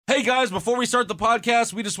Hey guys, before we start the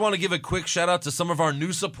podcast, we just want to give a quick shout out to some of our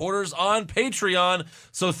new supporters on Patreon.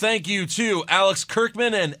 So thank you to Alex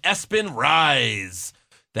Kirkman and Espen Rise.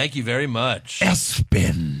 Thank you very much.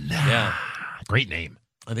 Espen. Yeah. Great name.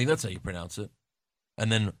 I think that's how you pronounce it.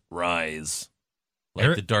 And then Rise.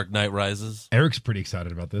 Like The Dark Knight Rises. Eric's pretty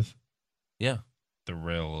excited about this. Yeah.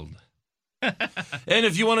 Thrilled. And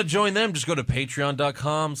if you want to join them, just go to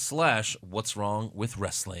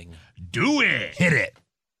patreon.com/what'swrongwithwrestling. Do it. Hit it.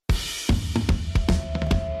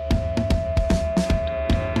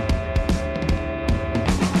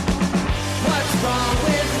 What's wrong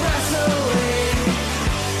with wrestling?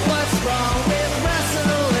 What's wrong with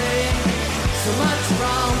wrestling? So much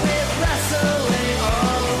wrong with wrestling. Oh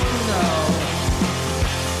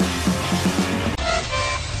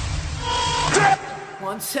no.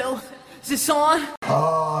 1, 2. Is this on?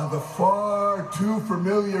 Ah, the far too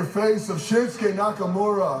familiar face of Shinsuke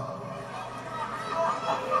Nakamura.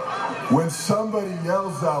 When somebody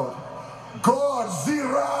yells out,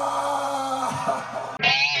 Godzilla!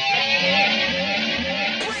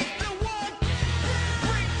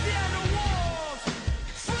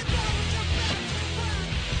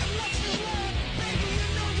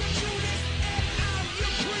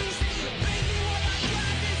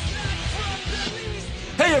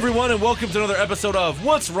 Hey everyone, and welcome to another episode of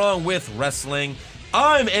What's Wrong with Wrestling.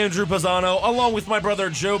 I'm Andrew Pisano, along with my brother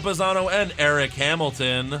Joe Pisano and Eric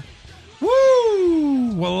Hamilton.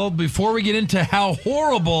 Woo! Well, before we get into how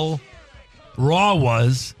horrible Raw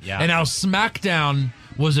was and how SmackDown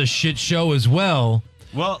was a shit show as well,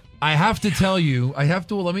 Well, I have to tell you,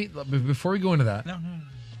 before we go into that,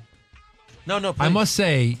 No, please. I must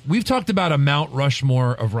say, we've talked about a Mount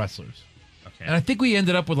Rushmore of wrestlers. okay. And I think we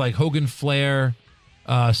ended up with like Hogan, Flair,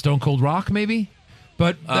 Stone Cold Rock, maybe.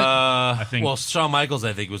 But I think- well, Shawn Michaels,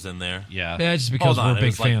 I think, was in there. yeah. just because Hold on, we're it big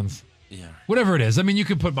was like- fans. Yeah. Whatever it is. I mean, you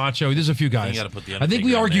could put Macho. There's a few guys. You gotta put the I think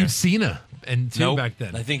we Undertaker in argued there. Cena and two Nope. back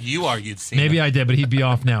then. I think you argued Cena. Maybe I did, but he'd be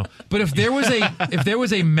off now. But if there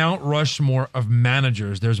was a Mount Rushmore of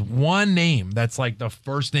managers, there's one name that's like the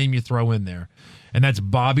first name you throw in there, and that's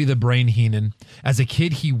Bobby the Brain Heenan. As a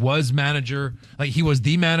kid, he was manager. Like, he was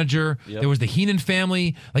the manager. Yep. There was the Heenan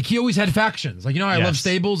family. Like, he always had factions. Like, you know how I Yes. love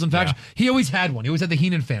stables and factions? He always had one. He always had the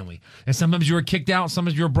Heenan family. And sometimes you were kicked out,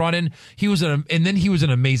 sometimes you were brought in. And then he was an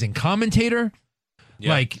amazing commentator. Yeah.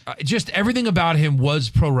 Like, just everything about him was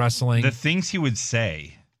pro wrestling. The things he would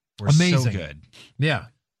say were Amazing. so good. Yeah.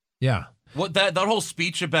 Yeah. What that whole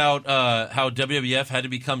speech about how WWF had to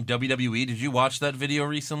become WWE? Did you watch that video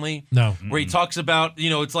recently? No. Where he talks about,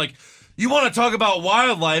 it's like, you want to talk about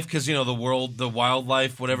wildlife because the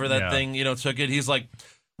wildlife, whatever that Yeah. thing took it. He's like,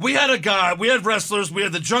 we had wrestlers, we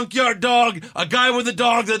had the junkyard dog, a guy with a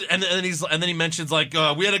dog and then he mentions like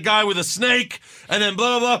we had a guy with a snake, and then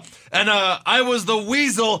blah blah blah, and I was the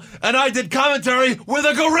weasel and I did commentary with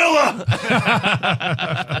a gorilla.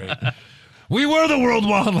 We were the World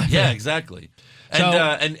Wildlife. Yeah, exactly. And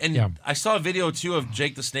So, and yeah. I saw a video too of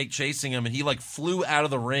Jake the Snake chasing him, and he like flew out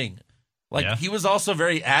of the ring. Like Yeah. he was also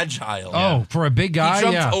very agile. Oh, for a big guy, he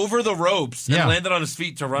jumped yeah. over the ropes and Yeah. landed on his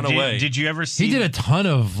feet to run away. Did you ever see? He did a ton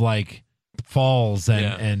of like falls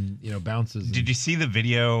and Yeah. and bounces. Did you see the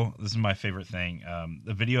video? This is my favorite thing.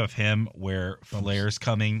 The video of him where Flair's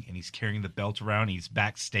coming and he's carrying the belt around. He's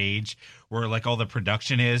backstage where like all the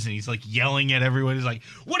production is, and he's like yelling at everyone. He's like,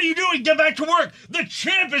 "What are you doing? Get back to work! The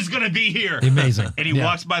champ is gonna be here!" Amazing. And he Yeah.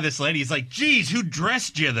 walks by this lady. He's like, "Geez, who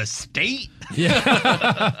dressed you? The state?"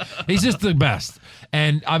 Yeah, he's just the best.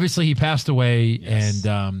 And obviously, he passed away, Yes.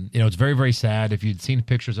 and it's very, very sad. If you'd seen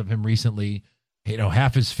pictures of him recently,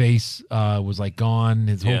 half his face was like gone.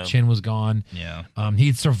 His whole Yeah. chin was gone. Yeah,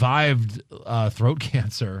 He'd survived throat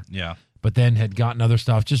cancer, yeah. but then had gotten other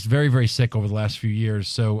stuff. Just very, very sick over the last few years.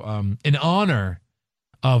 So, in honor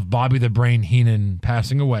of Bobby the Brain Heenan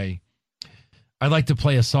passing away, I'd like to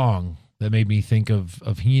play a song that made me think of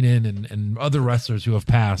Heenan and other wrestlers who have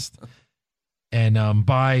passed. And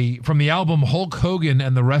from the album Hulk Hogan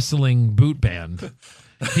and the Wrestling Boot Band,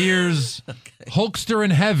 here's Hulkster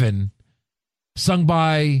in Heaven, sung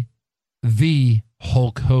by the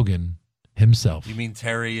Hulk Hogan himself. You mean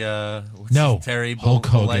Terry? No, Terry Hulk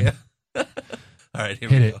Hogan. All right, here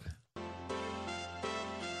Hit we it. go.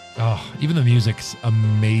 Oh, even the music's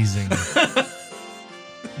amazing.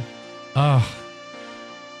 Oh,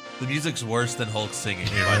 The music's worse than Hulk singing.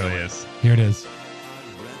 It by the really way. is. here it is. I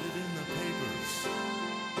read it in the papers.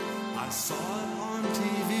 I saw it on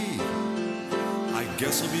TV. I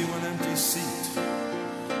guess it'll be an empty seat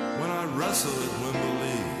when I wrestle at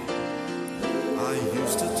Wembley. I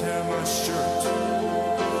used to tear my shirt,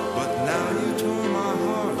 but now you tore my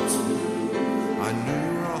heart. I knew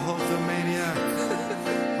you were a Hulkamaniac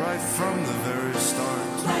right right from the very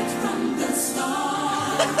start. Right from the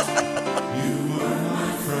start. You were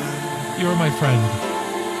my friend. You're my friend.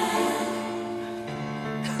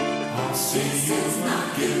 I'll see you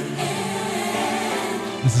again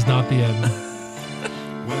This is not the end.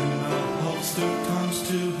 when the Hulkster comes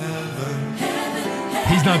to heaven.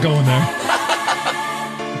 He's not going there.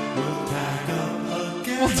 We'll tag up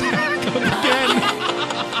again. Again.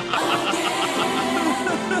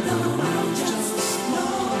 The world just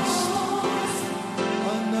lost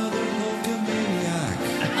another Hulkamaniac.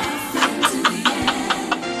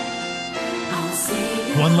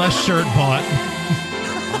 One less shirt bought. I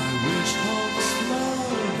wish Hulk's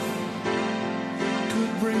love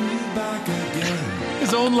could bring you back again.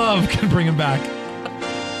 His own love can bring him back.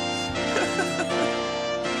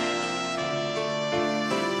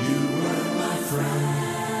 You were my friend.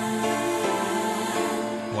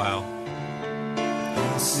 Wow.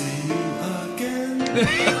 I'll see you again. When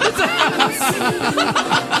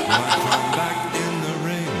I come back in the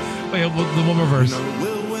ring. Wait, the one more verse. No,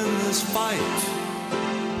 we'll win this fight.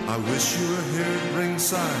 I wish you were here at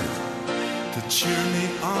ringside to cheer me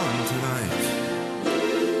on tonight.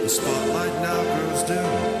 The spotlight now grows dim,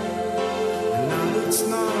 and now it's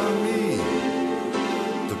not on me.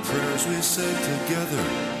 The prayers we said together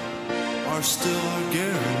are still our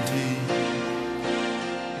guarantee.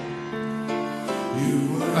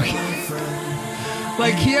 You were my friend.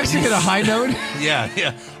 Like, he actually hit a high note. Yeah,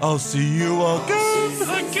 yeah. I'll see you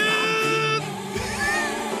again.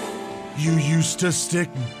 You used to stick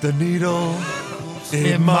the needle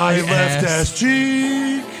in my left ass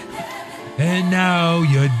cheek. And now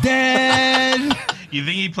you're dead. You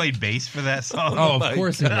think he played bass for that song? Oh, my of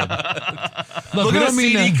course he did. Look, Look we at don't the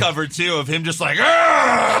mean CD to- cover too of him just like,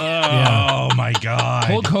 "Argh!" Oh my god.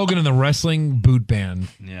 Hulk Hogan and the Wrestling Boot Band.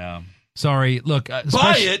 Yeah. Sorry, look.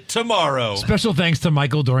 Buy it tomorrow. Special thanks to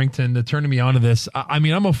Michael Dorrington to turning me on to this. I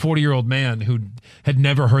mean, I'm a 40-year-old man who had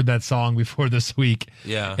never heard that song before this week.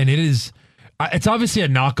 Yeah. And it's obviously a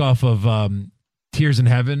knockoff of Tears in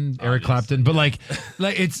Heaven, Eric Clapton, but like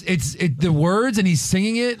it's the words and he's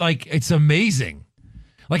singing it like it's amazing.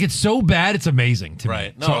 Like it's so bad, it's amazing to me.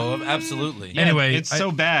 Right. No, So- absolutely. Yeah, Anyway, it's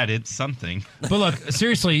so bad, it's something. But look,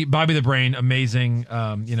 seriously, Bobby the Brain, amazing.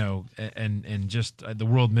 And just the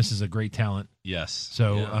world misses a great talent. Yes.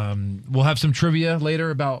 So Yeah. we'll have some trivia later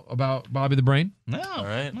about Bobby the Brain. No. All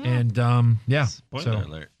right. And yeah, Spoiler so,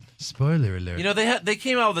 alert. Spoiler alert. You know, they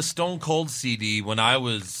came out with a Stone Cold CD when I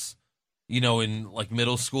was, in like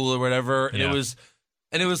middle school or whatever. And Yeah.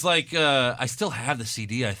 it was like I still have the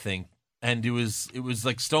CD, I think. And it was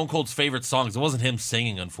like Stone Cold's favorite songs. It wasn't him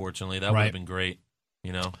singing, unfortunately. That would Right. have been great,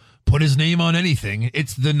 Put his name on anything.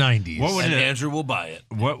 It's the 90s. What would And it- Andrew will buy it.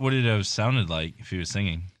 What would it have sounded like if he was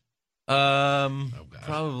singing?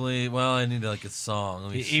 Probably. Well, I need like a song.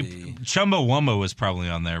 Let me see. Chumbawamba was probably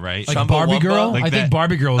on there, right? like Chumbawamba? Barbie Girl? Like I think that.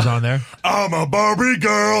 Barbie Girl was on there. I'm a Barbie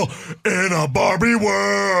girl in a Barbie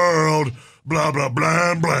world. Blah, blah,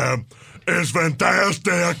 blah, blah. It's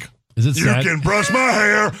fantastic. Is it You sad? can brush my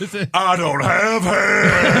hair. I don't have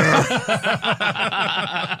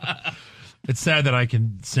hair. It's sad that I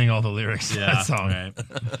can sing all the lyrics to that song. Right.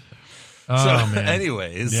 Oh, man.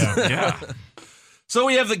 Anyways. Yeah. Yeah. So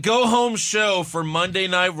we have the Go Home show for Monday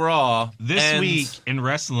Night Raw. This and- week in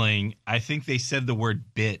wrestling, I think they said the word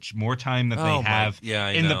bitch more time than Oh, they my- have yeah,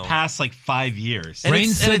 I in know. the past 5 years. And Rain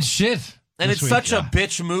it's- said and shit. And this it's week. such a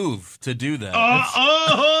bitch move to do that.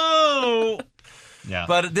 Oh! Yeah.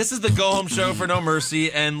 But this is the Go Home show for No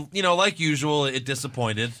Mercy, and like usual, it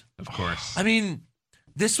disappointed. of course. I mean,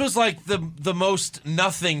 this was like the most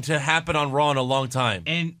nothing to happen on Raw in a long time.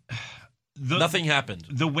 And Nothing happened.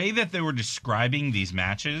 the way that they were describing these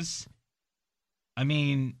matches, I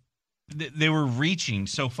mean, they were reaching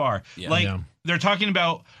so far. Yeah. Like, Yeah. they're talking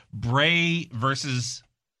about Bray versus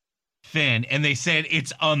Finn, and they said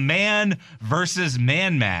it's a man versus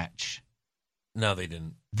man match. No, they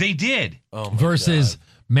didn't. They did. Oh my versus God.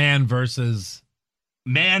 man versus.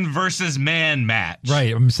 Man versus man match.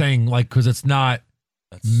 Right. I'm saying, like, because it's not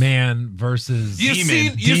That's- man versus. You've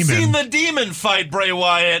Demon. seen Demon. the Demon fight Bray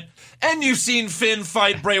Wyatt, and you've seen Finn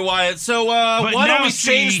fight Bray Wyatt. So But why don't now we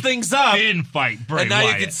change see things up? Finn fight Bray and now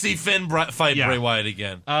Wyatt. you can see Finn fight Yeah. Bray Wyatt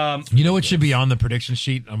again. You know what should be on the prediction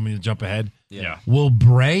sheet? I'm going to jump ahead. Yeah. Will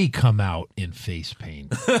Bray come out in face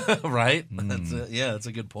paint? Right? That's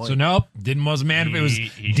a good point. So nope, wasn't man. It was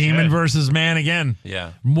He demon should. versus man again.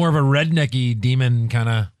 Yeah, More of a rednecky demon kind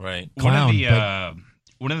of. right. Clown,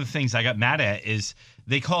 One of the things I got mad at is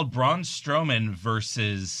they called Braun Strowman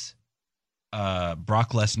versus Brock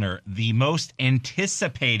Lesnar the most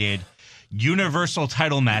anticipated Universal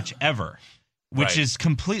title match ever. which Right. is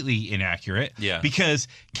completely inaccurate. Yeah. Because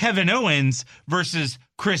Kevin Owens versus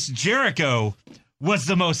Chris Jericho was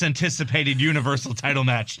the most anticipated Universal title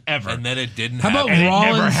match ever. And then it didn't How about happen. And it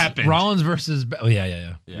never Rollins? happened. Rollins versus. Oh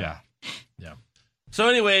yeah. yeah. So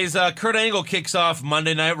anyways, Kurt Angle kicks off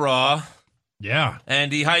Monday Night Raw. Yeah.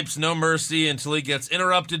 And he hypes No Mercy until he gets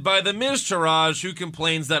interrupted by the Miz Taraj, who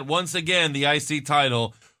complains that once again the IC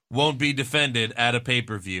title won't be defended at a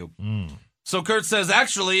pay-per-view. So Kurt says,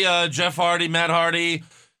 actually, Jeff Hardy, Matt Hardy,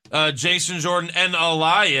 Jason Jordan, and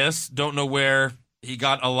Elias, don't know where he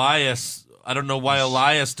got Elias. I don't know why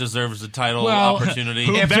Elias deserves a title opportunity.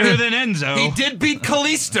 Who After- better than Enzo? He did beat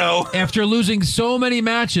Kalisto. After losing so many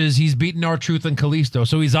matches, he's beaten R-Truth and Kalisto,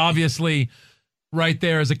 so he's obviously right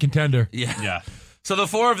there as a contender. Yeah. So the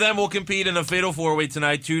four of them will compete in a fatal four-way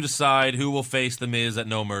tonight to decide who will face The Miz at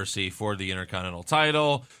No Mercy for the Intercontinental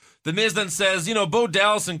title. The Miz then says, Bo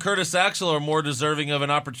Dallas and Curtis Axel are more deserving of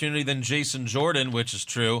an opportunity than Jason Jordan, which is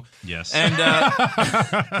true. Yes. And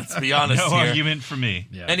let's be honest no here. argument for me.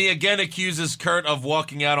 Yeah. And he again accuses Kurt of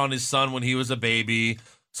walking out on his son when he was a baby.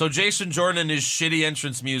 So Jason Jordan and his shitty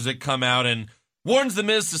entrance music come out and warns The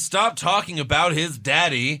Miz to stop talking about his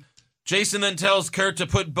daddy. Jason then tells Kurt to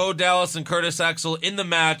put Bo Dallas and Curtis Axel in the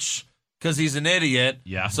match because he's an idiot.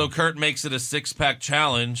 Yeah. So Kurt makes it a six-pack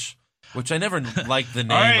challenge, which I never liked the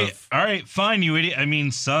name of. All right, fine, you idiot. I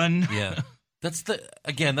mean, son. Yeah. That's the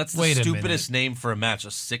Wait a stupidest name for a match,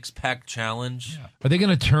 a six-pack challenge. Yeah. Are they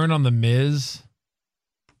going to turn on the Miz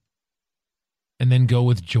and then go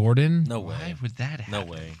with Jordan? No Why way. would that happen?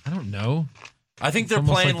 No way. I don't know. I think they're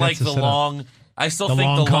almost playing like like that's a the setup. long. I still The think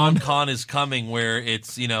long the long con? con is coming, where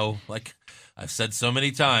it's like I've said so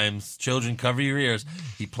many times, children cover your ears.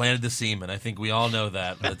 He planted the semen. I think we all know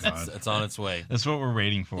that. It's on its way. That's what we're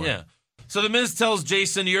waiting for. Yeah. So the Miz tells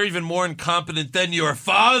Jason, "You're even more incompetent than your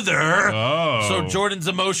father." Oh. So Jordan's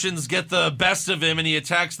emotions get the best of him, and he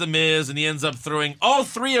attacks the Miz, and he ends up throwing all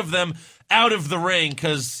three of them out of the ring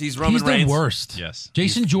because he's Roman He's Reigns. the worst. Yes.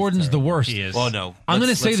 Jason Jordan's the worst. He is. Well, no. I'm going to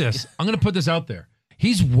Let's- say let's- this. I'm going to put this out there.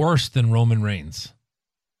 He's worse than Roman Reigns.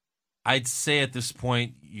 I'd say at this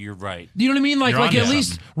point, you're right. You know what I mean? Like You're onto at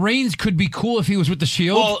least Reigns could be cool if he was with the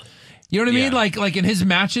Shield. Well, you know what I mean? yeah. Like in his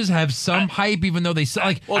matches have some hype, even though they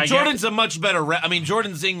like. Well, I Jordan's a much better.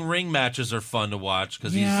 Jordan's in-ring matches are fun to watch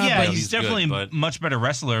because Yeah, Yeah, but he's definitely good, a much better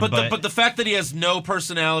wrestler. but But the fact that he has no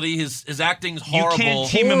personality, his acting's you horrible. can't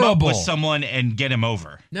team him up with Horrible. someone and get him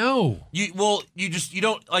over. No. You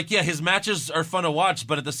don't like. Yeah, his matches are fun to watch,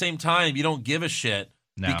 but at the same time, you don't give a shit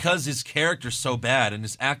No. because his character's so bad and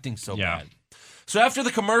his acting's so Yeah. bad. So after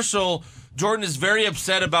the commercial, Jordan is very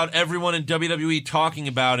upset about everyone in WWE talking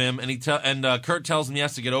about him, and Kurt tells him he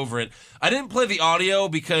has to get over it. I didn't play the audio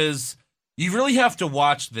because you really have to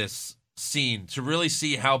watch this scene to really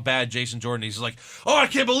see how bad Jason Jordan is. He's like, "Oh, I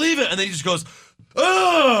can't believe it," and then he just goes,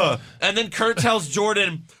 "Ugh!" And then Kurt tells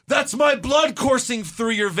Jordan, "That's my blood coursing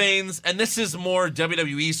through your veins." And this is more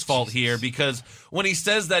WWE's fault here because when he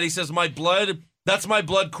says that, he says, "That's my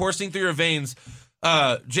blood coursing through your veins."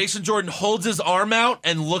 Jason Jordan holds his arm out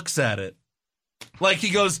and looks at it. Like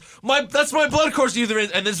he goes, that's my blood coursing through the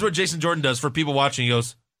veins. And this is what Jason Jordan does for people watching. He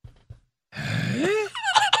goes,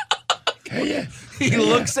 he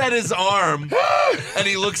looks at his arm and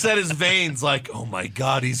he looks at his veins like, oh my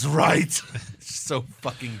God, he's right. It's so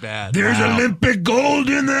fucking bad. Olympic gold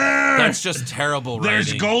in there. That's just terrible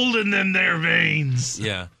writing. gold in them there veins.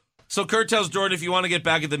 Yeah. So Kurt tells Jordan, if you want to get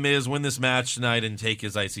back at The Miz, win this match tonight and take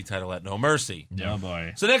his IC title at No Mercy. Oh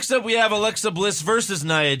boy. So next up, we have Alexa Bliss versus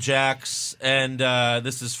Nia Jax, and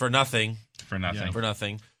this is for nothing. For nothing. For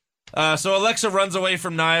nothing. So Alexa runs away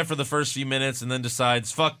from Nia for the first few minutes and then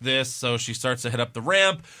decides, fuck this, so she starts to head up the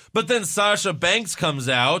ramp. But then Sasha Banks comes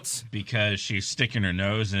out. Because she's sticking her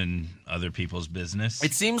nose in other people's business.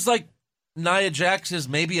 It seems like Nia Jax is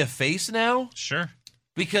maybe a face now, Sure.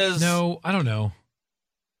 because... No, I don't know.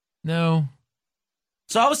 No.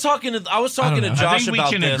 So I was talking to know. Josh I think we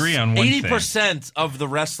about can this. agree on one thing. 80% of the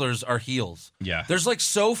wrestlers are heels. Yeah. There's like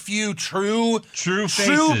so few true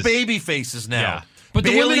faces. baby faces now. Yeah. But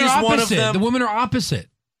the women Bayley's are one of opposite. them. The women are opposite.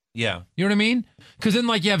 Yeah. You know what I mean? Because then,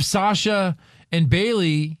 like, you have Sasha and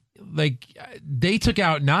Bailey. Like, they took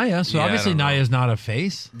out Nia, so Yeah, I obviously don't know. Nia's not a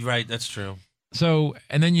face. Right, that's true. So,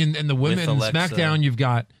 and then in the women in Alexa. SmackDown, you've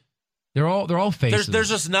got they're all faces. There's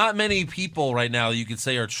just not many people right now that you could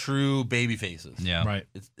say are true baby faces. Yeah. right.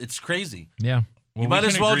 It's crazy. Yeah. Well, You might we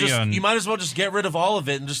as can well agree just on- you might as well just get rid of all of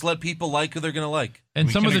it and just let people like who they're gonna like. And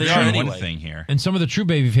we some can of the agree true- on anyway. one thing here and some of the true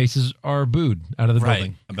baby faces are booed out of the Right.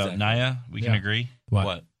 building. about Exactly. Nia. We can Yeah. agree.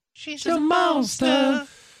 What? She's a monster.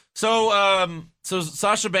 So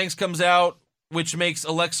Sasha Banks comes out, which makes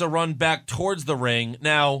Alexa run back towards the ring.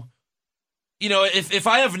 Now, you know, if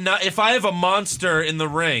I have a monster in the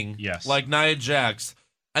ring, Yes. like Nia Jax,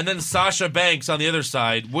 and then Sasha Banks on the other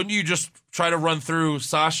side, wouldn't you just try to run through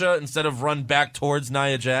Sasha instead of run back towards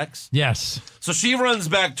Nia Jax? Yes. So she runs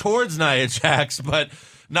back towards Nia Jax, but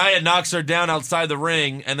Nia knocks her down outside the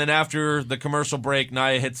ring, and then after the commercial break,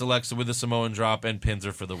 Nia hits Alexa with a Samoan drop and pins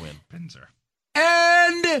her for the win. Pinzer.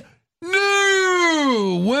 And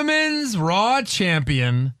new women's Raw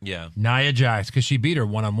champion, Yeah. Nia Jax, because she beat her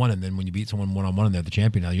one-on-one, and then when you beat someone one-on-one and they're the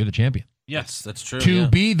champion, now you're the champion. Yes. That's true. To yeah.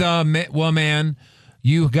 be the woman,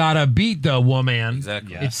 you gotta beat the woman.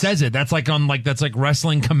 Exactly. Yeah. It says it. That's like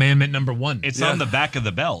wrestling commandment number 1. It's Yeah. on the back of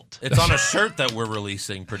the belt. It's on a shirt that we're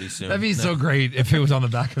releasing pretty soon. That'd be so great if it was on the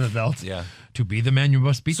back of the belt. Yeah. To be the man, you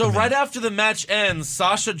must beat So the man. right after the match ends,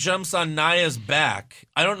 Sasha jumps on Nia's back.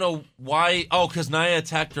 I don't know why. Oh, because Nia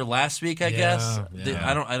attacked her last week, I guess.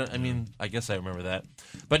 yeah. I mean, I guess I remember that.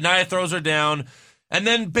 But Nia throws her down, and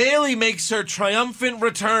then Bayley makes her triumphant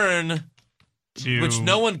return, which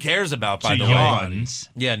no one cares about, by to the way. yawns.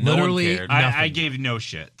 Yeah, no Literally, one cared. Nothing. I gave no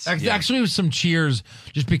shits. Actually, it was some cheers,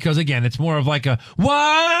 just because again, it's more of like a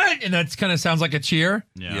what, and that kind of sounds like a cheer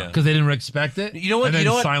Yeah. because they didn't expect it. You know what? And then You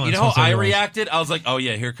know what? silence You know how once I everyone's- reacted? I was like, "Oh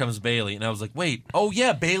yeah, here comes Bayley," and I was like, "Wait, oh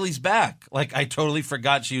yeah, Bayley's back!" Like I totally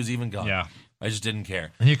forgot she was even gone. Yeah. I just didn't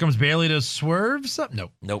care. And here comes Bailey to swerve something.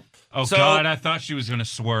 Nope. Nope. Oh, So- God, I thought she was going to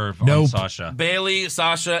swerve Nope. on Sasha. Bayley,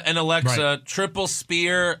 Sasha, and Alexa Right. triple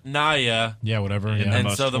spear Nia. Yeah, whatever. And Yeah. And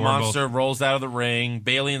most so the horrible- monster rolls out of the ring.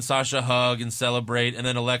 Bayley and Sasha hug and celebrate, and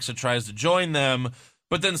then Alexa tries to join them,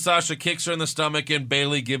 but then Sasha kicks her in the stomach, and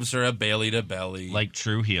Bayley gives her a Bayley to belly. Like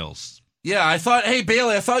true heels. yeah, I thought, hey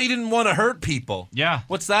Bayley, I thought you didn't want to hurt people. Yeah.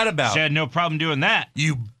 What's that about? She had no problem doing that.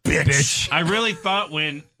 You bitch. I really thought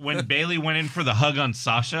when Bailey went in for the hug on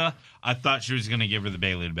Sasha, I thought she was going to give her the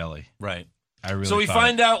Bailey to belly. Right. I really So we thought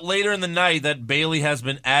find out later in the night that Bayley has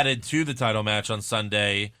been added to the title match on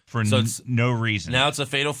Sunday. for so it's, no reason. now it's a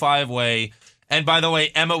fatal 5-way. And by the way,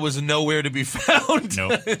 Emma was nowhere to be found.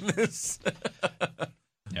 Nope. in this.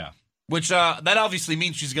 Yeah. Which that obviously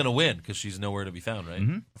means she's going to win because she's nowhere to be found, right?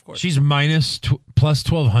 Mm-hmm. Of course. She's minus plus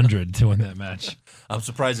 1,200 to win that match. I'm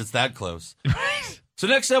surprised it's that close. So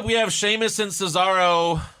next up, we have Sheamus and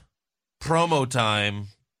Cesaro promo time.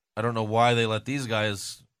 I don't know why they let these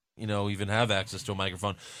guys, even have access to a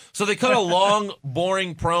microphone. So they cut a long,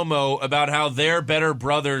 boring promo about how they're better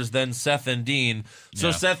brothers than Seth and Dean. So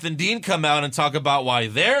Yeah. Seth and Dean come out and talk about why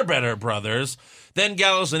they're better brothers. Then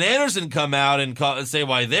Gallows and Anderson come out and say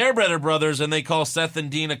why they're better brothers, and they call Seth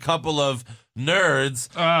and Dean a couple of nerds.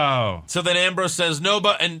 Oh. So then Ambrose says no,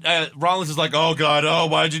 but and Rollins is like, "Oh God, oh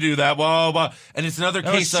why'd you do that?" Whoa, blah. And it's another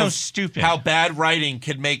That was case so of stupid. how bad writing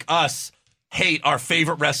can make us hate our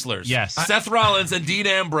favorite wrestlers. Yes. Seth Rollins and Dean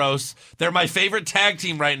Ambrose, they're my favorite tag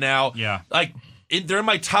team right now. Yeah. like they're in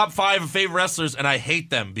my top 5 of favorite wrestlers, and I hate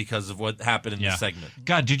them because of what happened in Yeah. this segment.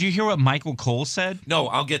 God, did you hear what Michael Cole said? No,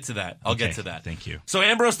 I'll get to that. I'll get Okay, to that. thank you. So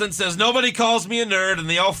Ambrose then says, nobody calls me a nerd, and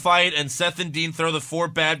they all fight, and Seth and Dean throw the 4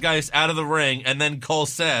 bad guys out of the ring, and then Cole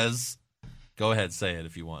says, go ahead, say it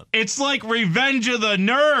if you want. It's like Revenge of the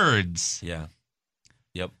Nerds. Yeah.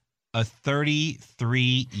 Yep. A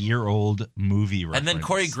 33-year-old movie reference. And then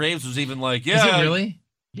Corey Graves was even like, Is yeah. it really?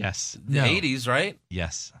 Yes. The No. 80s, right?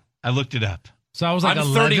 Yes. I looked it up. So I was like I'm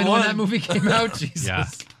 11 31. when that movie came out. Jesus. Yeah.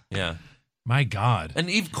 Yeah. My God. And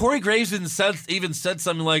even Corey Graves even said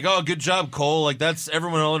something like, oh, good job, Cole. Like, that's,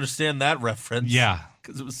 everyone will understand that reference. Yeah.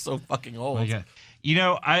 Because it was so fucking old. My God.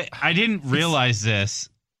 I didn't realize this.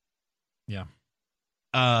 Yeah.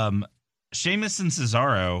 Sheamus and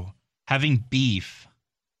Cesaro having beef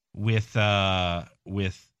with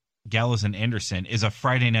Gallows and Anderson is a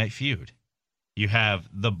Friday night feud. You have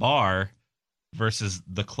the bar versus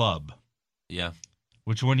the club. Yeah.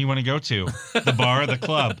 Which one do you want to go to? The bar or the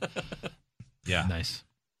club? Yeah. Nice.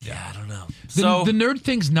 Yeah, I don't know. The, So, the nerd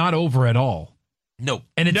thing's not over at all. no.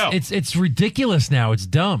 And No. it's ridiculous now. It's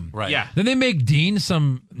dumb. Right. Yeah. Then they make Dean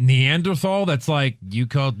some Neanderthal that's like, you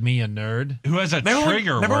called me a nerd. Who has a Remember when-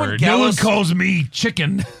 trigger remember when word? Gal- No one Gallows- calls me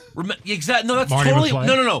chicken. Exactly. No, that's Marty totally. McFly?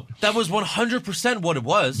 No. That was 100% what it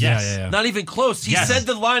was. Yes. Yeah. Not even close. He Yes. said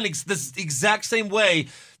the line this exact same way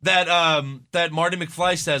that that Marty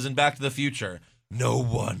McFly says in Back to the Future. No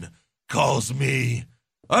one calls me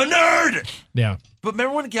a nerd. Yeah. But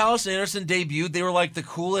remember when Gallows and Anderson debuted? They were like the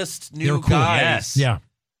coolest They were new cool. guys. Yes. Yeah.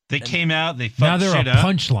 They came out, they Now fucked they're shit a up.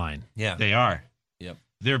 punchline. Yeah. They are. Yep.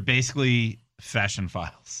 They're basically fashion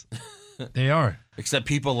files. They are. Except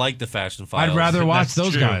people like the fashion files. I'd rather watch That's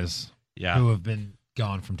those true. guys Yeah. who have been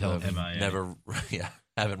gone from Who have television. MIA. never,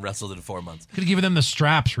 haven't wrestled in 4 months. Could have given them the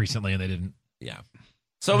straps recently and they didn't. Yeah.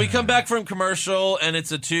 So we come back from commercial, and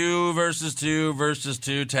it's a 2 versus 2 versus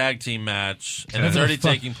 2 tag team match, and it's already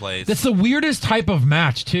taking place. That's the weirdest type of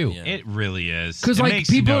match, too. Yeah. It really is. Because, It like,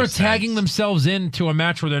 makes people no are tagging sense. themselves into a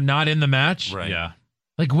match where they're not in the match. Right. Yeah.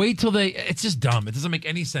 Like, wait till they... It's just dumb. It doesn't make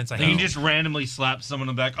any sense. I You hate can it. just randomly slap someone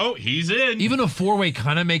on the back. Oh, he's in. Even a 4-way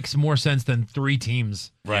kind of makes more sense than 3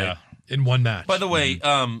 teams Right. Yeah. in one match. By the way,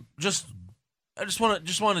 I just want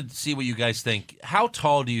to see what you guys think. How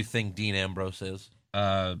tall do you think Dean Ambrose is?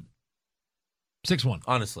 6'1".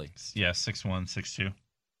 Honestly, Yeah, 6'1", 6'2".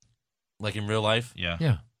 like in real life. Yeah.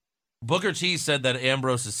 Yeah. Booker T said that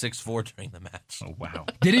Ambrose is 6'4" during the match. Oh, wow.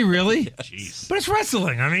 Did he really? Jeez. But it's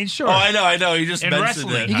wrestling. I mean, sure. Oh, I know. He just In mentioned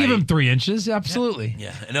wrestling, it. You give him 3 inches. Absolutely.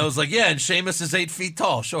 Yeah, and I was like, yeah, and Sheamus is 8 feet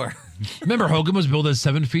tall. Sure. Remember, Hogan was billed as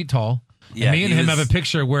 7 feet tall. Yeah, and me and he him was- have a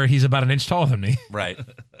picture where he's about an inch taller than me. Right.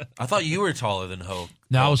 I thought you were taller than Hogue.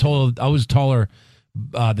 No, I was taller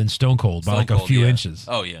than Stone Cold by Stone like a Cold, few yeah. inches.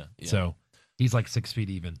 Oh yeah. So he's like 6 feet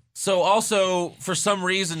even. So also, for some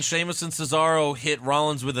reason, Sheamus and Cesaro hit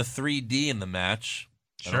Rollins with a 3D in the match.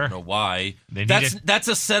 I Sure. don't know why. They That's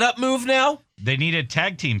a setup move now? They need a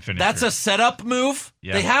tag team finisher. That's a setup move?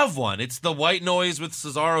 Yeah. They have one. It's the white noise with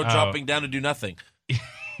Cesaro Oh. dropping down to do nothing.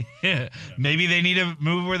 Maybe they need a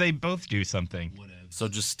move where they both do something. So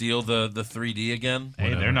just steal the 3D again?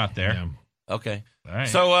 Hey, they're not there. Yeah. Okay. All right.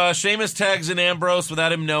 So Sheamus tags in Ambrose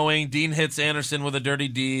without him knowing. Dean hits Anderson with a dirty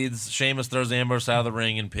deeds. Sheamus throws Ambrose out of the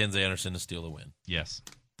ring and pins Anderson to steal the win. yes.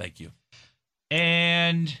 Thank you.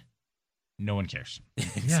 And no one cares.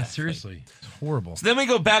 Yeah, seriously. It's horrible. So then we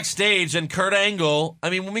go backstage, and Kurt Angle. I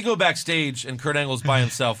mean, when we go backstage and Kurt Angle's by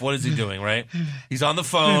himself, what is he doing, right? He's on the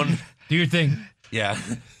phone. Do your thing. Yeah.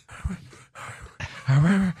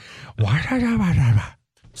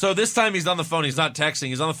 So this time he's on the phone. He's not texting.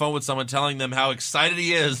 He's on the phone with someone telling them how excited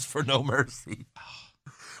he is for No Mercy.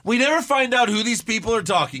 We never find out who these people are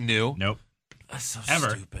talking to. Nope. That's so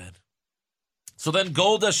Ever. stupid. So then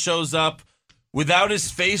Goldust shows up without his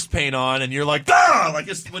face paint on, and you're like, ah! Like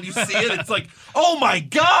when you see it, it's like, oh my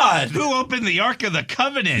God! Who opened the Ark of the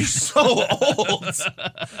Covenant? He's so old.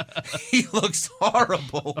 He looks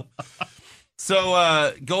horrible. So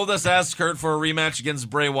Goldust asks Kurt for a rematch against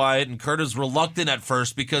Bray Wyatt, and Kurt is reluctant at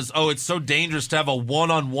first because, it's so dangerous to have a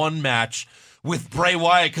one-on-one match with Bray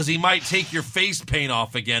Wyatt because he might take your face paint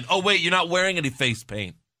off again. Oh, wait, you're not wearing any face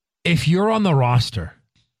paint. If you're on the roster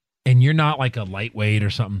and you're not like a lightweight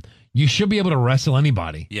or something, you should be able to wrestle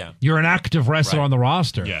anybody. Yeah. You're an active wrestler Right. on the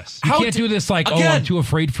roster. Yes. You How can't da- do this like, Again- I'm too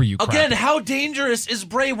afraid for you crap. Again, how dangerous is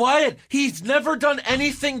Bray Wyatt? He's never done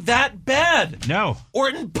anything that bad. No.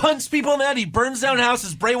 Orton punts people in the head. He burns down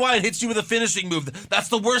houses. Bray Wyatt hits you with a finishing move. That's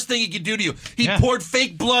the worst thing he could do to you. He Yeah. poured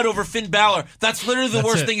fake blood over Finn Balor. That's literally the That's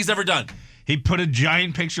worst it. thing he's ever done. He put a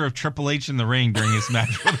giant picture of Triple H in the ring during his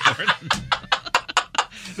match with Orton.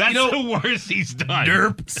 That's the worst he's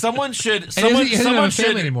done. Someone should. And Someone, he doesn't have someone a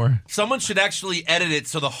family should. anymore. Someone should actually edit it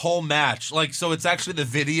so the whole match, like, so it's actually the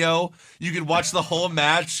video. You could watch the whole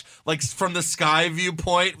match, like, from the sky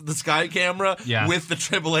viewpoint, the sky camera, Yeah. with the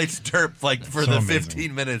Triple H derp, like, for So the amazing.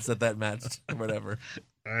 15 minutes that match, or whatever.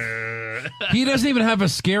 He doesn't even have a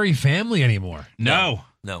scary family anymore. No,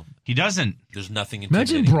 No, he doesn't. there's nothing.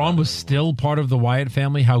 Imagine intimidating Braun about was it still part of the Wyatt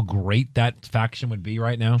family, how great that faction would be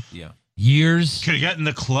right now. anymore. Years. Could have gotten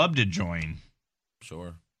the club to join. Yeah,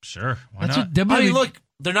 sure. Sure. Why That's not? what, that would I mean, be- look,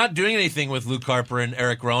 they're not doing anything with Luke Harper and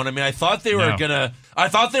Eric Rowan. I mean, I thought they were No.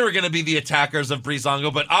 gonna be the attackers of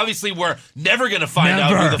Breezango, but obviously we're never gonna find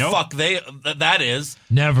out Never. who the Nope. fuck that is.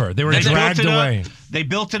 Never. They were They dragged built it up- away. They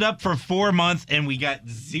built it up for 4 months, and we got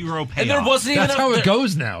zero payoff. And there wasn't even That's how there, it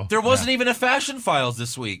goes now. There wasn't even a Fashion Files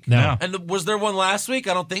this week. No. And was there one last week?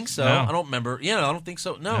 I don't think so. No. I don't remember. Yeah, I don't think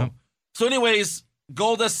so. No. No. So, anyways,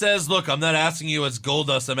 Goldust says, "Look, I'm not asking you as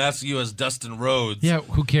Goldust. I'm asking you as Dustin Rhodes." Yeah,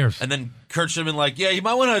 who cares? And then Kurt should have been like, "Yeah, you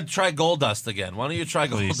might want to try Goldust again. Why don't you try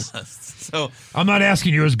Please. Goldust?" So, I'm not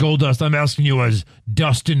asking you as Goldust. I'm asking you as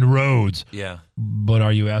Dustin Rhodes. yeah, But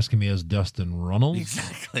are you asking me as Dustin Runnels?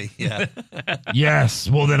 exactly. Yeah. Yes.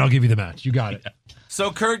 Well, then I'll give you the match. You got it.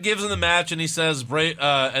 So Kurt gives him the match, and he says,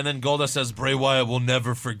 and then Goldust says, Bray Wyatt will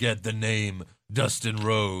never forget the name Dustin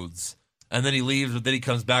Rhodes. And then he leaves, but then he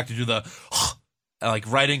comes back to do the, like,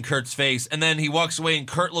 right in Kurt's face. And then he walks away, and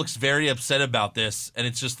Kurt looks very upset about this. And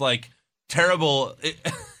it's just, like, terrible.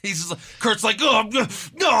 He's just like, Kurt's like,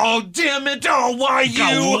 oh, damn it. Oh, why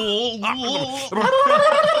you?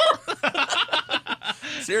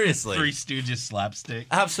 Seriously. Three Stooges slapstick.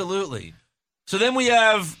 Absolutely. So then we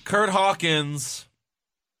have Kurt Hawkins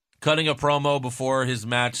cutting a promo before his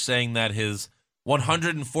match saying that his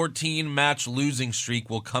 114 match losing streak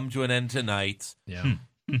will come to an end tonight. Yeah.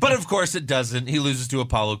 But of course it doesn't. He loses to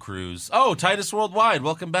Apollo Crews. Oh, Titus Worldwide,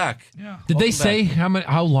 welcome back. Yeah. Did they Welcome say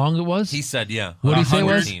how long it was? He said, yeah. What did he say it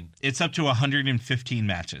was? 115. It's up to 115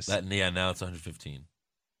 matches. Now it's 115.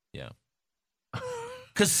 Yeah.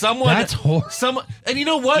 Because someone, That's horrible. And you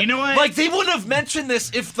know what? You know what? Like they wouldn't have mentioned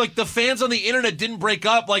this if like the fans on the internet didn't break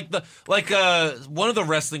up. Like one of the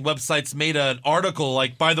wrestling websites made an article.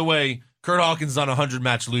 Like, by the way, Kurt Hawkins is on a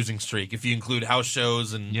 100-match losing streak if you include house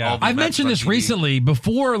shows and all these I've matches mentioned on this TV. recently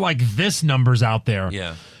before, like this number's out there.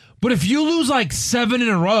 Yeah. But if you lose like 7 in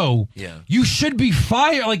a row, Yeah. you should be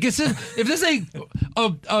fired. Like this is if this is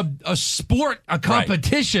a sport, a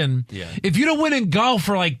competition. Yeah. If you don't win in golf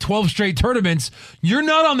for like 12 straight tournaments, you're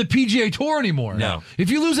not on the PGA Tour anymore. No.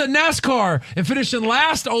 If you lose at NASCAR and finish in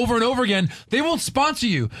last over and over again, they won't sponsor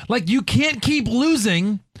you. Like you can't keep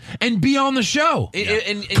losing and be on the show.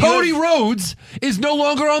 And Cody you have- Rhodes is no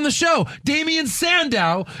longer on the show. Damian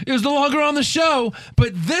Sandow is no longer on the show.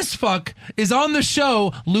 But this fuck is on the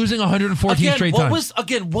show losing 114 straight times.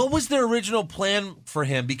 What was their original plan for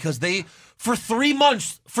him? Because for 3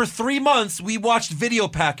 months we watched video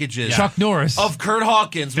packages Chuck Norris. of Kurt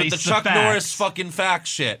Hawkins with Face the the Chuck facts. Norris fucking fact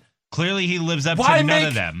shit. Clearly, he lives up to none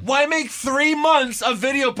of them. Why make 3 months of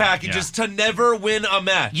video packages to never win a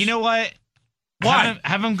match? You know what? Why?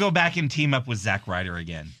 Have him go back and team up with Zack Ryder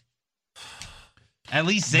again. At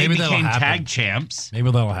least they Maybe that'll became happen. tag champs Maybe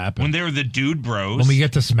that'll happen. when they were the Dude Bros. When we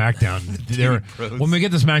get to SmackDown, Bros. when we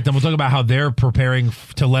get to SmackDown, we'll talk about how they're preparing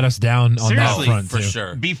to let us down on Seriously, that front for too.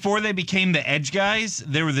 sure. Before they became the Edge guys,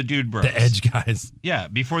 they were the Dude Bros. The Edge guys, Yeah,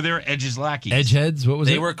 before they were Edge's lackeys. Edgeheads. What was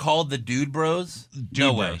They it? were called the Dude Bros?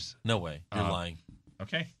 No way. Bros. No way. You're lying.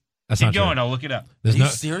 Okay. That's Keep not going. true. I'll look it up. There's Are you no-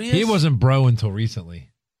 serious? He wasn't bro until recently.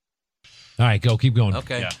 All right, go. Keep going.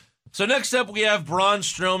 Okay. Yeah. So next up, we have Braun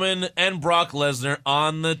Strowman and Brock Lesnar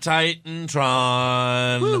on the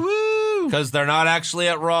Titantron. Woo! Because they're not actually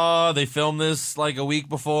at Raw. They filmed this like a week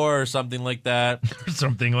before or something like that.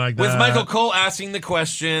 Something like that. With Michael Cole asking the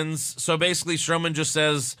questions. So basically, Strowman just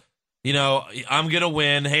says, you know, I'm going to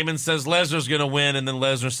win. Heyman says Lesnar's going to win. And then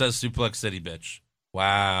Lesnar says Suplex City, bitch.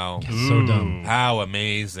 Wow. So dumb. How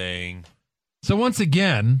amazing. So once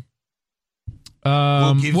again,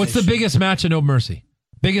 gives what's a the shit? biggest match in Open Mercy?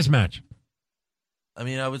 Biggest match. I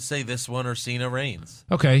mean, I would say this one or Cena Reigns.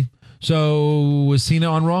 Okay. So was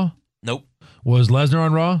Cena on Raw? Nope. Was Lesnar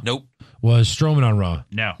on Raw? Nope. Was Strowman on Raw?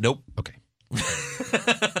 No. Nope. Okay.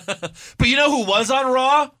 But you know who was on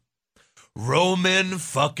Raw? Roman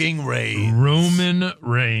fucking Reigns. Roman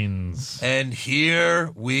Reigns. And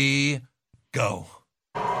here we go.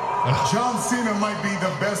 John Cena might be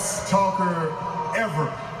the best talker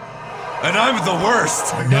ever. And I'm the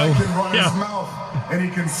worst. The guy can run his mouth and he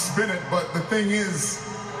can spin it, but the thing is,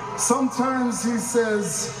 sometimes he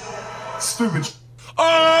says stupid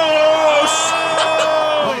Oh,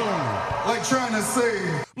 like trying to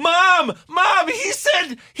say, Mom, he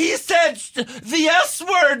said the S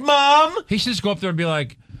word, Mom. He should just go up there and be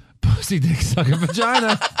like, pussy dick sucking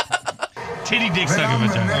vagina. Titty dick man, sucking I'm the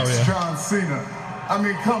vagina. next John Cena. I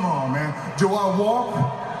mean, come on, man. Do I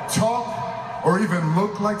walk, talk, or even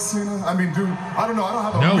look like Cena? I mean, I don't know. I don't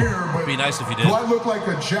have a No. mirror, but It'd be nice if you did. do I look like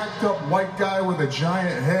a jacked up white guy with a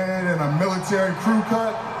giant head and a military crew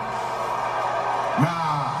cut?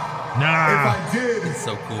 Nah. If I did,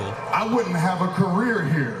 So cool. I wouldn't have a career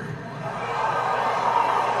here.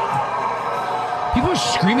 People are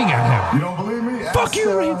screaming at him. You don't believe me? Fuck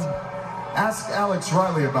you, Reigns. Ask Alex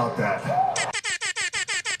Riley about that.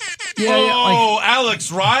 Yeah, Oh,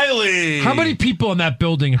 Alex Riley. how many people in that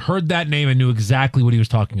building heard that name and knew exactly what he was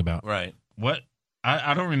talking about? Right. What?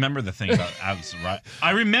 I don't remember the thing about Alex Riley.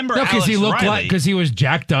 I remember No, Alex because he looked Riley. like he was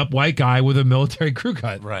jacked up white guy with a military crew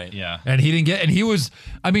cut. Right. Yeah. And he didn't get, and he was,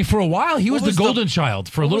 I mean, for a while, he was What the was the- golden child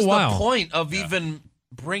for a What little was while. the point of even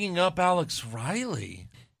bringing up Alex Riley?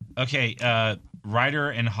 Okay. Ryder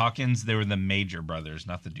and Hawkins, they were the Major brothers,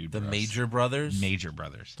 not the Dude The Bros. Major Brothers? Major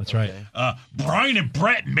brothers. That's right. Brian and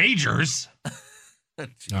Brett Majors. Oh,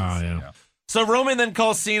 yeah. So Roman then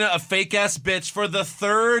calls Cena a fake ass bitch for the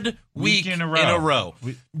third week in a row.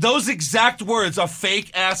 Those exact words, a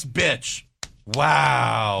fake ass bitch.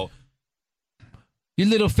 Wow. You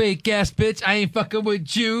little fake ass bitch, I ain't fucking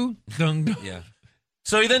with you. Dun, dun. Yeah.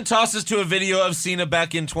 So he then tosses to a video of Cena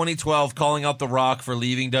back in 2012 calling out The Rock for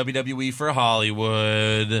leaving WWE for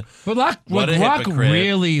Hollywood. But Rock What a Rock hypocrite.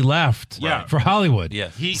 really left Yeah. for Hollywood. Yeah.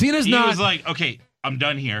 Cena's he not was like, okay, I'm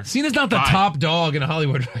done here. Cena's not the Bye. top dog in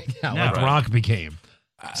Hollywood right now, No. like Right. Rock became.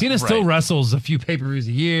 Cena still right. wrestles a few pay-per-views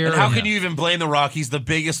a year. And how can you even blame The Rock? He's the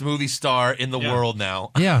biggest movie star in the Yeah. world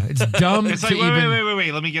now. Yeah, it's dumb It's to like, even.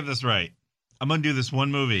 wait. Let me get this right. I'm going to do this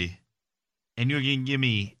one movie, and you're going to give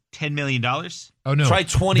me $10 million. Oh no! Try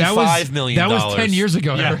 $25 million. That was 10 years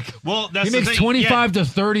ago, Yeah. Eric. Well, that's He the makes thing. 25 to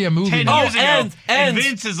 30 a movie. 10 now. years ago. and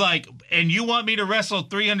Vince is like, and you want me to wrestle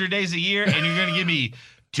 300 days a year, and you're going to give me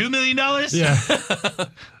 $2 million? Yeah.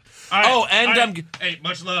 Oh, and hey,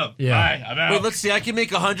 much love. Yeah. Bye. I'm out. wait, let's see. I can make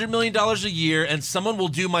 $100 million a year, and someone will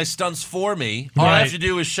do my stunts for me. All I Right. have to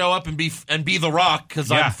do is show up and be The Rock because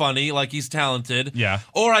Yeah. I'm funny, like he's talented. Yeah.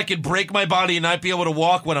 Or I could break my body and not be able to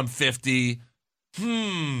walk when I'm 50.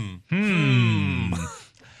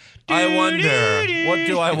 I wonder, what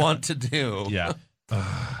do I want to do? Yeah.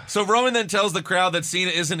 So Roman then tells the crowd that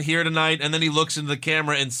Cena isn't here tonight, and then he looks into the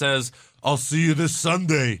camera and says, "I'll see you this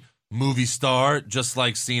Sunday, movie star," just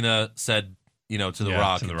like Cena said, to The Yeah,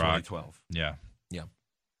 Rock to in The Rock. 2012. Yeah.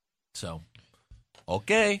 So,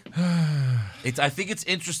 okay. I think it's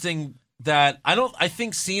interesting that I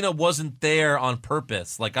think Cena wasn't there on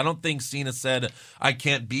purpose. Like, I don't think Cena said, I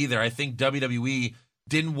can't be there. I think WWE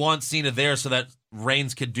didn't want Cena there so that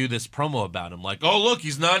Reigns could do this promo about him. Like, oh, look,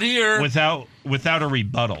 he's not here. Without a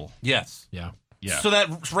rebuttal. Yes. Yeah. Yeah. So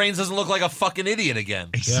that Reigns doesn't look like a fucking idiot again.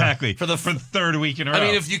 Exactly. For the third week in a row. I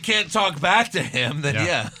mean, if you can't talk back to him, then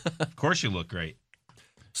yeah. Of course you look great.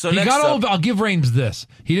 So He next got all up, of, I'll give Reigns this.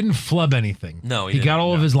 He didn't flub anything. No, he he didn't. got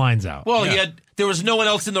all of his lines out. well, there was no one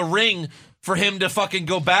else in the ring for him to fucking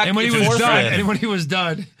go back and when he was forth done, with. he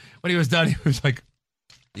was like,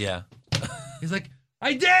 Yeah. he's like,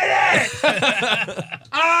 I did it!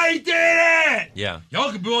 I did it! Yeah.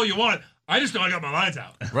 Y'all can do all you want. I just know I got my lines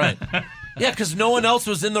out. Right. Yeah, because no one else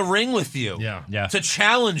was in the ring with you. Yeah. Yeah. To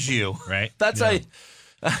challenge you. Right. That's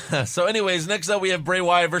so anyways, next up we have Bray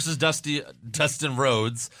Wyatt versus Dustin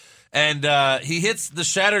Rhodes. And he hits the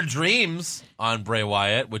Shattered Dreams on Bray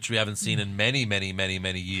Wyatt, which we haven't seen in many, many, many,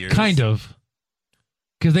 many years. Kind of.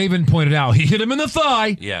 Because they even pointed out he hit him in the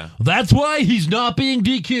thigh. Yeah. That's why he's not being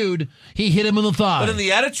DQ'd. He hit him in the thigh. But in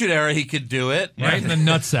the Attitude Era, he could do it. right in the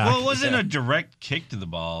nutsack. Well, it wasn't a direct kick to the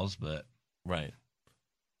balls, but Right.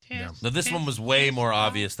 Yeah. Now, this one was way more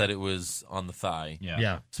obvious that it was on the thigh. yeah.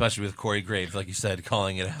 yeah. Especially with Corey Graves, like you said,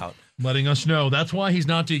 calling it out. Letting us know. That's why he's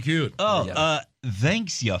not DQ'd. Oh, Yeah.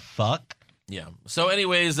 Thanks, you fuck. Yeah. So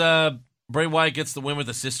anyways, Bray Wyatt gets the win with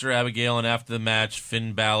the Sister Abigail, and after the match,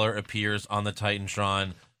 Finn Balor appears on the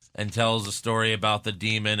Titantron and tells a story about the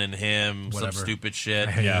demon and him, Whatever. some stupid shit.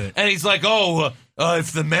 I hated Yeah. it. And he's like, oh,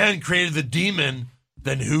 if the man created the demon,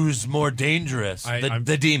 then who's more dangerous? I'm-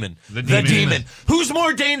 The demon. The The demon. demon. Who's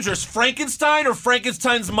more dangerous, Frankenstein or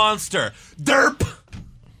Frankenstein's monster? Derp.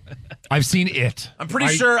 I've seen it. I'm pretty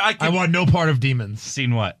sure I I can. want no part of demons.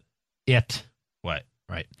 Seen what? It. What?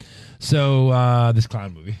 Right. So this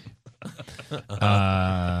clown movie,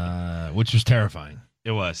 which was terrifying.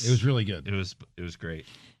 It was. It was really good. It was great.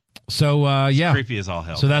 So yeah. Creepy as all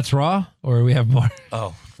hell. So that's Raw, or we have more.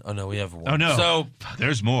 Oh no, we have one. Oh, no. So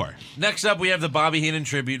There's more. next up, we have the Bobby Heenan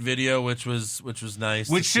tribute video, which was nice.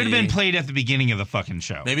 Which to should have see. been played at the beginning of the fucking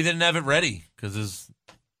show. Maybe they didn't have it ready because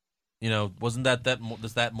wasn't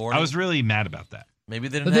that morning? I was really mad about that. Maybe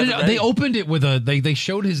they didn't But have it ready. they opened it with they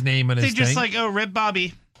showed his name and They his just thing. like, oh, Rip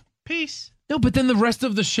Bobby. Peace. No, but then the rest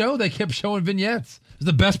of the show they kept showing vignettes. It was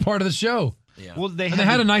the best part of the show. Yeah. Well, they And had, they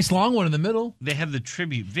had the, a nice long one in the middle. they had the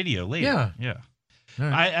tribute video later. Yeah. Yeah. All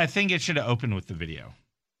right. I think it should have opened with the video.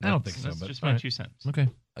 I don't think so, That's but just all my right. 2 cents. Okay.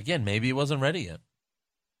 Again, maybe it wasn't ready yet.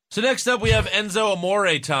 So next up, we have Enzo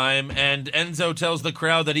Amore time, and Enzo tells the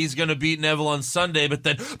crowd that he's going to beat Neville on Sunday, but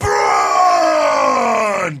then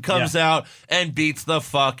Braun comes out and beats the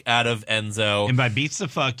fuck out of Enzo. And by beats the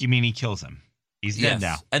fuck, you mean he kills him. He's dead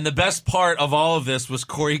now. And the best part of all of this was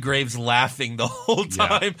Corey Graves laughing the whole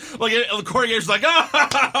time. Like Corey Graves was like,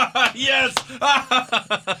 yes.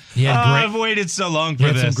 He had I've great. waited so long He for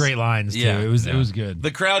had this. some great lines too. Yeah. It was good. The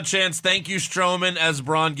crowd chants, "Thank you, Strowman," as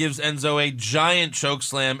Braun gives Enzo a giant choke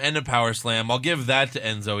slam and a power slam. I'll give that to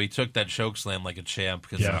Enzo. He took that choke slam like a champ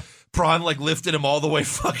because Yeah. Braun lifted him all the way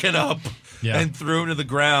fucking up Yeah. and threw him to the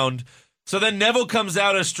ground. So then Neville comes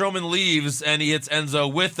out as Strowman leaves and he hits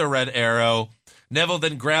Enzo with the red arrow. Neville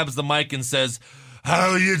then grabs the mic and says,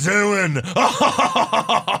 "How you doing?"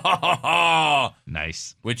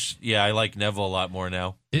 Nice. Which, yeah, I like Neville a lot more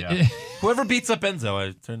now. Yeah. Whoever beats up Enzo,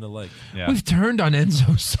 I turn to like. Yeah. We've turned on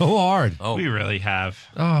Enzo so hard. Oh, We really have.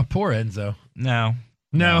 Oh, poor Enzo. No.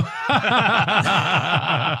 No.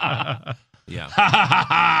 yeah.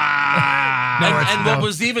 No, And, it's- and what no.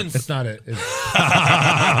 was even It's not it. It's,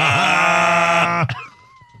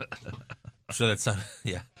 so that's not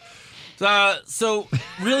yeah. So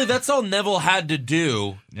really, that's all Neville had to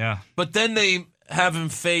do. Yeah. But then they have him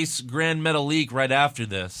face Grand Metalik right after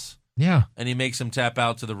this, yeah. and he makes him tap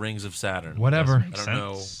out to the Rings of Saturn. Whatever. I don't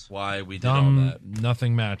know sense. why we did all that.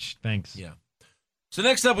 Nothing match. Thanks. Yeah. So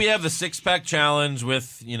next up, we have the six-pack challenge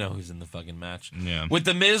with, who's in the fucking match. Yeah. With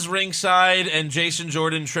The Miz ringside and Jason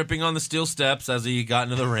Jordan tripping on the steel steps as he got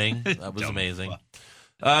into the ring. That was amazing.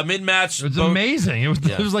 Mid-match. It was amazing. It was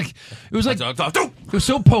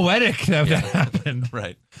so poetic that happened.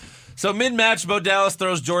 Right. So mid-match, Bo Dallas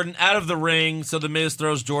throws Jordan out of the ring, so The Miz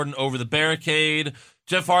throws Jordan over the barricade.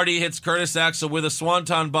 Jeff Hardy hits Curtis Axel with a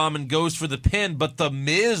swanton bomb and goes for the pin, but The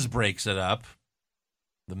Miz breaks it up.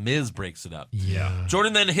 Yeah.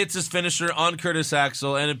 Jordan then hits his finisher on Curtis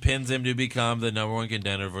Axel, and it pins him to become the number one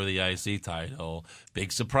contender for the IC title.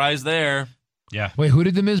 Big surprise there. Yeah. Wait, who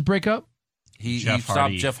did The Miz break up? He Jeff stopped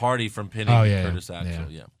Hardy. Jeff Hardy from pinning Curtis Axel.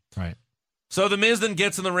 Yeah. Right. So The Miz then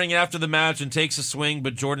gets in the ring after the match and takes a swing,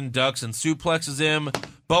 but Jordan ducks and suplexes him.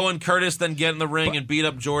 Bo and Curtis then get in the ring and beat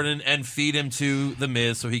up Jordan and feed him to The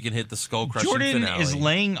Miz so he can hit the skull-crushing Jordan finale. is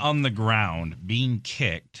laying on the ground being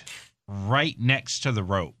kicked right next to the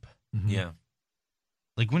rope. Yeah.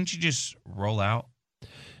 Like, wouldn't you just roll out?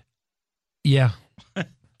 Yeah.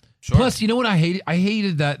 Sure. Plus, you know what I hated? I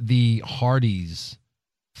hated that the Hardys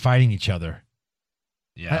fighting each other.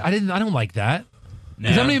 Yeah. I don't like that.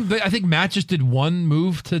 Yeah. I think Matt just did one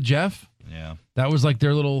move to Jeff. Yeah. That was like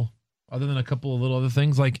their little, other than a couple of little other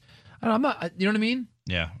things. Like, I'm not, you know what I mean?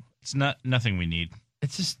 Yeah. It's nothing we need.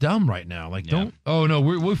 It's just dumb right now. Like, Yeah. don't, oh no,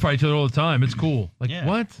 we fight each other all the time. It's cool. Like, Yeah.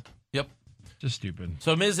 what? Yep. Just stupid.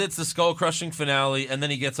 So Miz hits the skull-crushing finale, and then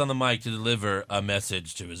he gets on the mic to deliver a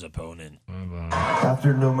message to his opponent.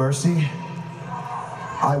 After No Mercy,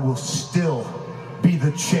 I will still be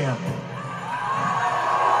the champ.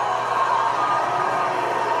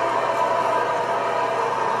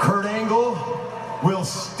 Kurt Angle will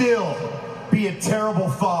still be a terrible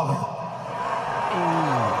father.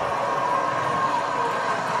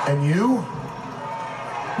 And you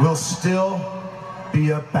will still be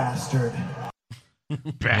a bastard.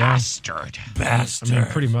 Bastard. Bastard. I mean,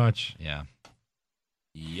 pretty much. Yeah.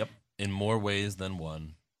 Yep, in more ways than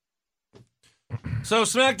one. So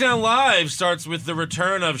SmackDown Live starts with the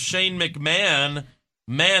return of Shane McMahon.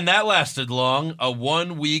 Man, that lasted long. A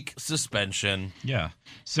 1-week suspension. Yeah.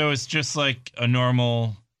 So it's just like a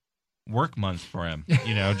normal work month for him.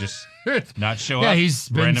 Just not show up. Yeah, he's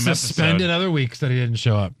been random suspended episode. other weeks that he didn't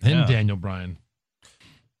show up. Him, Yeah. Daniel Bryan.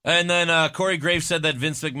 And then Corey Graves said that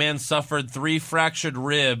Vince McMahon suffered 3 fractured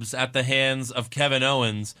ribs at the hands of Kevin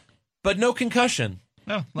Owens, but no concussion.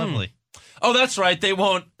 Oh, lovely. Oh, that's right. They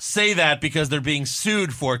won't say that because they're being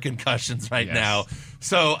sued for concussions right Yes. now.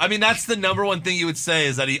 So, I mean, that's the number one thing you would say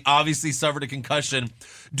is that he obviously suffered a concussion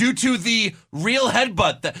due to the real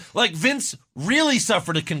headbutt. That, like, Vince really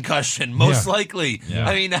suffered a concussion, most likely. Yeah.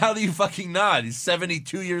 I mean, how do you fucking not? He's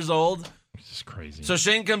 72 years old. It's just crazy. So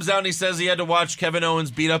Shane comes out and he says he had to watch Kevin Owens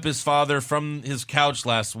beat up his father from his couch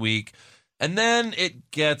last week. And then it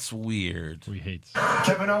gets weird. we hate.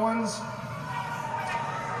 Kevin Owens,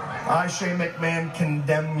 I, Shane McMahon,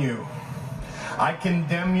 condemn you. I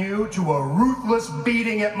condemn you to a ruthless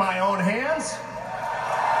beating at my own hands.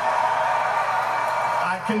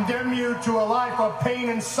 I condemn you to a life of pain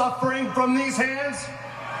and suffering from these hands.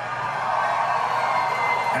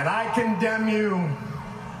 And I condemn you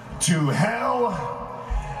to hell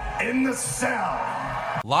in the cell.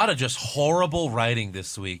 A lot of just horrible writing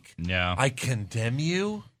this week. Yeah. I condemn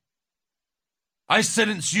you? I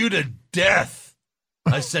sentence you to death.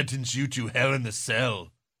 I sentence you to hell in the cell.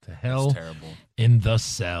 To hell That's terrible. in the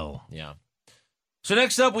cell. Yeah. So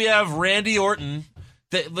next up we have Randy Orton.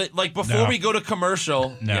 Like before No. we go to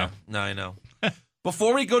commercial. No. Yeah, no, I know.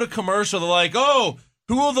 Before we go to commercial, they're like, oh,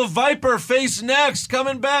 who will the Viper face next?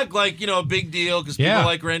 Coming back. Like, a big deal because Yeah.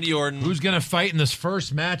 people like Randy Orton. Who's going to fight in this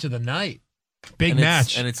first match of the night? Big and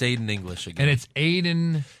match. And it's Aiden English again. And it's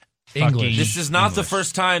Aiden Fucking- English. This is not the English.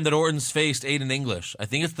 first time that Orton's faced Aiden English. I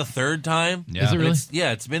think it's the third time. Yeah. Is it But really?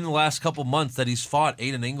 it's been the last couple months that he's fought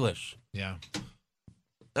Aiden English. Yeah.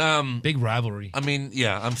 Big. Big rivalry. I mean,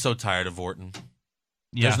 yeah, I'm so tired of Orton.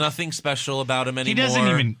 Yeah. There's nothing special about him He anymore. doesn't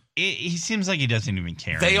even. He seems like he doesn't even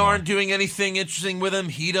care. They anymore. aren't doing anything interesting with him.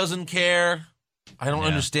 He doesn't care. I don't Yeah.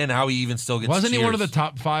 understand how he even still gets. Wasn't he one of the cheers.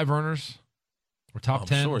 top 5 earners? Or top I'm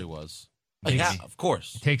 10? sure he was. Maybe. Yeah, of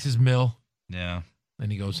course. Takes his mill Yeah.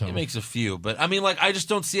 and he goes He home. makes a few, but I mean, like, I just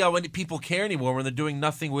don't see how any people care anymore when they're doing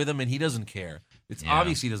nothing with him and he doesn't care. It's Yeah.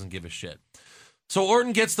 obvious he doesn't give a shit. So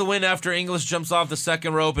Orton gets the win after English jumps off the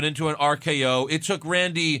second rope and into an RKO. It took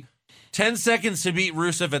Randy 10 seconds to beat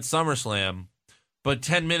Rusev at SummerSlam, but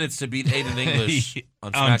 10 minutes to beat Aiden English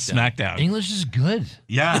on SmackDown. English is good.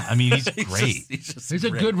 Yeah, I mean he's He's great. He's a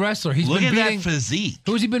good wrestler. He's Look been at beating. that physique.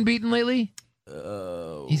 Who's he been beating lately?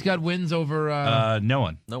 He's got wins over. No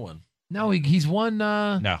one. No one. No, he's won.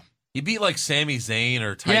 No. He beat like Sami Zayn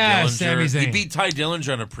or Ty Yeah, Dillinger. Sami Zayn. He beat Ty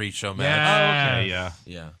Dillinger in a pre-show match. Yeah. Okay, yeah.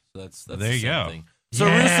 Yeah, so that's There the you same go. thing. So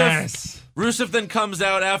Rusev then comes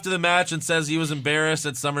out after the match and says he was embarrassed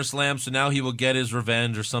at SummerSlam, so now he will get his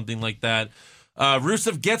revenge or something like that.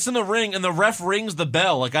 Rusev gets in the ring and the ref rings the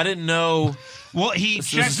bell. Like, I didn't know. Well, he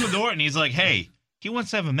checks with Orton. He's like, hey, he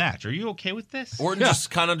wants to have a match. Are you okay with this? Orton just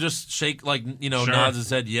kind of just shake, like, Sure. nods his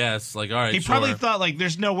head yes. Like, all right, He sure. probably thought, like,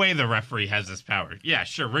 there's no way the referee has this power. Yeah,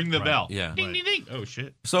 sure, ring the bell. Yeah. Ding, ding, ding. Oh,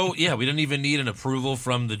 shit. So, yeah, we didn't even need an approval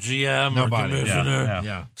from the GM Nobody. or commissioner.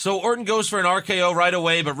 Yeah. So Orton goes for an RKO right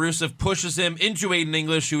away, but Rusev pushes him into Aiden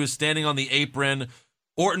English, who is standing on the apron.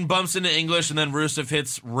 Orton bumps into English, and then Rusev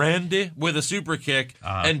hits Randy with a super kick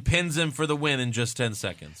and pins him for the win in just 10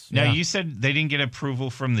 seconds. Now, you said they didn't get approval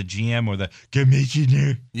from the GM or the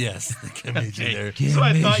commissioner. Yes, the commissioner. That's what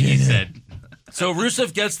I thought you said. So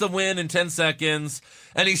Rusev gets the win in 10 seconds,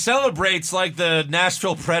 and he celebrates like the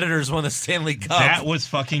Nashville Predators won the Stanley Cup. That was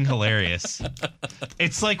fucking hilarious.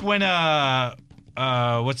 It's like when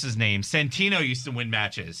what's his name? Santino used to win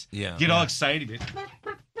matches. Yeah. Get all excited.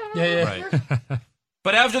 Right.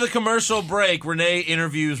 But after the commercial break, Renee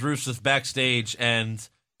interviews Rusev backstage, and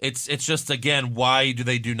it's just, again, why do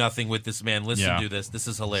they do nothing with this man? Listen to this. This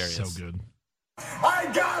is hilarious. So good.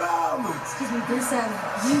 I got him! Excuse me,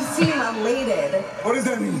 Rusev, you seem elated. What does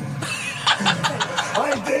that mean?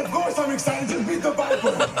 Of course I'm excited. I just beat the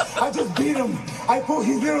Viper. I just beat him. I pulled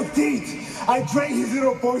his little teeth. I drank his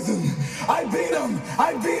little poison. I beat him.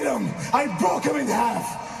 I broke him in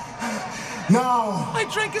half. Now, I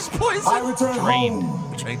drank his poison. I return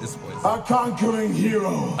home I drank this poison. a conquering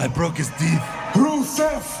hero. I broke his teeth.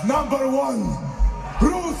 Rusev number one.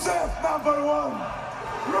 Rusev number one.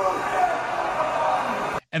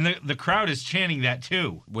 Rusev. And the crowd is chanting that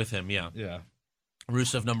too. With him, yeah. Yeah.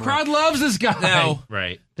 Rusev number Crowd one. loves this guy. Now,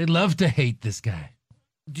 Right. They love to hate this guy.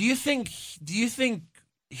 do you think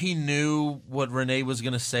he knew what Renee was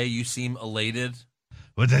going to say? You seem elated?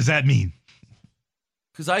 What does that mean?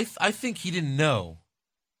 Because I think he didn't know,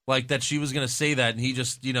 like, that she was going to say that, and he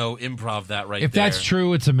just, improv that right If there. that's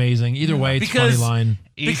true, it's amazing. Either way, it's Because- funny line.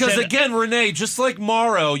 He Because, said- again, Renee, just like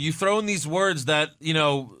Morrow, you throw in these words that,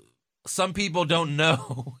 some people don't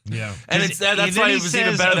know. Yeah. And that's why it was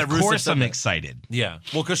even better that Of Rusev course said I'm that. excited. Yeah.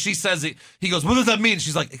 Well, because she says it. He goes, what does that mean?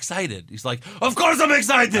 She's like, excited. He's like, of course I'm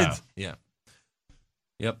excited. Oh. Yeah.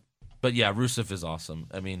 Yep. But yeah, Rusev is awesome.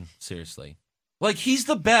 I mean, seriously. Like, he's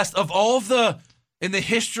the best of all of the, in the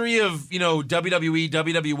history of, WWE,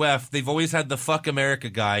 WWF, they've always had the fuck America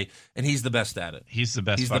guy, and he's the best at it. He's the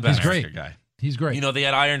best. He's the fucking best. America He's guy. He's great. They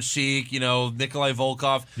had Iron Sheik, Nikolai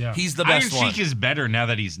Volkov. Yeah. He's the Iron best one. Sheik is better now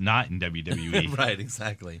that he's not in WWE. Right,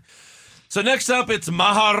 exactly. So next up, it's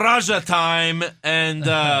Maharaja time, and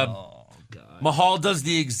Mahal does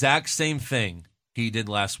the exact same thing he did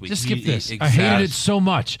last week. Just skip this. I Exact- hated it so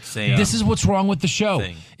much. Same. This is what's wrong with the show.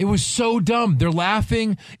 Thing. It was so dumb. They're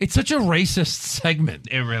laughing. It's such a racist segment.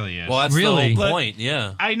 It really is. Well, that's Really? the whole point,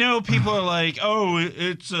 yeah. I know people are like, "Oh,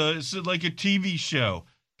 it's like a TV show."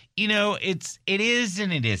 It is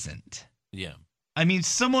and it isn't. Yeah. I mean,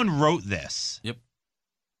 someone wrote this. Yep.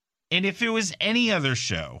 And if it was any other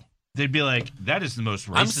show, they'd be like, "That is the most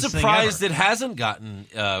racist I'm thing surprised ever." it hasn't gotten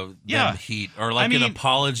them heat or like I mean, an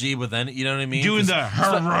apology with any, you know what I mean? Doing 'Cause the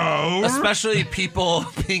hurrah. especially people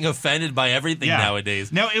being offended by everything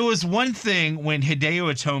nowadays. Now, it was one thing when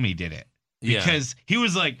Hideo Itami did it. Yeah. Because he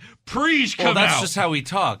was like, "Preach, come Well, that's out." just how he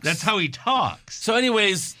talks. That's how he talks. So,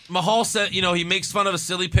 anyways, Mahal said, he makes fun of a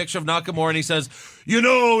silly picture of Nakamura, and he says,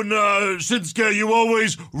 Shinsuke, you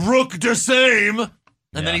always look the same.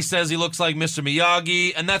 And then he says he looks like Mr.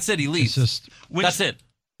 Miyagi, and that's it. He leaves. It's just That's it.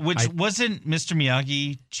 Which wasn't Mr.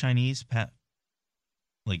 Miyagi Chinese,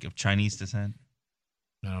 like of Chinese descent?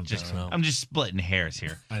 I don't Just know. I'm just splitting hairs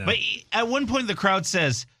here. I know. But at one point, the crowd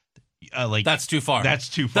says, That's too far. That's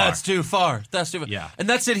too far. That's too far. That's too far. Yeah. And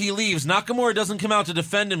that's it. He leaves. Nakamura doesn't come out to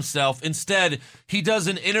defend himself. Instead, he does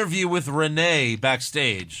an interview with Renee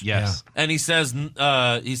backstage. Yes. And he says,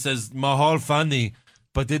 Mahal funny,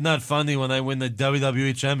 but did not funny when I win the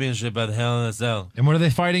WWE Championship at Hell in a Cell. And what are they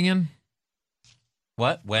fighting in?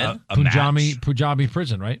 What? When? A match. Punjabi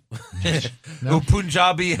prison, right?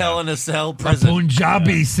 Punjabi Hell in a Cell prison.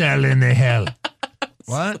 Punjabi cell in the hell.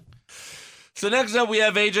 What? So next up, we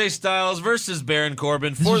have AJ Styles versus Baron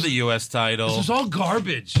Corbin for the U.S. title. This was all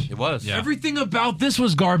garbage. It was. Yeah. Everything about this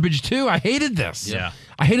was garbage too. I hated this. Yeah.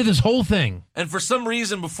 I hated this whole thing. And for some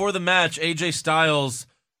reason, before the match, AJ Styles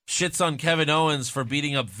shits on Kevin Owens for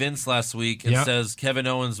beating up Vince last week and Yep. says Kevin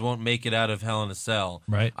Owens won't make it out of Hell in a Cell.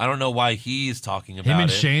 Right. I don't know why he's talking about Him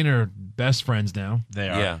and it. Shane are best friends now. They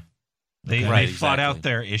are. Yeah. They Right, fought exactly. out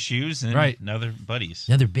their issues, and Right. now they're buddies.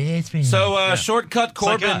 Another best friend. So Shortcut It's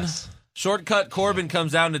like Corbin. us. Shortcut Corbin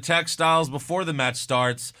comes out and attacks Styles before the match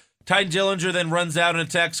starts. Titan Dillinger then runs out and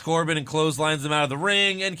attacks Corbin and clotheslines him out of the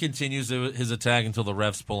ring and continues his attack until the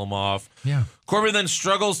refs pull him off. Yeah. Corbin then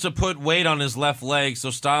struggles to put weight on his left leg,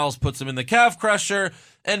 so Styles puts him in the calf crusher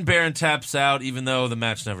and Baron taps out even though the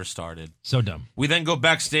match never started. So dumb. We then go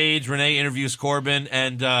backstage. Renee interviews Corbin,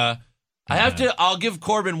 and I'll give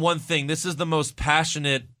Corbin one thing. This is the most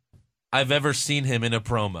passionate I've ever seen him in a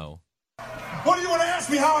promo. What do you want to ask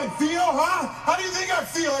me how I feel, huh? How do you think I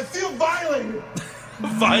feel? I feel violated.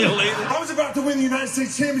 Violated. I was about to win the United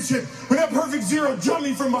States Championship when that Perfect Zero jumped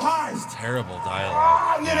me from behind. Terrible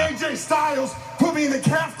dialogue. And then AJ Styles put me in the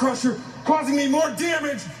calf crusher, causing me more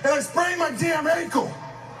damage, and I sprained my damn ankle.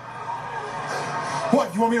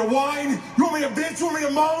 What, you want me to whine? You want me to bitch? You want me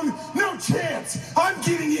to moan? No chance. I'm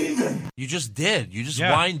getting even. You just did. You just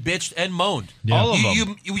Yeah. whined, bitched, and moaned. Yeah. All of You,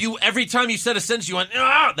 them. you every time you said a sentence, you went,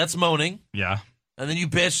 ah, that's moaning. Yeah. And then you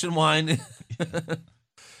bitched and whined.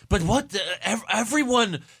 But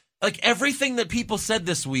everyone, like everything that people said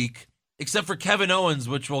this week, except for Kevin Owens,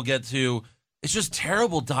 which we'll get to, it's just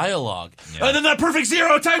terrible dialogue. Yeah. And then that Perfect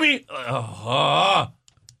Zero, attack me. I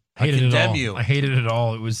Hated condemn it all. you. I hated it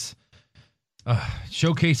all. It was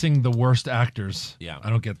showcasing the worst actors. Yeah. I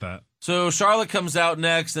don't get that. So Charlotte comes out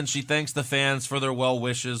next, and she thanks the fans for their well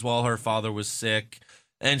wishes while her father was sick.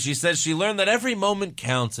 And she says she learned that every moment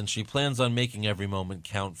counts, and she plans on making every moment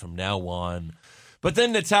count from now on. But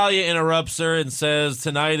then Natalya interrupts her and says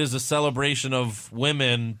tonight is a celebration of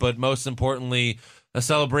women, but most importantly, a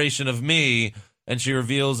celebration of me. And she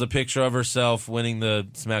reveals a picture of herself winning the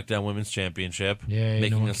SmackDown Women's Championship, Yay, no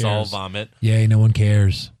making one us all cares. vomit. Yay, no one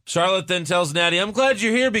cares. Charlotte then tells Natty, I'm glad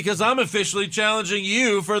you're here because I'm officially challenging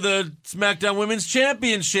you for the SmackDown Women's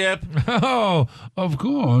Championship. Oh, of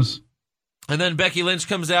course. And then Becky Lynch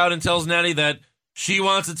comes out and tells Natty that she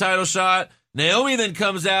wants a title shot. Naomi then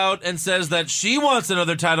comes out and says that she wants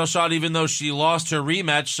another title shot even though she lost her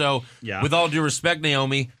rematch. So, Yeah. with all due respect,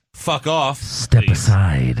 Naomi, fuck off. Step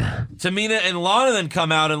aside. Tamina and Lana then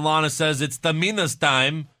come out and Lana says it's Tamina's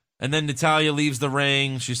time. And then Natalya leaves the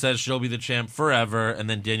ring. She says she'll be the champ forever. And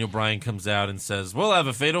then Daniel Bryan comes out and says, we'll have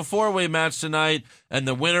a fatal four-way match tonight. And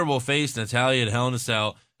the winner will face Natalya at Hell in a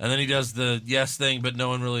Cell. And then he does the yes thing, but no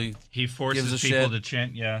one really... He forces Gives a people shit. to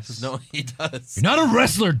chant yes. No, he does. You're not a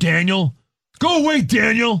wrestler, Daniel. Go away,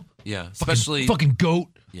 Daniel. Yeah, especially... Fucking goat.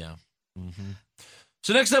 Yeah.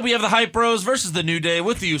 So next up, we have the Hype Bros versus the New Day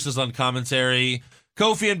with the Usos on commentary.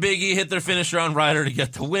 Kofi and Big E hit their finisher on Ryder to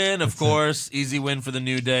get the win, of course. Easy win for the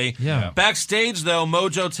New Day. Yeah. Backstage, though,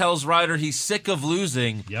 Mojo tells Ryder he's sick of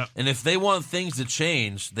losing. Yep. And if they want things to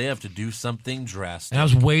change, they have to do something drastic. And I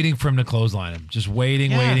was waiting for him to clothesline him. Just waiting.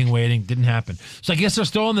 Didn't happen. So I guess they're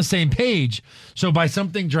still on the same page. So by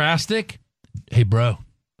something drastic, hey, bro,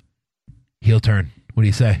 heel turn. What do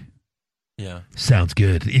you say? Yeah. Sounds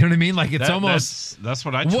good. You know what I mean? Like it's almost. That's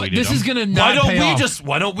what I tweeted. What, this him. is going to not Why pay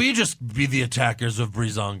off. don't we just be the attackers of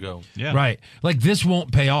Breezango? Yeah. Right. Like this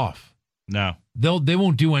won't pay off. No. They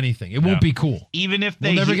won't do anything. It won't be cool. Even if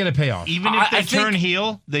We'll they never get a payoff. Even if they I think- turn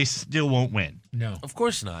heel, they still won't win. No. Of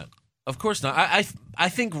course not. Of course not. I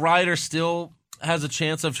think Ryder still has a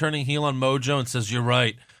chance of turning heel on Mojo and says, "You're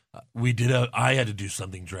right. I had to do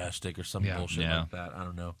something drastic or some bullshit Yeah. like that. I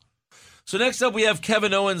don't know." So next up, we have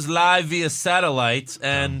Kevin Owens live via satellite,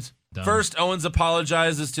 and Dumb. first Owens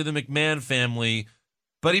apologizes to the McMahon family,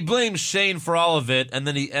 but he blames Shane for all of it, and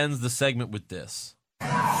then he ends the segment with this.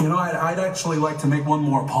 You know, I'd actually like to make one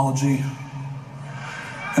more apology.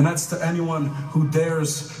 And that's to anyone who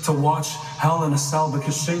dares to watch Hell in a Cell,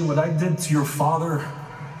 because Shane, what I did to your father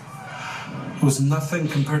was nothing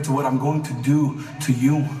compared to what I'm going to do to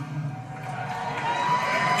you.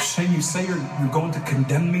 Shane, you say you're going to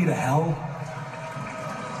condemn me to hell?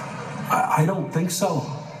 I don't think so.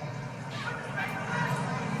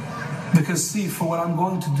 Because see, for what I'm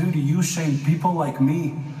going to do to you, Shane, people like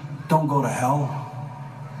me don't go to hell.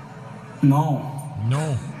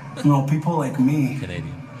 No, people like me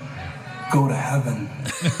Canadian. go to heaven.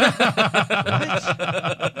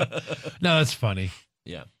 No, that's funny.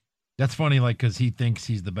 Yeah. That's funny, like, because he thinks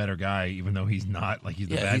he's the better guy, even though he's not. Like, he's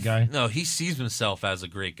the bad guy. No, he sees himself as a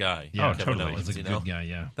great guy. Yeah, Kevin totally. Owens, He's a good guy,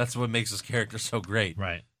 yeah. That's what makes his character so great.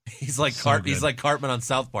 Right. He's like So He's good. like Cartman on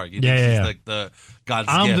South Park. He Yeah, thinks yeah, he's yeah. like the God's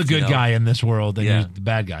I'm gift, the good you know? guy in this world, and Yeah. you're the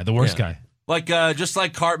bad guy, the worst Yeah. guy. Like just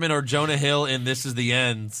like Cartman or Jonah Hill in This Is the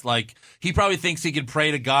End. Like he probably thinks he could pray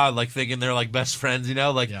to God, like thinking they're like best friends. You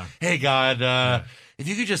know, like Yeah. hey God, if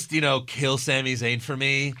you could just kill Sami Zayn for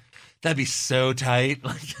me, that'd be so tight.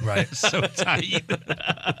 Like, Right. So tight.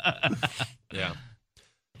 yeah.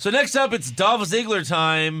 So next up, it's Dolph Ziggler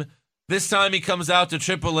time. This time he comes out to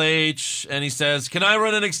Triple H and he says, "Can I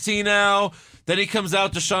run NXT now?" Then he comes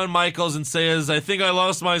out to Shawn Michaels and says, "I think I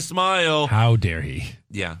lost my smile." How dare he?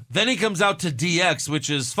 Yeah. Then he comes out to DX, which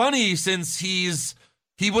is funny since he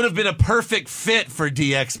would have been a perfect fit for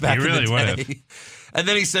DX back He really in the would day. have. And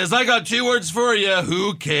then he says, "I got 2 words for you.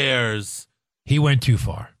 Who cares?" He went too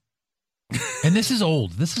far. And this is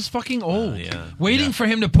old. This is fucking old. Yeah. Waiting for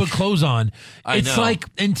him to put clothes on. I It's know. like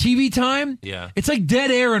in TV time. Yeah. It's like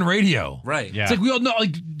dead air in radio. Right. Yeah. It's like we all know.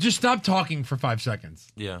 Like, just stop talking for 5 seconds.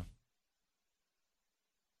 Yeah.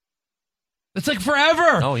 It's like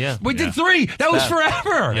forever. Oh, yeah. We Yeah. did 3. That was bad.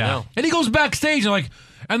 forever. I know. And he goes backstage and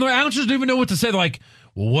the announcers don't even know what to say. They're like,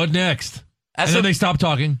 "Well, what next?" As And then a- they stop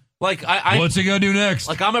talking. Like I What's he gonna do next?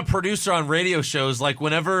 like I'm a producer on radio shows. Like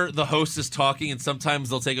whenever the host is talking, and sometimes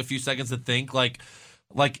they'll take a few seconds to think. I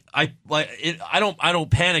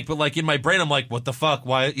don't panic, but like in my brain, I'm like, what the fuck?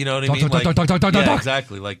 Why? You know what I Talk, mean? talk, like, talk, talk, talk, talk, yeah, talk.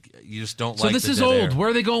 exactly. Like you just don't. So like this the is dead old. air. Where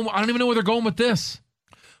are they going? I don't even know where they're going with this.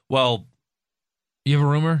 Well, You have a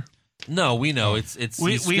rumor? no, we know it's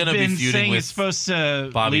We've going to be been feuding saying with it's supposed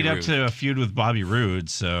to Bobby lead up Roode. to a feud with Bobby Roode,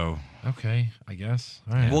 so Okay, I guess.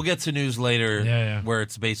 All right. We'll get to news later Yeah. where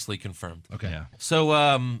it's basically confirmed. okay. yeah. So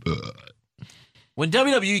when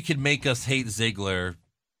WWE could make us hate Ziggler,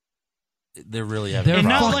 they're really having They're a And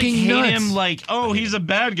not problem. like fucking hate nuts. him like, oh, he's a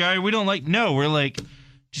bad guy. We don't like. No, we're like,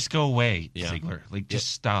 just go away, Yeah. Ziggler. Like, just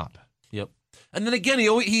stop. Yep. And then again,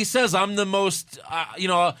 he says, "I'm the most, I'm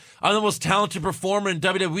the most talented performer in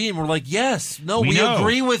WWE," and we're like, "Yes, no, We we know.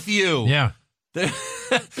 agree with you." Yeah.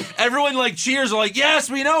 Everyone like cheers, are like, "Yes,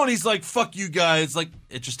 we know," and he's like, "Fuck you guys!" Like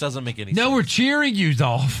it just doesn't make any sense. No, we're cheering you,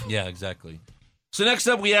 Dolph. Yeah, exactly. So next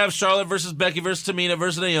up, we have Charlotte versus Becky versus Tamina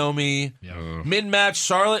versus Naomi. Mid-match,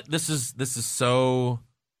 Charlotte. This is so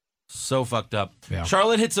fucked up. Yeah.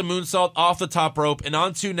 Charlotte hits a moonsault off the top rope and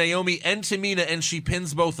onto Naomi and Tamina, and she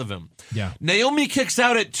pins both of them. Yeah. Naomi kicks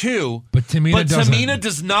out at 2, But Tamina doesn't. Tamina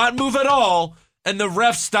does not move at all, and the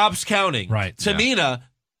ref stops counting. Right. Tamina,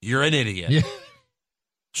 you're an idiot. Yeah.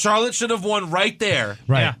 Charlotte should have won right there.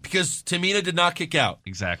 Right. Yeah. Because Tamina did not kick out.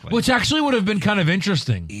 Exactly. Which actually would have been kind of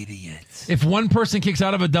interesting. Idiot. If one person kicks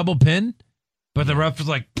out of a double pin, but the ref was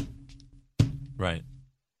like, Right.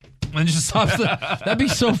 and just stops that'd be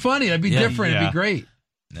so funny. That'd be Yeah. different. It'd Yeah. be great.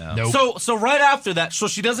 no. Nope. So right after that, so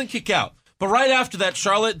she doesn't kick out. But right after that,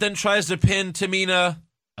 Charlotte then tries to pin Tamina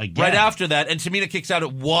Again. right after that, and Tamina kicks out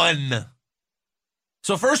at 1.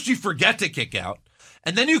 So first you forget to kick out,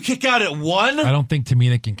 and then you kick out at 1? I don't think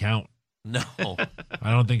Tamina can count. No.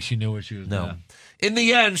 I don't think she knew what she was No. doing. In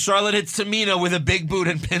the end, Charlotte hits Tamina with a big boot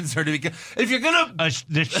and pins her to be. If you're gonna,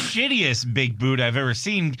 The shittiest big boot I've ever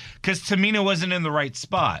seen because Tamina wasn't in the right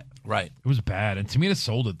spot. right. It was bad. And Tamina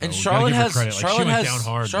sold it, though. And We gotta Charlotte give her has credit. Like, Charlotte she went has down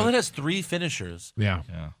hard. Charlotte but- has 3 finishers. Yeah.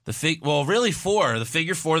 Yeah. Well, really 4. The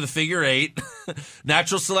figure 4, the figure 8,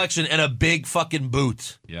 natural selection, and a big fucking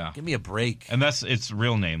boot. Yeah. Give me a break. And that's its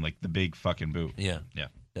real name, like the big fucking boot. Yeah. Yeah.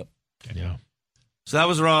 Yep. Yeah. So that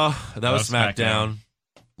was Raw. That was was SmackDown. SmackDown.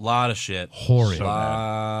 Lot of shit. Horrid. So bad.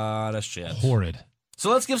 Lot of shit. Horrid.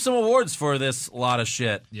 So let's give some awards for this lot of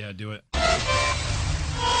shit. Yeah, do it.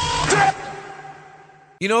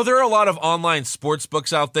 You know, there are a lot of online sports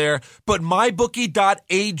books out there, but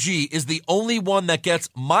MyBookie.ag is the only one that gets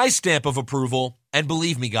my stamp of approval. And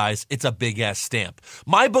believe me, guys, it's a big-ass stamp.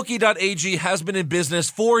 MyBookie.ag has been in business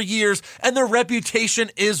for years, and their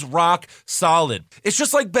reputation is rock solid. It's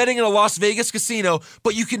just like betting in a Las Vegas casino,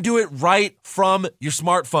 but you can do it right from your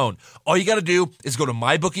smartphone. All you got to do is go to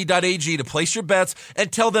MyBookie.ag to place your bets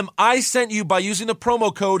and tell them I sent you by using the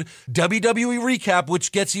promo code WWE Recap,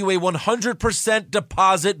 which gets you a 100%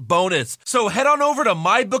 deposit bonus. So head on over to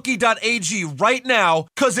MyBookie.ag right now,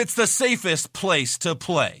 because it's the safest place to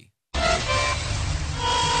play.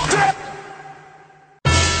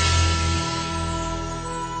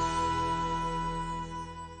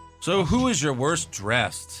 So who is your worst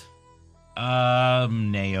dressed?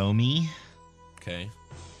 Naomi. Okay.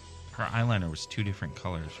 Her eyeliner was 2 different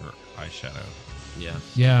colors for eyeshadow. Yeah.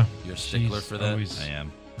 Yeah. You're a stickler She's for that? always- I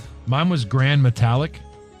am. Mine was Grand Metallic.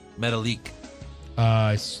 Metalik.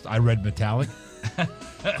 I read Metallic.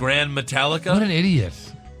 Grand Metallica? What an idiot.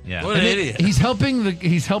 Yeah. What an idiot. He's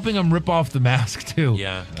helping him rip off the mask too.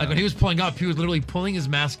 Yeah. Like when he was pulling up, he was literally pulling his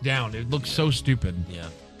mask down. It looked so stupid. Yeah.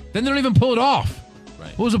 Then they don't even pull it off.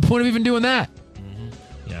 Right. What was the point of even doing that?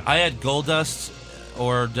 I had Goldust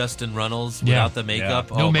or Dustin Runnels Yeah. without the makeup.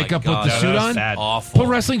 No Oh my makeup with God. the Yeah, suit that was on? sad. Awful. Put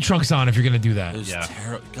wrestling trunks on if you're gonna do that. It was Yeah.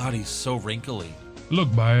 terrible. God, he's so wrinkly.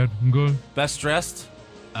 Look bad. I'm good. Best dressed?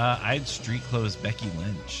 I had street clothes Becky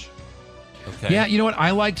Lynch. Okay. Yeah, you know what? I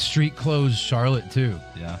liked street clothes Charlotte too.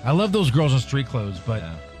 Yeah. I love those girls in street clothes, but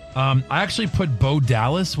Yeah. I actually put Bo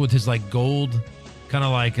Dallas with his like gold kind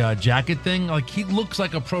of like jacket thing. Like he looks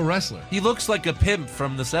like a pro wrestler. He looks like a pimp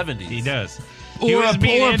from the 70s. He does. Or He was a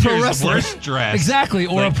being pro Andrew's wrestler. worst dressed. Exactly,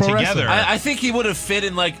 or like, a pro together. wrestler. I think he would have fit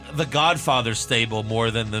in like the Godfather stable more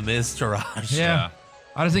than the Miz Taraj. Yeah.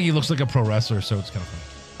 I just think he looks like a pro wrestler, so it's kind of fun.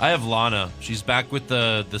 I have Lana. She's back with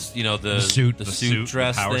the suit. the The suit suit,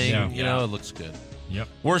 dress the power thing. suit, You know, it looks good. Yep.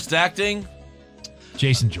 Worst acting?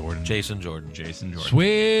 Jason Jordan. Jason Jordan. Jason Jordan.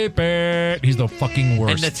 Sweep it. He's the fucking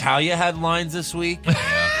worst. And Natalia had lines this week.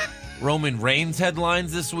 Roman Reigns had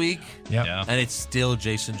lines this week. Yep. Yeah. And it's still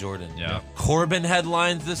Jason Jordan. Yeah. Corbin had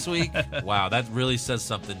lines this week. Wow, that really says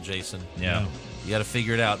something, Jason. Yeah. You got to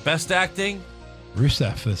figure it out. Best acting?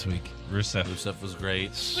 Rusev this week. Rusev. Rusev was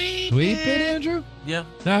great. Sweep it, Andrew. Yeah. All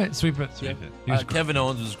right, sweep it. Sweep it. He was great. Kevin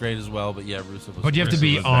Owens was great as well, but yeah, Rusev was But you have to Rusev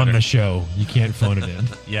be was on better. the show. You can't phone it in.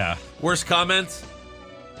 Yeah. Worst comments?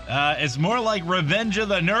 It's more like Revenge of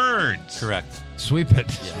the Nerds. Correct. Sweep it.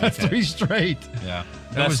 That's 3 straight. Yeah.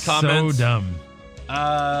 That Best was comments? so dumb.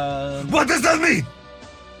 What does that mean?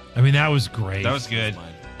 I mean, that was great. That was good.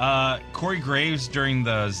 Corey Graves during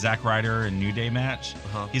the Zack Ryder and New Day match.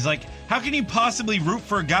 Uh-huh. He's like, how can you possibly root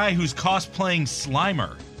for a guy who's cosplaying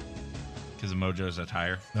Slimer? Because of Mojo's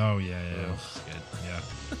attire. Oh, yeah. It's good.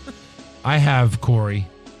 Yeah. I have Corey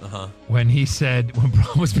Uh-huh. when he said, when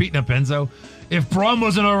Braun was beating up Enzo, if Braun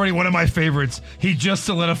wasn't already one of my favorites, he just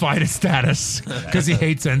solidified his status because he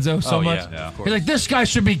hates Enzo so Oh, much. yeah, of course. He's like, this guy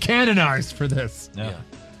should be canonized for this. Yeah.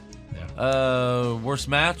 Worst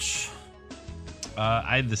match?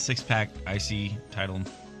 I had the 6-pack IC title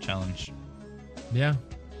challenge. Yeah.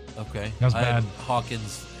 Okay. That was I had bad.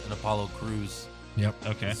 Hawkins and Apollo Crews. Yep.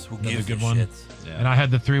 Okay. Who Another gives good a one. shit? Yeah. And I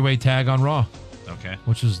had the 3-way tag on Raw, Okay.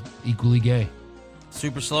 which was equally gay.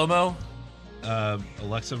 Super slow-mo?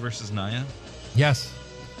 Alexa versus Nia. Yes.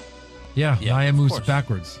 Yeah. Yeah, Nia of moves course.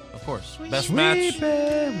 backwards. Of course. Best Sweep match?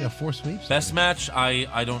 it. We have 4 sweeps. Best match?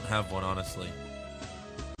 I don't have one, honestly.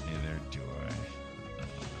 Neither do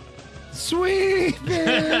Sweep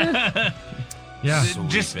it. Yeah. Sweep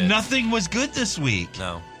Just it. nothing was good this week.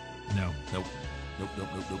 No. No. Nope. Nope.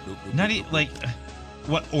 Not even like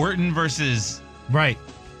what Orton versus Right.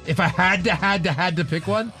 If I had to pick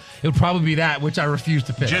one, it would probably be that, which I refuse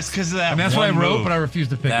to pick. just because of that. and that's what I one wrote, move. but I refuse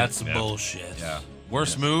to pick That's it. Yeah. bullshit. Yeah.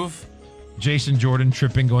 Worst move? Jason Jordan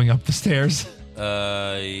tripping going up the stairs.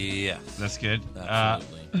 Yeah. That's good.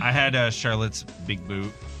 Absolutely. I had Charlotte's big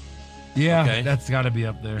boot. Yeah, Okay. that's got to be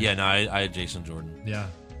up there. Yeah, no, I had Jason Jordan. Yeah.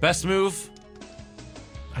 Best move?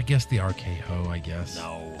 I guess the RKO, I guess.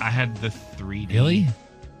 No. I had the 3D. Really?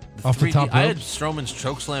 Off the 3D top I had ropes? Strowman's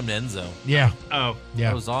chokeslam to Enzo. Yeah. Oh, Yeah.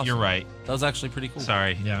 That was awesome. you're right. That was actually pretty cool.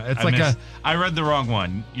 Sorry. Yeah, it's I like missed- I read the wrong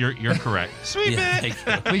one. You're correct. Sweep Yeah, it.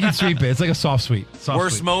 thank you. We can sweep it. It's like a soft sweep. Soft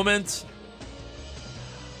Worst sweep. moment?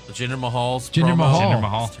 The Jinder Mahal's Jinder promo. Mahal. Jinder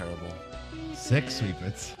Mahal. It's terrible. 6 sweep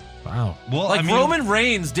it. Wow. Well, Like I mean, Roman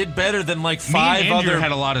Reigns did better than like me and 5 Andrew other.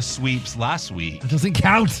 had a lot of sweeps last week. It doesn't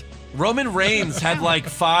count. Roman Reigns had like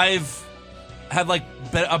 5. Had like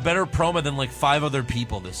a better promo than like 5 other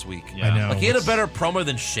people this week. Yeah. I know. Like he had a better promo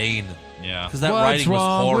than Shane Yeah. because that What's writing was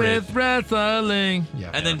wrong horrid. with wrestling?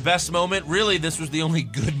 Yeah. And then best moment, really, this was the only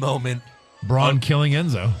good moment. Braun killing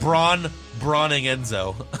Enzo. Brawning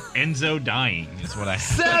Enzo. Enzo dying is what I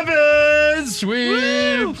had. 7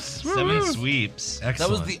 sweeps. 7 sweeps. Excellent. That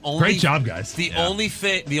was the only. Great job, guys. The Yeah. only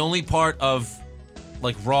thing, the only part of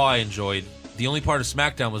like Raw I enjoyed. The only part of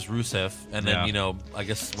SmackDown was Rusev, and then Yeah. I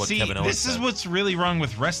guess what See, Kevin Owens this is said. what's really wrong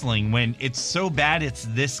with wrestling when it's so bad it's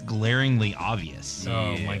this glaringly obvious.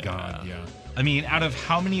 Oh my God. Yeah. I mean, out of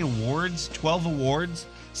how many awards? 12 awards?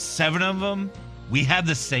 7 of them we had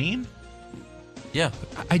the same? Yeah,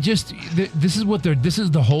 I just this is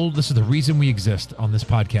the reason we exist on this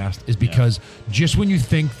podcast is because just when you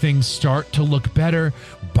think things start to look better,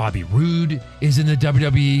 Bobby Roode is in the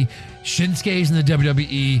WWE, Shinsuke's in the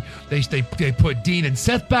WWE. They put Dean and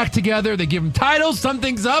Seth back together. They give them titles.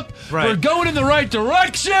 Something's up. Right. We're going in the right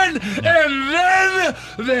direction, and then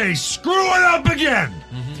they screw it up again.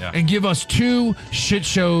 Yeah. And give us 2 shit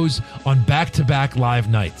shows on back-to-back live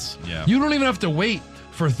nights. Yeah. You don't even have to wait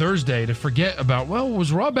for Thursday to forget about, well,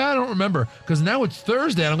 was Raw bad? I don't remember. Because now it's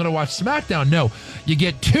Thursday and I'm going to watch SmackDown. No, you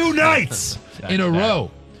get 2 nights in a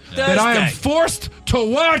row that I am Thursday. forced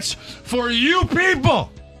to watch for you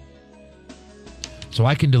people. So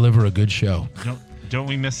I can deliver a good show. Don't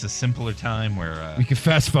we miss a simpler time where We can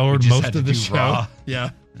fast forward We just most had of to the do show. Raw. Yeah.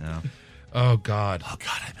 no. Oh, God. Oh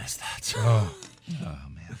God, I missed that. Oh.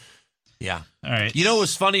 man. Yeah. All right. You know, it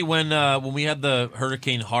was funny when we had the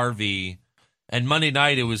Hurricane Harvey, and Monday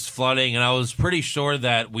night it was flooding, and I was pretty sure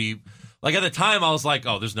that at the time I was like,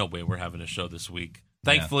 oh, there's no way we're having a show this week.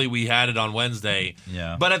 Thankfully, we had it on Wednesday.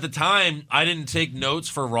 Yeah. But at the time, I didn't take notes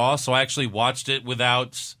for Raw, so I actually watched it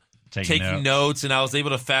without taking notes, and I was able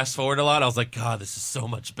to fast forward a lot. I was like, God, this is so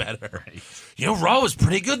much better. Right. You know, Raw was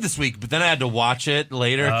pretty good this week, but then I had to watch it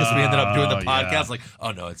later because we ended up doing the podcast. yeah. Like,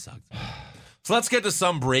 oh, no, it sucked. So let's get to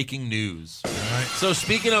some breaking news. All right. So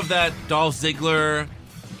speaking of that Dolph Ziggler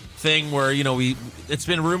thing where, you know, it's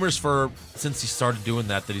been rumors since he started doing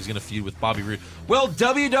that he's going to feud with Bobby Roode. Well,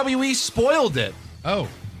 WWE spoiled it. Oh.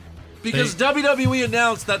 Because WWE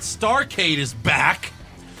announced that Starrcade is back,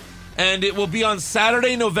 and it will be on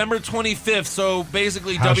Saturday, November 25th. So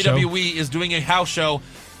basically, House WWE is doing a house show,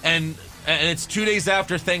 and it's 2 days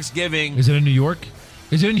after Thanksgiving. Is it in New York?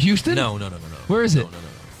 Is it in Houston? No. Where is it? No.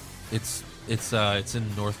 It's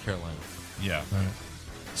in North Carolina. Yeah. All right.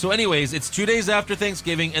 So anyways, it's 2 days after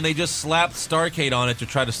Thanksgiving, and they just slapped Starrcade on it to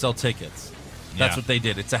try to sell tickets. That's what they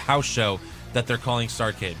did. It's a house show that they're calling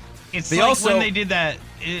Starrcade. It's They like also- when they did that,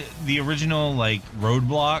 the original like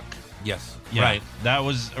Roadblock. Yes. Yeah, Right. that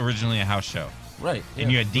was originally a house show, Right. and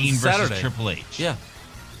you had It Dean was versus Saturday. Triple H. Yeah.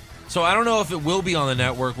 So I don't know if it will be on the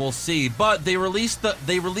network. We'll see. But they released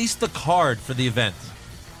the card for the event.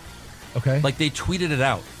 Okay. Like they tweeted it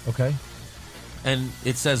out, Okay. and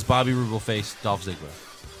it says Bobby Roode will face Dolph Ziggler.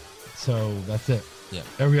 So that's it. Yeah.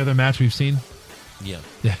 Every other match we've seen? Yeah.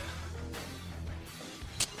 Yeah.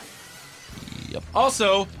 Yep.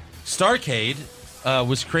 Also, Starrcade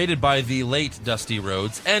was created by the late Dusty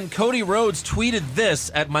Rhodes, and Cody Rhodes tweeted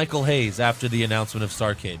this at Michael Hayes after the announcement of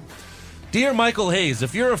Starrcade. Dear Michael Hayes,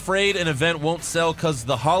 if you're afraid an event won't sell because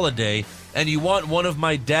the holiday and you want one of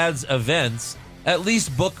my dad's events, at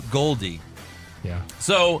least book Goldie. Yeah.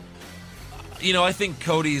 So, you know, I think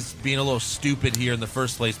Cody's being a little stupid here in the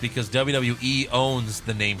first place because WWE owns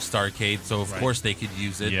the name Starrcade, so of course they could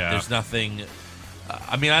use it. Yeah. There's nothing.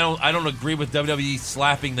 I mean, I don't agree with WWE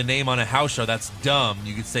slapping the name on a house show. That's dumb.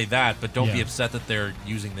 You could say that, but don't be Yeah. upset that they're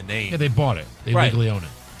using the name. Yeah, they bought it. They Right. legally own it.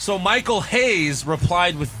 So Michael Hayes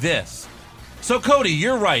replied with this. So Cody,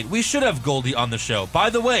 you're right. We should have Goldie on the show.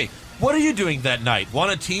 By the way, what are you doing that night?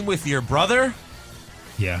 Want a team with your brother?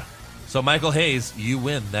 Yeah. So Michael Hayes, you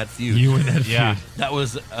win that feud. You and that Yeah. feud. That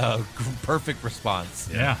was a perfect response.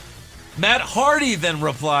 Yeah. Matt Hardy then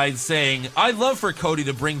replied saying, I'd love for Cody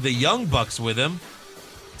to bring the Young Bucks with him.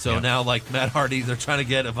 So now, like, Matt Hardy, they're trying to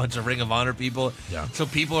get a bunch of Ring of Honor people. Yeah. So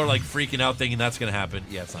people are, like, freaking out thinking that's going to happen.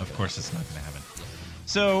 Yeah, it's not Of gonna course, it's not going to happen.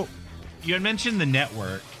 So, you had mentioned the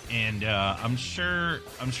network, and I'm sure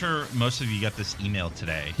most of you got this email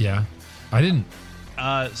today. Yeah. I didn't.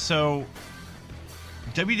 So,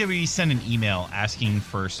 WWE sent an email asking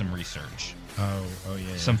for some research, Oh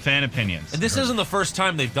yeah. some fan opinions. And this isn't the first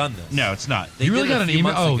time they've done this. No, it's not. They You really did it got a an few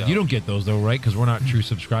email? months Oh, ago. you don't get those though, right? Because we're not true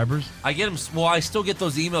subscribers. I get them. Well, I still get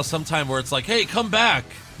those emails sometime where it's like, hey, come back.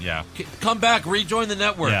 Yeah. Come back, rejoin the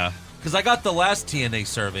network. Yeah. Because I got the last TNA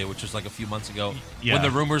survey, which was like a few months ago, Yeah. when the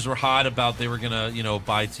rumors were hot about they were going to,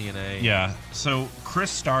 buy TNA. Yeah. So Chris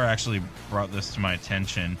Starr actually brought this to my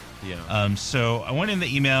attention. Yeah. So I went in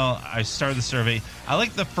the email. I started the survey. I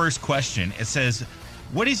like the first question. It says,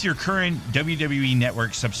 "What is your current WWE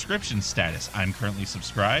Network subscription status?" I'm currently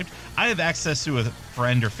subscribed. I have access to a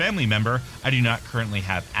friend or family member. I do not currently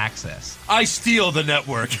have access. I steal the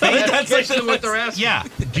network. That's basically what they're asking. Yeah.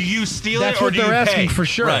 Do you steal That's it or what do you they're asking pay? for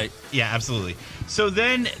sure. Right. Yeah, absolutely. So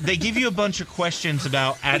then they give you a bunch of questions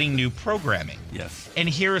about adding new programming. Yes. And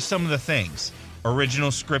here are some of the things: original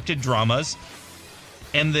scripted dramas,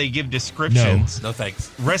 and they give descriptions. No thanks.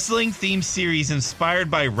 Wrestling themed series inspired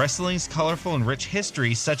by wrestling's colorful and rich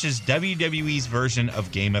history, such as WWE's version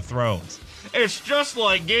of Game of Thrones. It's just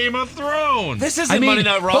like Game of Thrones. This isn't I mean, Monday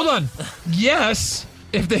Night Raw. hold on. Yes,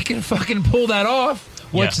 if they can fucking pull that off,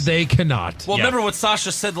 which Yes. they cannot. Well, Yeah. remember what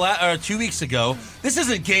Sasha said 2 weeks ago? This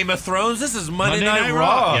isn't Game of Thrones. This is Monday Monday Night Night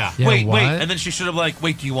Raw. Raw. Yeah. Yeah, wait. what? And then she should have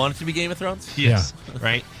wait, do you want it to be Game of Thrones? Yes.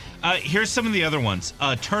 Right. Here's some of the other ones.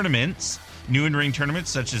 Tournaments. New in-ring tournaments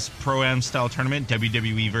such as Pro-Am style tournament,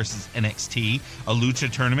 WWE versus NXT, a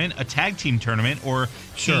Lucha tournament, a tag team tournament, or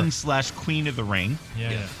King/Queen of the Ring.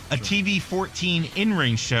 Yeah. A TV 14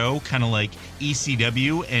 in-ring show, kind of like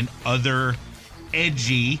ECW and other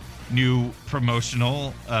edgy new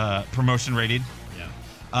promotion rated.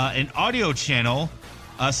 Yeah. An audio channel,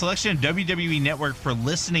 a selection of WWE Network for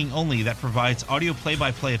listening only that provides audio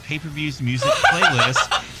play-by-play of pay-per-views, music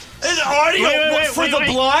playlists. An audio Wait, for the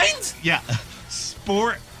blind? Yeah.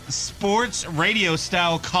 Sports radio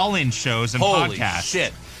style call-in shows and Holy podcasts.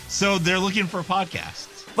 shit. So they're looking for podcasts.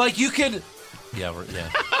 Like you could. Yeah.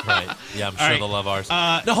 Right. Yeah. I'm sure right. they'll love ours.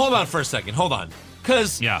 No, hold on for a second. Hold on.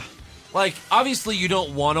 Because Yeah. obviously you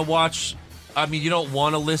don't want to watch I mean, you don't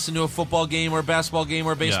want to listen to a football game or a basketball game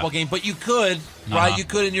or a baseball game, but you could, right? You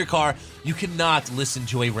could in your car. You cannot listen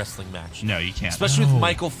to a wrestling match. No, you can't. Especially with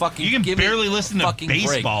Michael fucking. You can barely listen to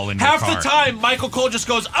baseball in your Half car. the time, Michael Cole just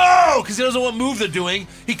goes, "Oh," because he doesn't know what move they're doing.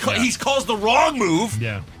 He calls the wrong move.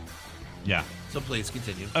 Yeah. Yeah. So please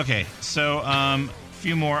continue. Okay, so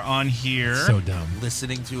few more on here. So dumb.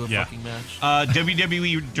 Listening to a fucking match.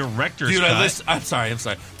 WWE Director's Dude, Cut. I'm sorry.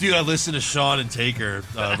 Dude, I listened to Shawn and Taker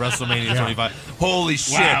WrestleMania 25. Holy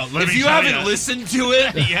shit! Wow, let if me you tell haven't ya. listened to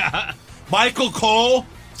it, Yeah. Michael Cole,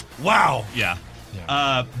 wow. Yeah.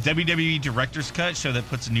 WWE Director's Cut show that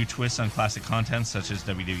puts a new twist on classic content such as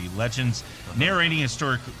WWE Legends, narrating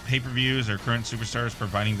historic pay-per-views or current superstars,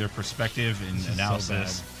 providing their perspective and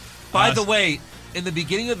analysis. By the way, in the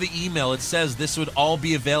beginning of the email, it says this would all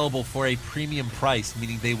be available for a premium price,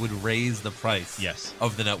 meaning they would raise the price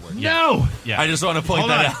of the network. No! Yeah. I just want to point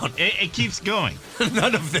Hold that on. out. It keeps going.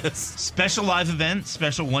 None of this. Special live events,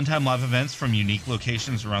 special one-time live events from unique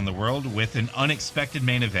locations around the world with an unexpected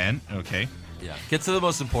main event. Okay. Yeah. Get to the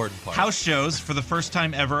most important part. House shows, for the first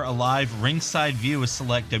time ever, a live ringside view of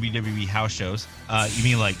select WWE house shows. You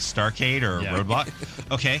mean like Starrcade or Roadblock?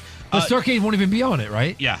 Okay. The Starrcade won't even be on it,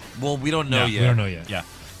 right? Yeah. Well, we don't know yet. We don't know yet.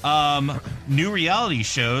 Yeah. New reality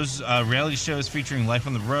shows featuring life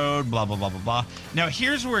on the road, blah, blah, blah, blah, blah. Now,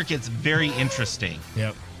 here's where it gets very interesting.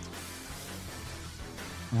 Yep.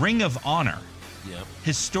 Ring of Honor. Yep.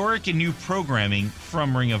 Historic and new programming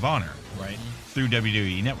from Ring of Honor. Right. Through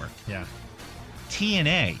WWE Network. Yeah.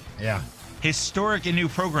 TNA. Yeah. Historic and new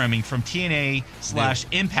programming from TNA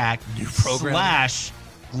 / Impact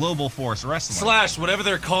 / Global Force Wrestling. / whatever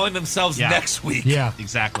they're calling themselves next week. Yeah.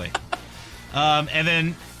 Exactly. And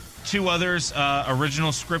then two others,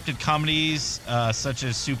 original scripted comedies such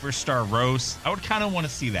as Superstar Roast. I would kind of want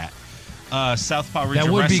to see that. Southpaw Ridge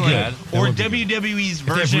That would be Wrestling. good. Or That would be good. WWE's If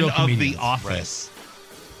they have version real of The comedians. Office.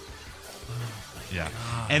 Yeah.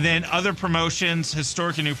 And then other promotions,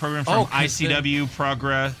 historic and new program from ICW,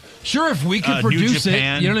 Progress. Sure, if we could New produce it,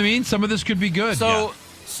 Japan. you know what I mean? Some of this could be good.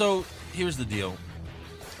 So here's the deal.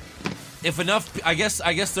 If enough, I guess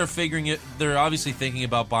they're figuring it. They're obviously thinking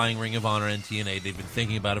about buying Ring of Honor and TNA. They've been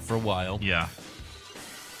thinking about it for a while. Yeah.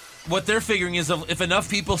 What they're figuring is if enough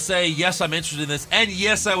people say, yes, I'm interested in this, and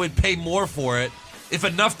yes, I would pay more for it, if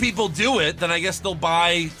enough people do it, then I guess they'll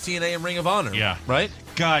buy TNA and Ring of Honor. Yeah. Right?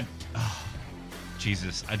 God. Oh,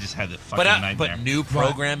 Jesus. I just had the fucking nightmare. But new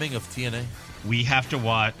programming of TNA? We have to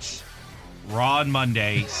watch Raw on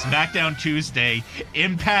Monday, SmackDown Tuesday,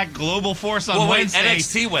 Impact Global Force on Wednesday.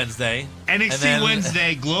 NXT Wednesday. NXT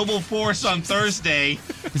Wednesday, Global Force on Thursday.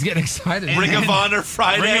 He's getting excited. Ring of Honor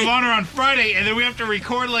Friday. Ring of Honor on Friday, and then we have to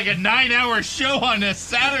record like a 9-hour show on a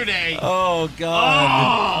Saturday. Oh,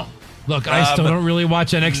 God. Oh, Look, I still don't really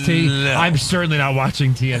watch NXT. No. I'm certainly not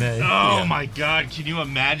watching TNA. oh my God. Can you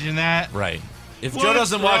imagine that? Right. If Joe What's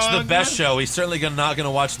doesn't watch the wrong best with- show, he's certainly not going to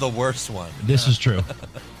watch the worst one. This is true.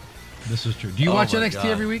 This is true. Do you Oh watch my NXT God.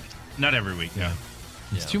 every week? Not every week. Yeah.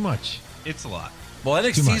 It's too much. It's a lot. Well,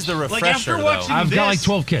 NXT's the Like, refresher, after watching though. I've got this- like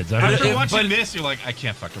 12 kids. After But- watching but- this, you're like, I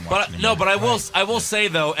can't fucking watch anymore. But I will say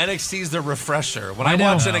though, NXT's the refresher. When I I, know.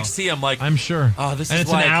 watch NXT, I'm like, I'm sure. oh, this and is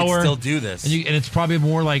it's why an I hour, can still do this. And it's probably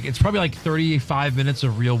like 35 minutes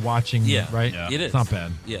of real watching. Yeah, right. Yeah. it is. It's not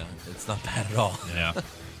bad. Yeah, it's not bad at all. Yeah.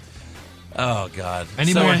 Oh God.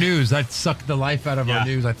 Any So- more news? That sucked the life out of Yeah. our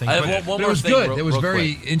news. I think. I have But- one but more it was thing good. real- It was real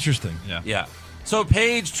very quick. interesting. Yeah. Yeah. So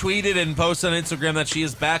Paige tweeted and posted on Instagram that she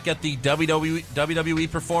is back at the WWE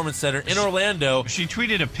Performance Center in Orlando. She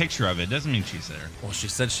tweeted a picture of it. Doesn't mean she's there. Well, she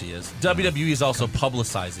said she is. WWE is also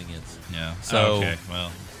publicizing it. Yeah. So, okay.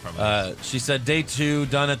 Well, probably. She said, day 2,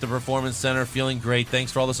 done at the Performance Center, feeling great.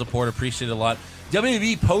 Thanks for all the support. Appreciate it a lot.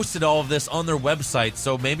 WWE posted all of this on their website,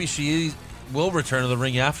 so maybe she will return to the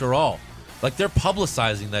ring after all. Like, they're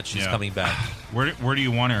publicizing that she's Yeah. coming back. Where do you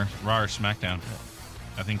want her? Raw or SmackDown?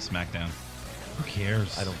 I think SmackDown. Who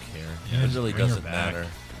cares? I don't care. Yeah, it just really bring her doesn't back. matter.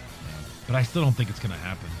 But I still don't think it's going to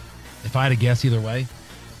happen. If I had to guess either way,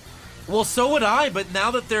 Well, so would I, but now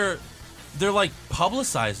that they're like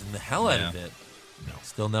publicizing the hell out of Yeah. it. No.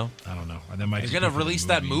 Still no? I don't know. They might. They're just going to go for the release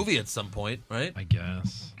that movie at some point, right? I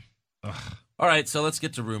guess. Ugh. All right, so let's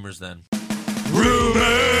get to rumors then.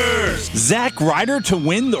 Zack Ryder to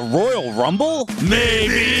win the Royal Rumble?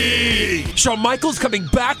 Maybe! Shawn Michaels coming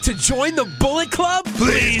back to join the Bullet Club?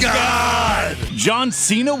 Please, God! John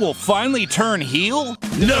Cena will finally turn heel?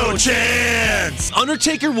 No chance!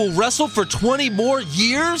 Undertaker will wrestle for 20 more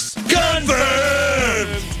years?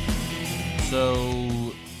 Confirmed! So,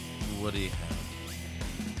 what do you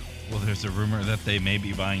have? Well, there's a rumor that they may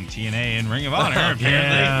be buying TNA and Ring of Honor. Apparently,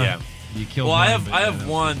 Yeah. You killed. Well, I mine, but, have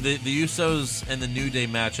one. The Usos and the New Day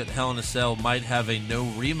match at Hell in a Cell might have a no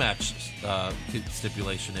rematch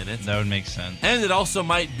stipulation in it. That would make sense. And it also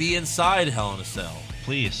might be inside Hell in a Cell.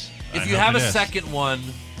 Please. If I you hope have it a is. second one,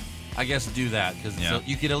 I guess do that because Yeah.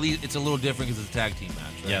 you could at least it's a little different because it's a tag team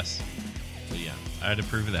match. Right? Yes. So yeah. I'd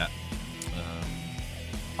approve of that.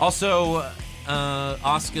 Also,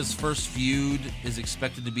 Asuka's first feud is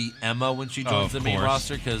expected to be Emma when she joins of the main course.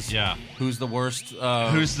 roster because Yeah. who's the worst?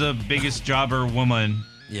 Who's the biggest jobber woman?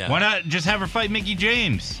 Yeah. Why not just have her fight Mickey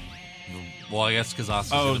James? Well, I guess because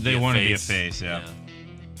Asuka's Oh, gonna they want to be a face, yeah.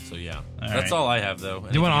 So yeah, All that's right. all I have though.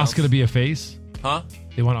 They want Anything Asuka to be a face. Huh?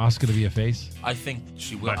 They want Asuka to be a face. I think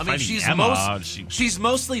she will. By I mean, fighting she's Emma, she's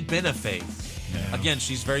mostly been a face. Yeah. Again,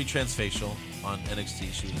 she's very transfacial on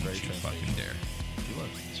NXT. She was very She transfacial. fucking dare. She was.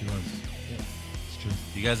 She was. It's true.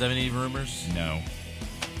 Do you guys have any rumors? No.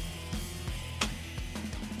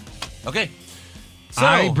 Okay. So,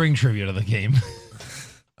 I bring trivia to the game.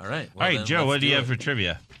 all right. All right, then Joe, let's what do you it. have for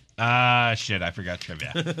trivia? Shit, I forgot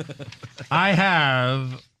trivia. I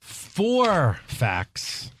have 4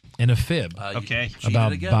 facts and a fib You Okay. cheated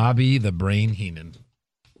about again? Bobby the Brain Heenan.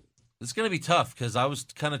 It's gonna be tough because I was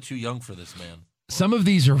kind of too young for this man. Some of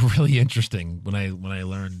these are really interesting when I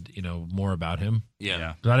learned more about him.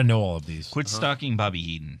 Yeah. But I didn't know all of these. Quit stalking Bobby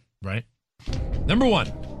Eaton. Right. Number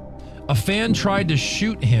 1, a fan tried to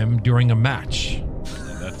shoot him during a match.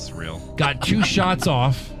 That's real. Got 2 shots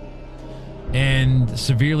off and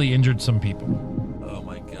severely injured some people, Oh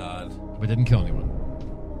my God. but didn't kill anyone.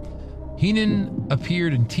 Heenan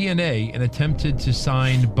appeared in TNA and attempted to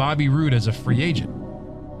sign Bobby Roode as a free agent.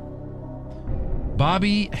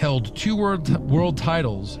 Bobby held 2 world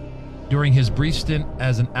titles during his brief stint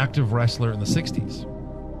as an active wrestler in the 60s.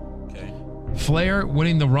 Okay. Flair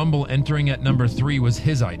winning the Rumble entering at number 3 was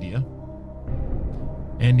his idea.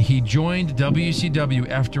 And he joined WCW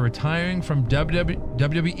after retiring from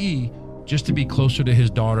WWE just to be closer to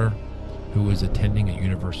his daughter, who was attending a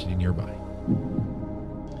university nearby.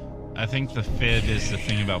 I think the fib is the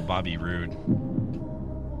thing about Bobby Roode.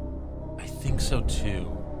 I think so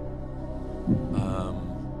too.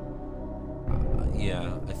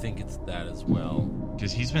 Yeah, I think it's that as well.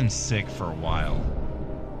 Because he's been sick for a while.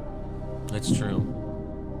 That's true.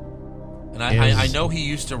 And Is- I know he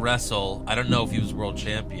used to wrestle. I don't know if he was world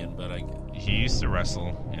champion, but He used to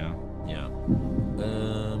wrestle, yeah. yeah.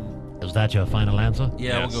 Is that your final answer?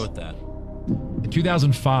 Yeah, Yes. we'll go with that. In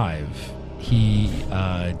 2005, he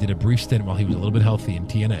did a brief stint while he was a little bit healthy in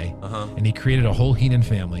TNA, and he created a whole Heenan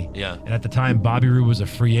family. Yeah. And at the time, Bobby Roode was a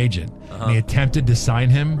free agent, and they attempted to sign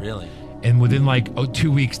him. Really? And within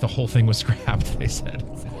 2 weeks, the whole thing was scrapped, they said.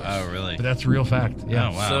 Oh, really? But that's a real fact. Yeah.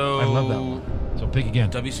 Oh, wow. So I love that one. So pick again.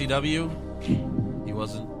 WCW. He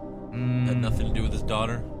wasn't. Had nothing to do with his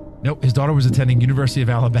daughter. Nope. His daughter was attending University of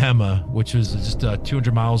Alabama, which was just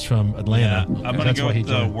 200 miles from Yeah, Atlanta. I'm going to That's go why he with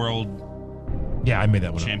the joined. world. Yeah, I made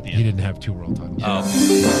that one champion. up. He didn't have 2 world titles. Oh.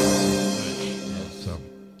 So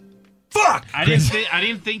Fuck! I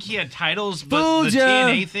didn't think he had titles, but Fooled the ya.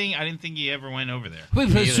 TNA thing, I didn't think he ever went over there. Wait,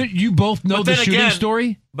 so you both know But the then shooting again-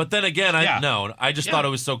 story? But then again, I just Yeah. thought it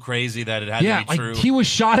was so crazy that it had Yeah, to be true. like he was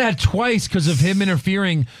shot at twice because of him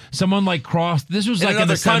interfering. Someone crossed. This was In in the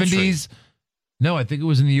another country. 70s. No, I think it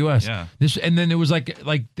was in the U.S. Yeah. This and then it was people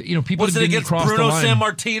was it didn't against cross Bruno the line. San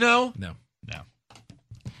Martino? No, No.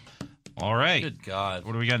 All right. Good God.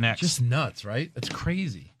 What do we got next? just nuts, right? That's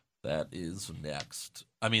crazy. That is next.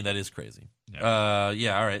 I mean, that is crazy. Yeah.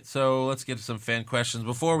 Yeah, all right. So let's get to some fan questions.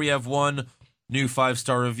 Before we have one new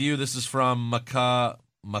 5-star review. This is from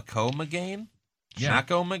Macomagain? Yeah.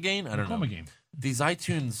 Macomagain? I don't know. Macomagain. These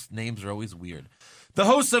iTunes names are always weird. The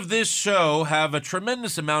hosts of this show have a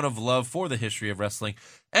tremendous amount of love for the history of wrestling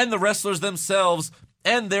and the wrestlers themselves,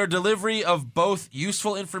 and their delivery of both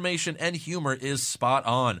useful information and humor is spot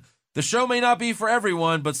on. The show may not be for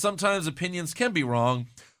everyone, but sometimes opinions can be wrong.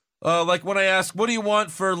 Like when I ask, what do you want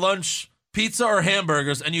for lunch, pizza or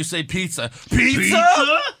hamburgers? And you say pizza. Pizza?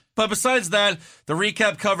 But besides that, the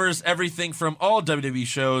recap covers everything from all WWE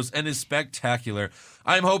shows and is spectacular.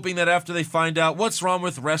 I'm hoping that after they find out what's wrong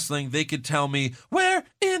with wrestling, they could tell me, where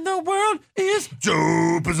in the world is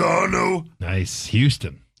Joe Pisano? Nice,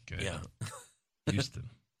 Houston. Good. Yeah, Houston,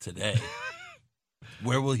 today.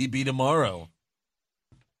 Where will he be tomorrow?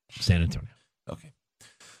 San Antonio. Okay.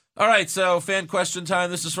 All right, so fan question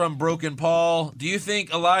time. This is from Broken Paul. Do you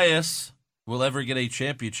think Elias will ever get a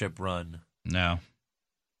championship run? No.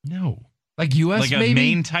 No, like U.S. Like a maybe.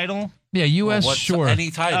 main title? Yeah, U.S. What's sure. Any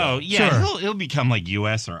title. Oh, yeah. Sure. He'll become like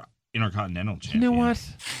U.S. or Intercontinental You champion. know what?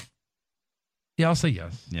 Yeah, I'll say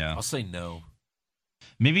yes. Yeah. I'll say no.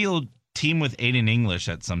 Maybe he'll team with Aiden English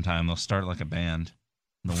at some time. They'll start like a band.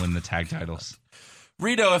 They'll win the tag titles.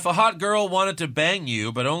 Rito, if a hot girl wanted to bang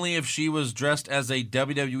you, but only if she was dressed as a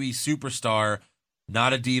WWE superstar,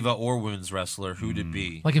 not a diva or women's wrestler, who'd it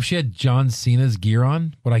be? Like if she had John Cena's gear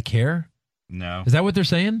on, would I care? No. Is that what they're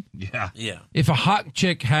saying? Yeah. Yeah. If a hot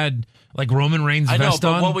chick had like Roman Reigns I know, vest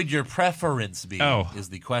but on, what would your preference be? Oh. Is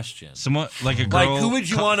the question. Someone like a girl. Like, who would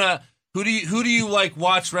you want to? Who do you like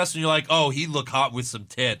watch wrestling? You're like, oh, he'd look hot with some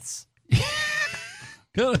tits. this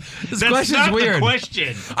That's question's not weird. the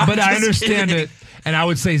question. But I just understand kidding. it, and I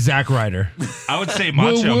would say Zack Ryder. I would say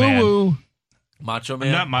Macho woo, Man. Woo, woo. Macho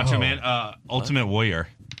Man? Not Macho Oh. Man. Ultimate Warrior.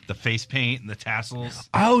 The face paint and the tassels.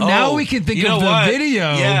 Oh, now we can think you of know the what?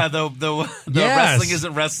 video. Yeah, the Yes. wrestling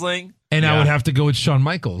isn't wrestling. And I Yeah. would have to go with Shawn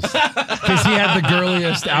Michaels because he had the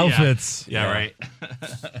girliest outfits. Yeah, right.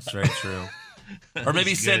 That's very true. Or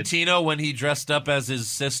maybe That's good. Santino when he dressed up as his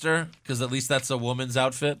sister, because at least that's a woman's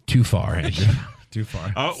outfit. Too far, Andrew. Too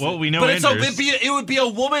far. Oh, well, we know But Anders. it would be a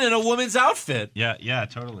woman in a woman's outfit. Yeah,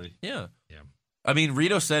 totally. Yeah. I mean,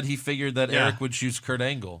 Rito said he figured that Yeah. Eric would choose Kurt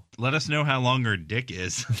Angle. Let us know how long her dick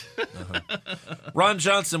is. Ron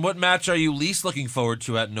Johnson, what match are you least looking forward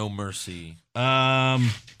to at No Mercy?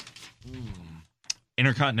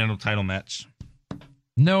 Intercontinental title match.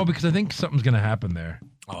 No, because I think something's going to happen there.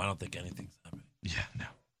 Oh, I don't think anything's happening. Yeah, no.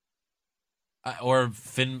 Or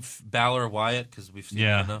Finn Balor Wyatt, because we've seen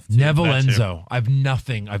Yeah. that enough. Too. Neville that too. Enzo. I've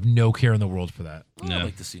no care in the world for that. I'd No.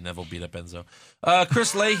 like to see Neville beat up Enzo.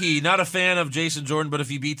 Chris Leahy, not a fan of Jason Jordan, but if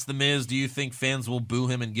he beats The Miz, do you think fans will boo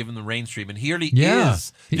him and give him the Reigns treatment? He already Yeah.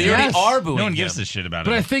 is. They Yes. already are booing No one him. gives a shit about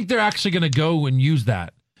But it. I think they're actually going to go and use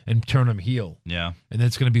that and turn him heel. Yeah. And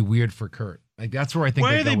it's going to be weird for Kurt. Like that's where I think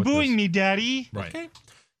Why are go they with booing this. me, Daddy? Right. Okay.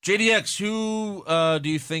 JDX, who do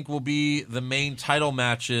you think will be the main title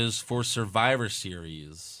matches for Survivor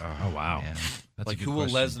Series? Oh wow. Man. That's Like, a good who will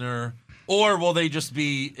question. Lesnar, or will they just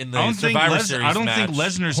be in the I don't think Survivor Series I don't match? think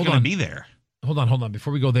Lesnar's Hold going on. to be there. Hold on.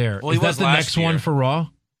 Before we go there, Well, he is that was the last next year. one for Raw?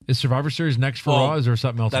 Is Survivor Series next for Well, Raw? Is there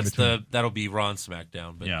something else in That's between? that'll be Raw and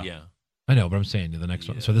SmackDown, but Yeah. yeah. I know, but I'm saying the next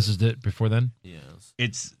one. So this is it before then? Yes.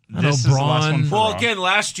 It's I this know is the last Braun- one for Well, Raw. again,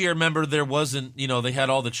 last year, remember, there wasn't, they had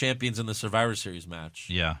all the champions in the Survivor Series match.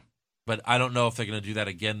 Yeah. But I don't know if they're going to do that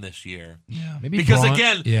again this year. Yeah. Maybe Because, Braun-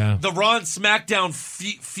 again, yeah. the Raw and SmackDown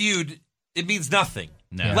feud, it means nothing.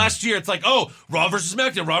 No. Yeah. Last year, it's like, oh, Raw versus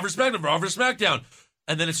SmackDown, Raw versus SmackDown, Raw versus SmackDown.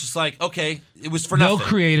 And then it's just like, okay, it was for They'll nothing.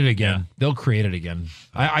 create it again. They'll create it again.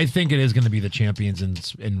 I think it is going to be the champions in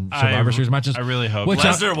Survivor Series matches. I really hope. Which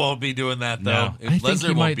Lesnar won't be doing that, though. No. If I think Lesnar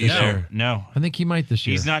he might won't be this there. year. No. I think he might this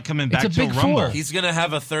year. He's not coming It's back a till big Rumble. four. He's going to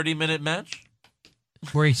have a 30-minute match?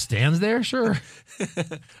 Where he stands there, sure.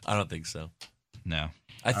 I don't think so. No.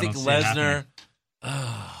 I think don't see it happening.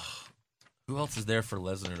 Lesnar. Who else is there for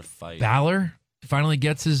Lesnar to fight? Balor finally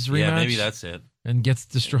gets his rematch. Yeah, maybe that's it. and gets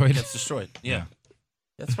destroyed. Gets destroyed. Yeah.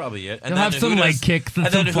 That's probably it. He'll have some who leg does- kicks and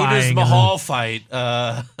and some then who flying does and Mahal fight?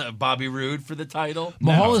 Bobby Roode for the title?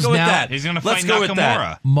 Mahal Let's is go with now- that. He's going to Let's fight go with that.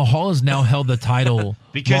 Nakamura Mahal has now held the title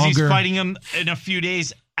because he's longer. fighting him in a few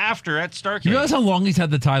days after at Starrcade. You realize how long he's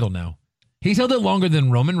had the title now? He's held it longer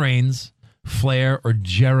than Roman Reigns, Flair, or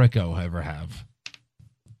Jericho ever have.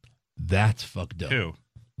 That's fucked up. Who?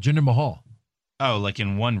 Jinder Mahal. Oh, like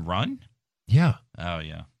in one run? Yeah, Oh,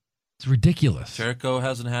 yeah. it's ridiculous. Jericho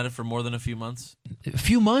hasn't had it for more than a few months. A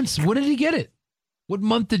few months. When did he get it? What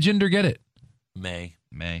month did Jinder get it? May.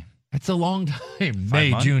 That's a long time. May,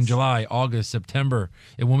 months? June, July, August, September.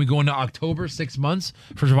 And when we go into October, 6 months.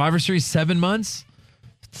 For Survivor Series, 7 months.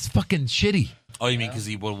 It's fucking shitty. Oh, you mean because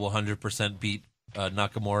he will 100% beat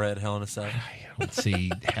Nakamura at Hell in a Cell? I don't see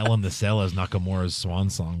Hell in the Cell as Nakamura's swan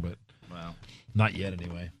song, but Wow. not yet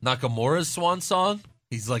anyway. Nakamura's swan song?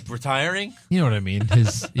 He's like retiring? You know what I mean?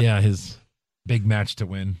 His big match to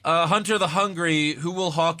win. Hunter the Hungry, who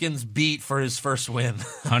will Hawkins beat for his first win?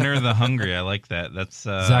 Hunter the Hungry. I like that. That's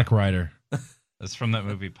Zack Ryder. That's from that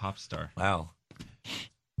movie Popstar. Wow.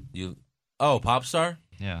 Popstar?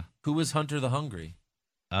 Yeah. Who was Hunter the Hungry?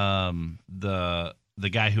 The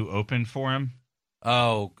guy who opened for him.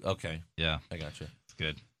 Oh, okay. Yeah, I got you. it's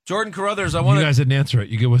good. Jordan Carruthers, I You want to... guys didn't answer it.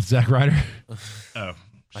 You good with Zack Ryder? Oh,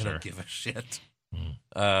 I sure. don't give a shit.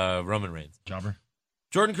 Roman Reigns. Jobber.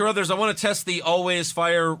 Jordan Carruthers, I want to test the always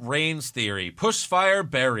fire Reigns theory. Push fire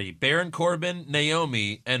Barry, Baron Corbin,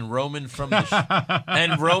 Naomi, and Roman from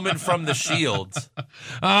the Shield.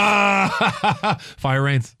 Fire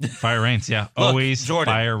Reigns. Fire Reigns. Yeah, Look, always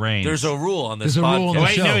Jordan, fire Reigns. There's a rule on this There's a podcast. rule on the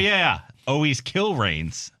Wait, show. no, yeah. Always kill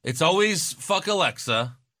Reigns. It's always fuck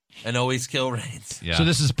Alexa and always kill Reigns. Yeah. So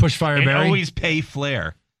this is push Fire and Barry. always pay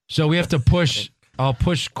Flair. So we have to push. I'll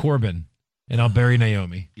push Corbin, and I'll bury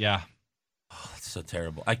Naomi. Yeah. That's so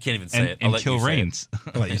terrible. I can't even say it. I'll And let Kill you say it. Reigns.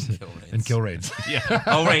 I'll let you say- and Kill Reigns.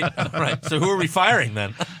 Oh, right. So who are we firing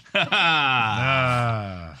then?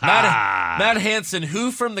 Matt Hansen,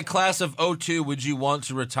 who from the class of 02 would you want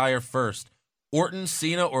to retire first? Orton,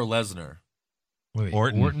 Cena, or Lesnar? Wait,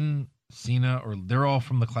 Orton. Cena, or they're all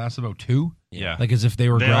from the class of 02? Yeah. Like as if they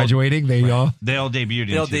were They all- graduating. They all. They all debuted.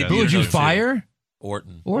 They all in 2000. debuted. Who would you 02. fire?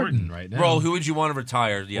 Orton. Orton right now. Bro, who would you want to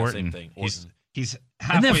retire? Yeah, Orton. same thing. Orton. He's Isn't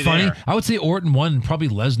halfway that funny? there. I would say Orton 1, probably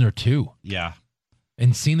Lesnar 2. Yeah.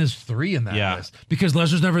 And Cena's 3 in that Yeah. list. Because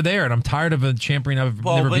Lesnar's never there, and I'm tired of a champion I've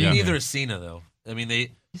Well, never but been. neither is Cena, though. I mean,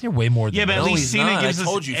 He's there way more than Yeah, but that. at no, least he's Cena not. gives I us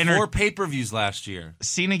told you, 4 pay-per-views last year.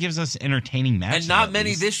 Cena gives us entertaining matches. And not at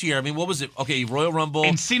many least. this year. I mean, what was it? Okay, Royal Rumble.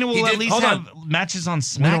 And Cena He will did- at least hold have on. matches on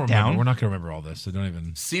We don't remember. SmackDown. We're not going to remember all this, so don't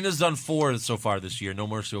even. Cena's done 4 so far this year. No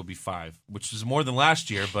Mercy will be 5, which is more than last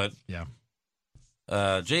year, but Yeah.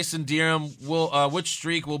 Jason Deerham, which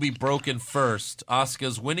streak will be broken first?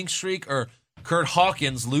 Asuka's winning streak or Kurt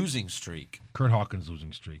Hawkins' losing streak? Kurt Hawkins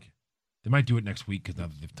losing streak. They might do it next week because now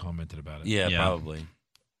that they've commented about it. Yeah, Yeah. probably.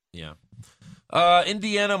 Yeah.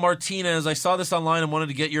 Indiana Martinez, I saw this online and wanted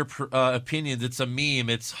to get your opinions. It's a meme.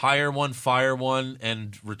 It's hire one, fire one,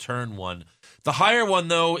 and return one. The hire one,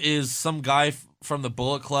 though, is some guy from the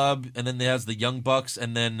Bullet Club, and then there's the Young Bucks,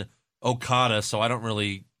 and then Okada, so I don't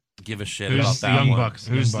really give a shit about Who's that the Young one. Bucks?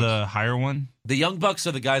 Who's Young Bucks. the higher one? The Young Bucks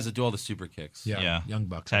are the guys that do all the super kicks. Yeah. Yeah. Young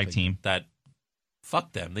Bucks. I Tag think. team. That,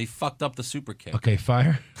 fuck them. They fucked up the super kick. Okay,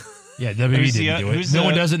 fire. Yeah, WWE Who's the- didn't do it. who's No the-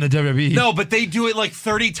 one does it in the WWE. No, but they do it like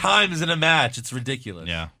 30 times in a match. It's ridiculous.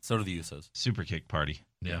 Yeah. So do the Usos. Super kick party.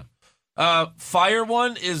 Yeah. Fire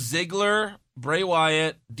one is Ziggler, Bray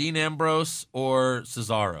Wyatt, Dean Ambrose, or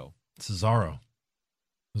Cesaro. Cesaro.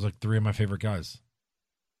 Those are like 3 of my favorite guys.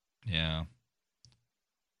 Yeah.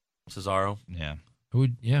 Cesaro. Yeah. Who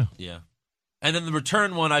would? Yeah. Yeah. And then the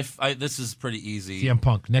return one, I this is pretty easy. CM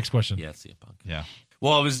Punk. Next question. Yeah, CM Punk. Yeah.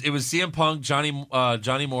 Well, it was CM Punk, Johnny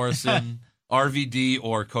Morrison, RVD,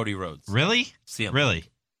 or Cody Rhodes. Really? CM. Really?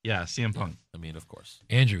 Yeah, CM Punk. I mean, of course.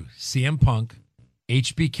 Andrew, CM Punk,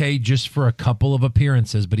 HBK just for a couple of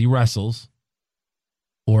appearances, but he wrestles,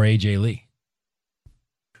 or AJ Lee.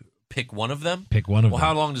 Pick one of them. Pick one of Well, them.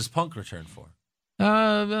 how long does Punk return for?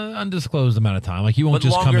 Undisclosed amount of time. Like he won't But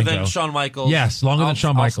just come longer and than go. Shawn Michaels. Yes, longer than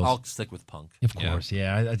Shawn Michaels. I'll stick with Punk. Of course,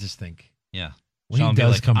 yeah. I just think Yeah. when Shawn he be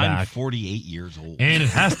does like, come I'm back, 48 years old. and it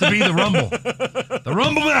has to be the Rumble, the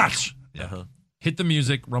Rumble match. Uh-huh. Hit the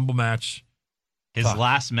music, Rumble match. His Fuck.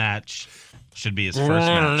 last match should be his first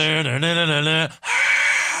match.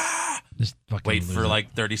 Just fucking Wait lose for it.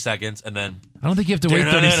 like 30 seconds, and then I don't think you have to wait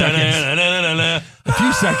 30 seconds. A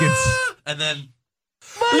few seconds. And then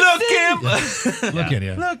look in Look at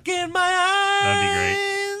you. look in my eyes. That'd be great.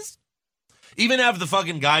 Even have the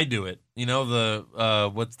fucking guy do it. You know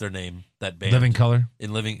the what's their name? That band Living Color.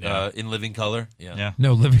 in Living Color. Yeah. Yeah.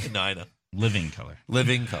 No, Living. No, I know. Living color.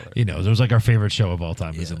 Living Color. He knows. It was like our favorite show of all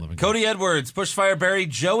time. Was Yeah. in Living Color. Cody Edwards, Pushfire Barry,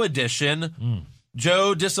 Joe edition.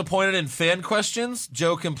 Joe disappointed in fan questions.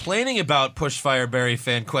 Joe complaining about Pushfire Barry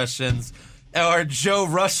fan questions. Or Joe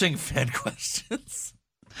rushing fan questions.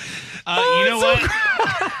 You know what?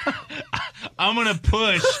 I'm gonna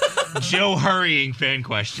push Joe hurrying fan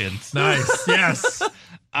questions. Nice. Yes.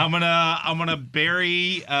 I'm gonna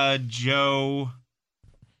bury Joe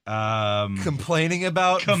Complaining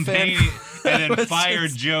about campaign fan and then fire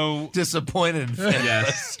questions. Joe. Disappointed in fan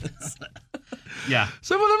Yes. questions. Yeah.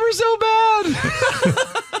 Some of them are so bad.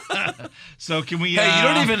 So can we? Hey, you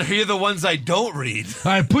don't even hear the ones I don't read.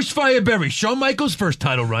 All right, Pushfire Barry. Shawn Michaels' first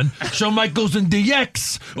title run. Shawn Michaels in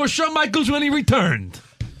DX. Or Shawn Michaels when he returned.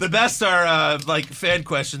 The best are like fan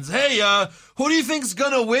questions. Hey, who do you think's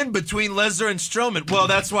gonna win between Lesnar and Strowman? Well,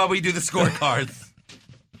 that's why we do the scorecards.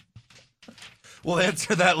 We'll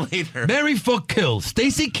answer that later. Mary Fuck Kill.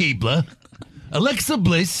 Stacy Keibler. Alexa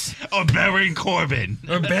Bliss. Or Baron Corbin.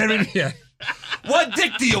 Or Baron. Yeah. What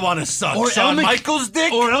dick do you want to suck? Or Shawn El Mc- Michaels'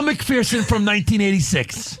 dick? Or El McPherson from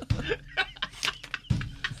 1986.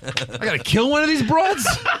 I gotta kill one of these broads?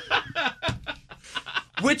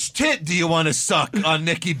 Which tit do you want to suck on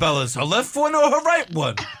Nikki Bella's? Her left one or her right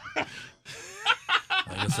one?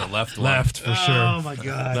 I guess her left one. Left, for sure. Oh my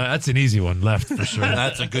god. That's an easy one. Left, for sure.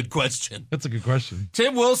 That's a good question. That's a good question.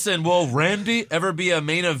 Tim Wilson, will Randy ever be a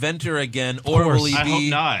main eventer again, or will he I hope be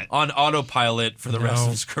not. on autopilot for the rest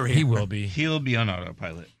of his career? He will be. He'll be on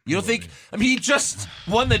autopilot. You don't think? I mean, he just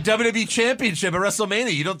won the WWE Championship at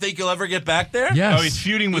WrestleMania. You don't think he'll ever get back there? Yes. Oh, he's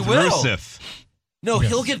feuding with He will. Rusev. No,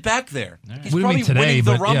 he'll get back there. He's What do you probably mean today, winning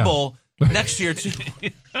the but yeah. Rumble next year too.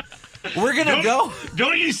 We're gonna go.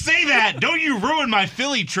 Don't you say that? Don't you ruin my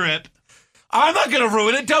Philly trip? I'm not going to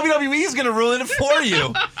ruin it. WWE's going to ruin it for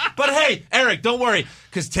you. But hey, Eric, don't worry,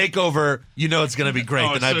 because TakeOver, you know it's going to be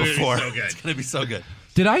great the night before. So good. It's going to be so good.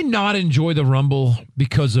 Did I not enjoy the Rumble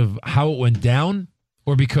because of how it went down,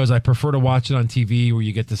 or because I prefer to watch it on TV where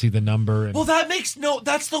you get to see the number? And Well,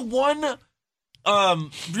 that's the one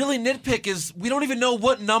really nitpick is we don't even know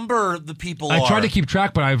what number the people are. I tried to keep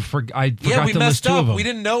track, but I forgot we to list messed two of up. them. We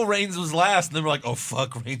didn't know Reigns was last, and then we're like, oh,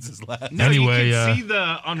 fuck, Reigns is last. No, Anyway, you could see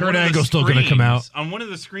on Kurt one of the Angle's still gonna come out. On one of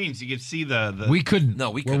the screens, you could see the We couldn't. No,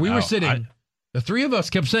 we Where couldn't. we were Oh, sitting, the three of us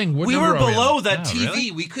kept saying, what We number were are we below on? that Oh, TV.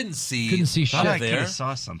 really? We couldn't see. Couldn't see thought shit I could there. have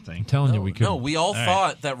saw something. I'm telling you, we couldn't. No, we all right.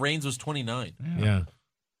 thought that Reigns was 29. Yeah.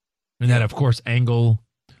 And then, of course, Angle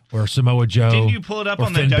or Samoa Joe. Didn't you pull it up or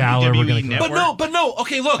on the Finn Balor were WWE gonna Network? But no.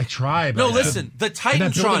 Okay, look. I tried. No, but I listen. The couldn't. And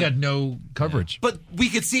that building Titantron. had no coverage. But we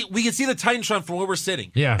could see the Titantron from where we're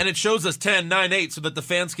sitting. Yeah. And it shows us 10, 9, 8 so that the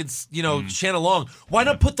fans can, chant along. Why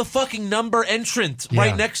not put the fucking number entrant Yeah.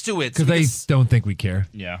 right next to it? Because they don't think we care.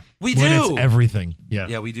 Yeah. We When do. it's everything. Yeah.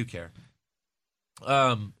 Yeah, we do care.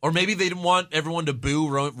 Or maybe they didn't want everyone to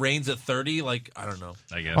boo Reigns at 30. Like, I don't know.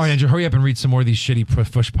 I guess. All right, Andrew, hurry up and read some more of these shitty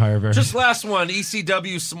push pyro. Just last one.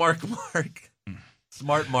 ECW Smart Mark.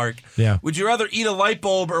 Smart Mark. Yeah. Would you rather eat a light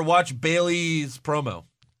bulb or watch Bailey's promo?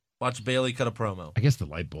 Watch Bailey cut a promo. I guess the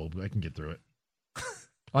light bulb. I can get through it.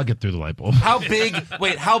 I'll get through the light bulb. How big?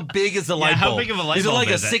 Wait, how big is the light bulb? how big of a light is it bulb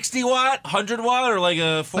like is a it? 60 watt, 100 watt, or like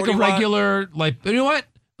a 40 Like a watt? regular light. You know what?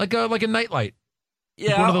 Like a nightlight.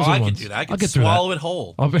 Yeah, one of those I little can ones. do that. I I'll can get through swallow that. it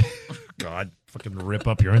whole. I'll be, God, fucking rip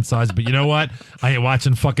up your insides. But you know what? I ain't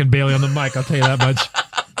watching fucking Bailey on the mic. I'll tell you that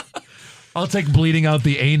much. I'll take bleeding out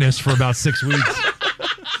the anus for about 6 weeks.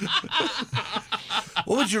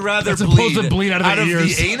 What would you rather As opposed to bleed? bleed out of the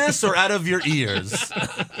ears. the anus or out of your ears?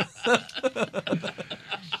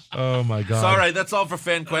 Oh my God. So, all right, that's all for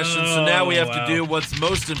fan questions. So now we have to do what's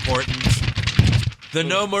most important: the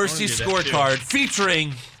No Mercy do that scorecard,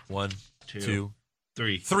 featuring 1, 2,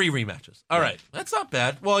 3. 3 rematches. All right, that's not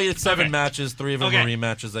bad. Well, you had 7 matches, 3 of them Okay. were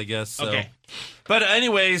rematches, I guess. So. Okay. But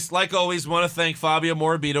anyways, like always, want to thank Fabio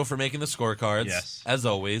Morabito for making the scorecards. Yes. As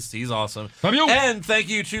always, he's awesome. Fabio! And thank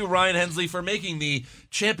you to Ryan Hensley for making the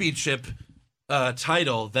championship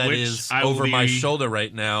title that Which is I will over my be shoulder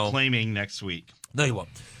right now. Claiming next week. No, you won't.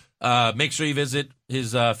 Make sure you visit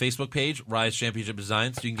his Facebook page, Rise Championship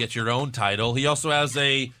Designs, so you can get your own title. He also has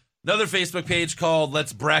another Facebook page called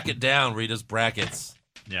Let's Bracket Down, where he does brackets.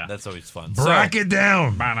 Yeah. That's always fun. Brack it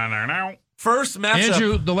down. First matchup.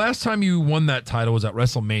 Andrew, the last time you won that title was at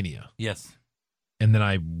WrestleMania. Yes. And then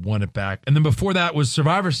I won it back. And then before that was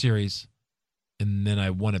Survivor Series. And then I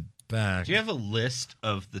won it back. Do you have a list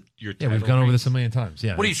of your Yeah, title we've gone over reigns? this a million times.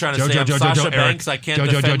 Yeah. What are you trying to Joe, say? Joe, I'm Joe, Sasha Joe, Eric. Banks. I can't Joe,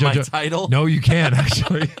 Joe, defend Joe, my Joe. title. No, you can't,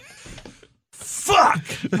 actually. Fuck.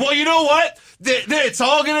 Well, you know what? It's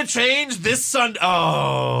all gonna change this Sunday.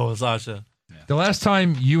 Oh, Sasha. The last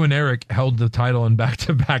time you and Eric held the title in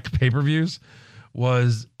back-to-back pay-per-views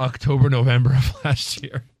was October, November of last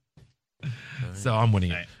year. So I'm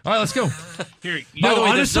winning it. All right, let's go. Here, By the way,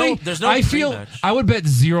 honestly, I feel I would bet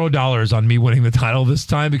 $0 on me winning the title this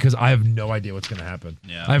time because I have no idea what's going to happen.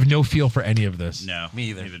 Yeah. I have no feel for any of this. No, Me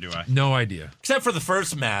either. Neither do I. No idea. Except for the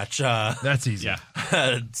first match. That's easy.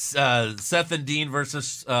 Yeah. Seth and Dean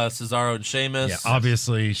versus Cesaro and Sheamus. Yeah,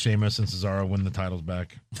 obviously, Sheamus and Cesaro win the titles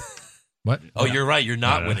back. What? Oh, you're right. You're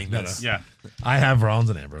not No, winning no, this. Yeah. I have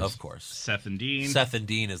Rollins and Ambrose. Of course. Seth and Dean. Seth and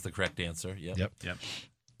Dean is the correct answer. Yep. Yep.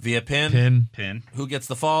 Via pin. Pin. Pin. Who gets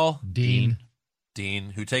the fall? Dean.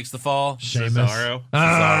 Dean. Who takes the fall? Sheamus. Cesaro.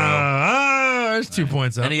 There's 2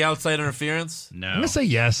 points up. Any outside interference? No. I'm gonna say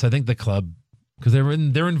yes. I think the club because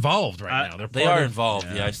they're involved right now. They are involved.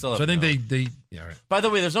 Yeah, I still have So I think no. they yeah. All right. By the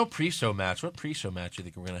way, there's no pre-show match. What pre-show match do you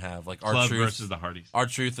think we're gonna have? Like Club R-Truth versus the Hardys.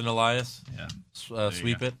 R-Truth and Elias. Yeah.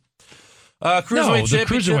 Sweep go. it. No, Cruiserweight the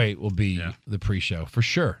championship. cruiserweight will be the pre-show for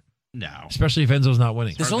sure. No. Especially if Enzo's not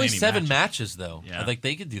winning. There's Hardly only any 7 matches. matches though. Yeah. I think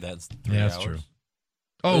they could do that in 3 Yeah, hours. that's true.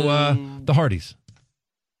 Oh, the Hardys.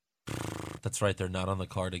 That's right. They're not on the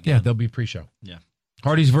card Yeah, again. they'll be pre-show. Yeah.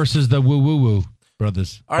 Hardys versus the Woo Woo Woo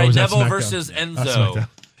brothers. All Or right, was that Neville SmackDown? versus That's Enzo. SmackDown.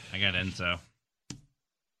 I got Enzo.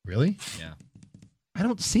 Really? Yeah. I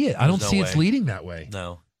don't see it. I don't There's see no it's way. leading that way.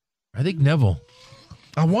 No. I think Neville.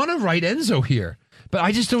 I want to write Enzo here, but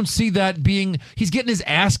I just don't see that being. He's getting his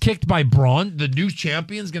ass kicked by Braun. The new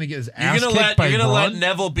champion's going to get his ass kicked by You're gonna Braun. let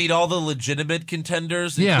Neville beat all the legitimate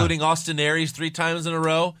contenders, Yeah. including Austin Aries 3 times in a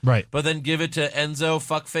row, Right. but then give it to Enzo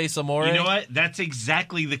fuckface Amore. You know what? That's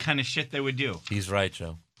exactly the kind of shit they would do. He's right,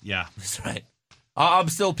 Joe. Yeah. He's right. I'm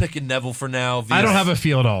still picking Neville for now. I don't have a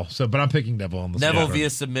feel at all, but I'm picking Neville on the Neville spot. via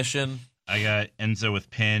submission. I got Enzo with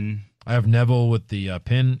pin. I have Neville with the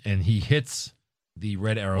pin, and he hits the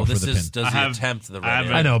red arrow Well, for this the is pin. does he attempt the red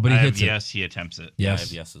arrow? I know, but he hits it. Yes, he attempts it. Yeah, I Yes.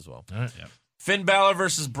 have yes as well. All right. Yeah. Finn Balor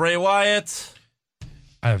versus Bray Wyatt.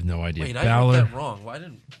 I have no idea. Wait, I wrote Balor. that wrong. Why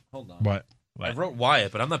didn't? Hold on. What? I wrote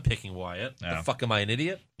Wyatt, but I'm not picking Wyatt. No. The fuck am I, an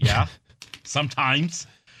idiot? Yeah. Sometimes.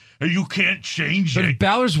 You can't change But it.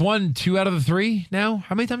 Balor's won 2 out of the 3 now.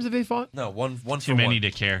 How many times have they fought? No, one Too for many one.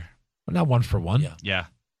 to care. Well, not 1 for 1. Yeah. Yeah.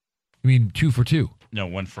 I mean 2 for 2. No,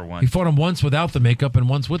 1 for 1. He fought him once without the makeup and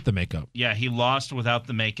once with the makeup. Yeah, he lost without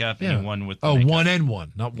the makeup and Yeah. he won with the Oh, makeup. 1 and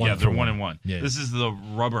 1, not 1 Yeah, for they're 1 and 1. Yeah. This is the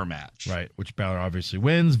rubber match. Right, which Balor obviously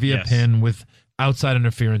wins via Yes. pin with outside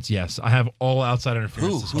interference. Yes, I have all outside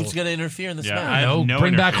interference. this Who's whole- going to interfere in this Yeah, match? I have No, no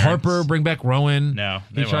bring back interference. Harper, bring back Rowan. No,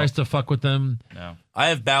 He they tries won't. to fuck with them. No. I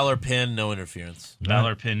have Balor pin, no interference.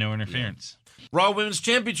 Balor pin, no interference. Raw Women's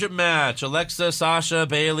Championship match. Alexa, Sasha,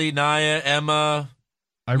 Bailey, Nia, Emma,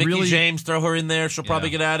 I Mickey really, James. Throw her in there. She'll probably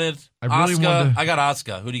Yeah. get added. I really Asuka. wanted to- I got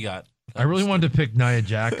Asuka. Who do you got? I really wanted to pick Nia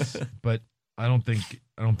Jax, but I don't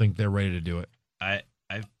think they're ready to do it. I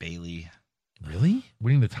have Bailey. Really?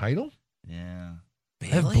 Winning the title? Yeah. I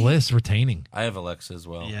have Bliss retaining. I have Alexa as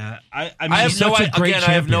well. Yeah. I I mean, have she's no such a great again.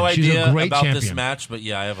 I have no champion. She's a idea great about this champion. match, but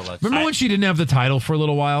yeah, I have Alexa. Remember when she didn't have the title for a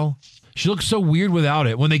little while? She looked so weird without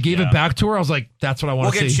it. When they gave it back to her, I was like, that's what I want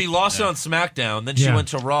Well, to again, see. she lost it on SmackDown. Then she Yeah. went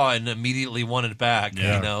to Raw and immediately won it back.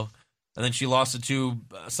 Yeah. You know, and then she lost it to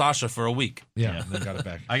Sasha for a week. yeah, and then got it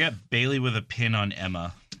back. I got Bailey with a pin on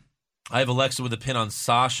Emma. I have Alexa with a pin on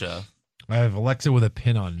Sasha. I have Alexa with a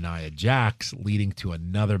pin on Nia Jax, leading to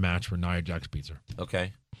another match where Nia Jax beats her.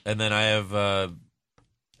 Okay, and then I have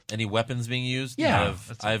any weapons being used. Yeah.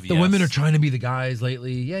 I have The yes. women are trying to be the guys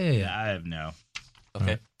lately. Yeah. Yeah, I have no.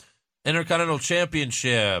 Okay, Intercontinental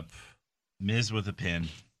Championship. Miz with a pin.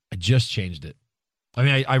 I just changed it. I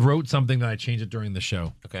mean, I wrote something that I changed it during the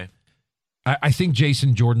show. Okay, I think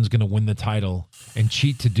Jason Jordan's going to win the title and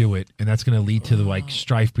cheat to do it, and that's going to lead to the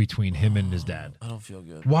strife between him and his dad. I don't feel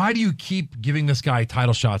good. Why do you keep giving this guy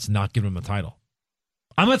title shots and not giving him the title?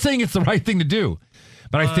 I'm not saying it's the right thing to do,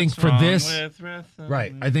 but I think for this,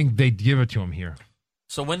 right, I think they'd give it to him here.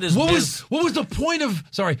 So when does What Miz? was the point of?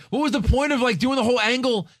 Sorry, what was the point of like doing the whole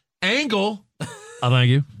angle? Oh, thank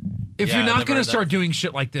you. If Yeah, you're I not never going heard to start that. doing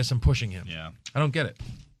shit like this and pushing him, Yeah. I don't get it.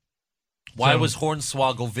 Why So- was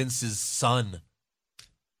Hornswoggle Vince's son?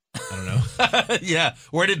 I don't know. Yeah,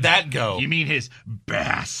 where did that go? You mean his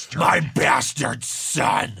bastard? My bastard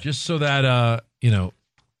son. Just so that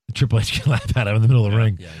Triple H can laugh at him in the middle of the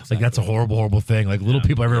ring. yeah, Like that's a horrible thing. Like little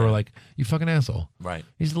people everywhere were like, "You fucking asshole." Right.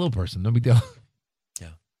 He's a little person, no big deal. Yeah.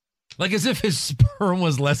 Like as if his sperm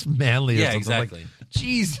was less manly. Or Yeah, something. Like, exactly.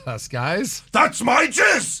 Jesus, guys. That's my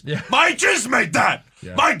jizz! Yeah. My jizz made that!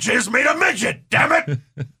 Yeah. My jizz made a midget, damn it!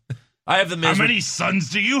 I have the Miz. How many sons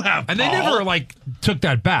do you have? And they Paul? never took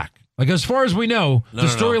that back. Like as far as we know, No, the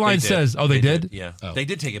no, no, storyline they did. says, "Oh, they did." Yeah, Oh. they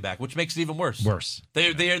did take it back, which makes it even worse. Worse. They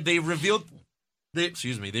revealed.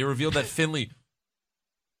 They revealed that Finley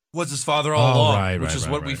was his father all Oh, along, right, which right, is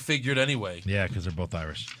right, what we right. figured anyway. Yeah, because they're both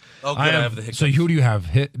Irish. Oh, good. I have the hiccups. So who do you have?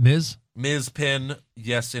 Miz, Miz pin,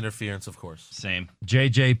 yes, interference, of course. Same.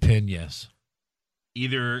 JJ pin, yes.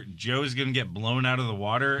 Either Joe's going to get blown out of the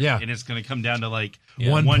water, Yeah. and it's going to come down to like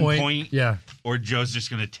 1 one point. point, Yeah. or Joe's just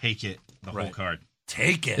going to take it the whole Right. card.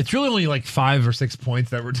 Take it. It's really only like 5 or 6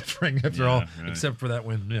 points that were differing after Yeah, all, right. except for that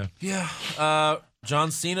win. Yeah. Yeah.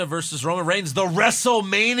 John Cena versus Roman Reigns, the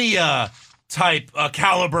WrestleMania type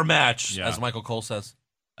caliber match, Yeah. as Michael Cole says.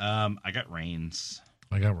 I got Reigns.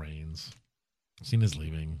 I got Reigns. Cena's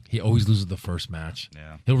leaving. He always loses the first match.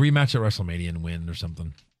 Yeah. He'll rematch at WrestleMania and win or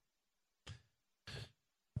something.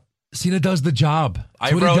 Cena does the job.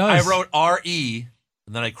 That's what he does. I wrote RE,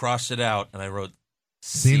 and then I crossed it out, and I wrote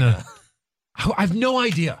Cena. I have no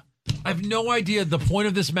idea. I have no idea the point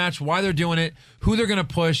of this match, why they're doing it, who they're going to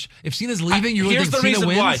push. If Cena's leaving, you really Here's think the Cena reason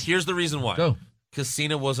wins? why. Here's the reason why. Go. Because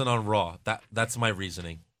Cena wasn't on Raw. That's my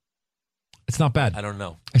reasoning. It's not bad. I don't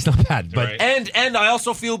know. It's not bad, but Right. And I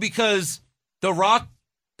also feel because The Rock,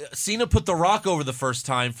 Cena put The Rock over the first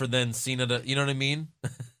time for then Cena to, you know what I mean?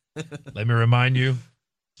 let me remind you.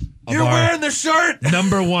 of You're our wearing the shirt.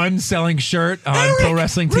 number one selling shirt on Eric, read your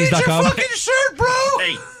ProWrestlingTees.com. fucking shirt, bro.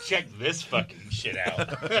 Hey, check this fucking shit out.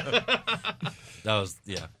 That was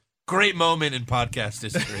great moment in podcast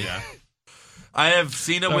history. Yeah. I have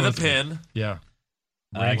Cena That with a was good. pin. Yeah.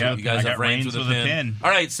 I got, You guys I have got Reigns with a pin. All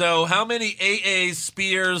right, so how many AAs,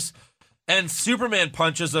 spears, and Superman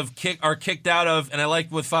punches are kicked out of? And I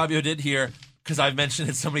like what Fabio did here because I've mentioned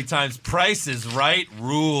it so many times. Price is Right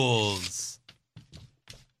rules.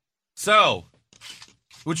 So,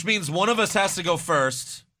 which means one of us has to go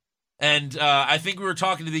first, And I think we were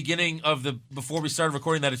talking at the beginning of before we started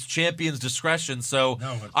recording that it's champion's discretion. So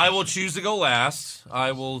I will choose to go last.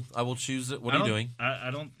 I will choose it. What are you doing? I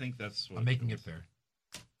don't think that's what I'm making it fair.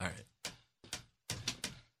 All right.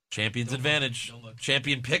 Champion's advantage.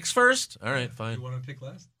 Champion picks first? All right, fine. You want to pick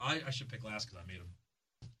last? I should pick last because I made him.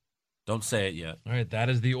 Don't say it yet. All right, that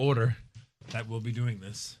is the order that we'll be doing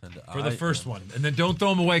this And for the first one. And then don't throw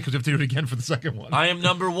them away because we have to do it again for the second one. I am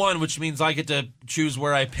number 1, which means I get to choose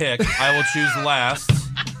where I pick. I will choose last.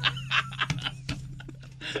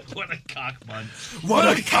 What a cock munch.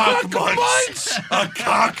 What a cock munch! A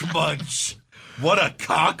cock munch! What a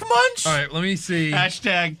cock munch! All right, let me see.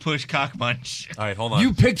 Hashtag push cock munch. All right, hold on.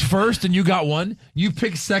 You picked first and you got 1. You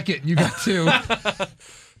picked second and you got 2.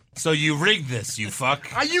 So you rigged this, you fuck.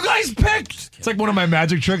 You guys picked. It's like one of my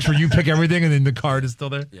magic tricks where you pick everything and then the card is still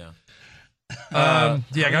there. Yeah.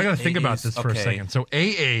 Yeah, I got to think about this for a okay. second. So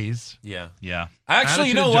AAs, Yeah. Yeah. Actually,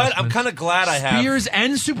 you Attitude know what? I'm adjustments. kind of glad I have. spears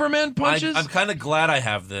and Superman punches. I'm kind of glad I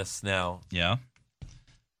have this now. Yeah.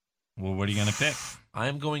 Well, what are you going to pick? I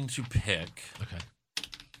am going to pick. Okay.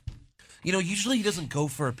 You know, usually he doesn't go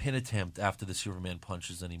for a pin attempt after the Superman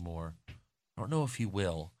punches anymore. I don't know if he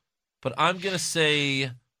will. But I'm going to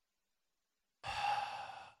say...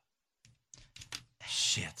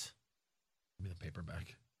 Shit. Give me the paper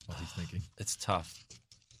back while he's thinking. It's tough.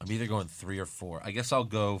 I'm either going 3 or 4. I guess I'll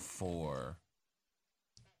go for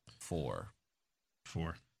 4.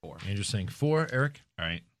 4. Andrew's saying 4, Eric. All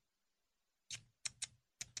right.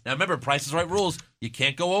 Now remember, Price is Right rules. You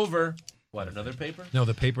can't go over. What, another paper? No,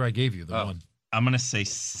 the paper I gave you, the Oh. one. I'm going to say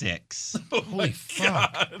 6. Holy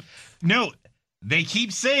fuck. No, they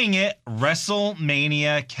keep saying it.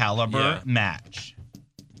 WrestleMania caliber match.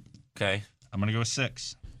 Okay. I'm going to go with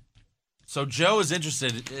 6. So Joe is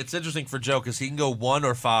interested. It's interesting for Joe because he can go 1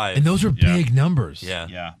 or 5. And those are Yeah. big numbers. Yeah.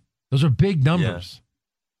 Yeah. Those are big numbers.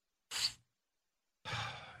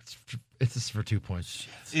 It's just for 2 points.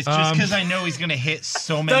 It's just because I know he's going to hit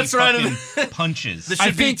so many That's right. fucking punches. This I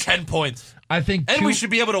should be think- 10 points. I think And two, we should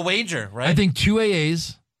be able to wager, right? I think 2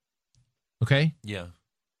 AAs. Okay? Yeah.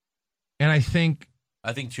 And I think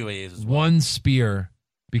 2 AAs as well. 1 spear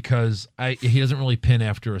because he doesn't really pin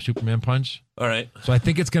after a Superman punch. All right. So I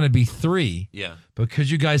think it's going to be 3. Yeah.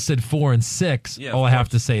 Because you guys said 4 and 6, Yeah, all of I have course.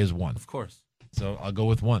 to say is 1. Of course. So I'll go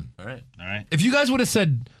with 1. All right. All right. If you guys would have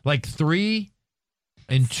said like 3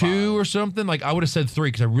 and 2 or something, like I would have said 3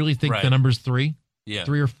 because I really think Right. the number's 3. Yeah.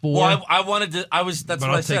 3 or 4. Well, I wanted to. That's But what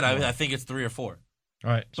I'll I said. take one. I think it's 3 or 4. All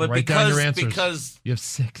right. So But write down your answers. because you have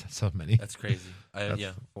 6. That's so many. that's crazy.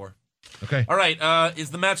 Yeah, 4. Okay. All right.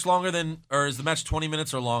 Is the match longer than, or is the match 20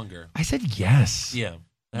 minutes or longer? I said yes. Yeah,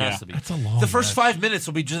 it has to be. That's a long The first match. 5 minutes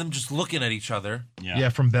will be them just looking at each other, Yeah,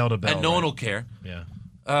 from bell to bell. and no one right? will care. Yeah.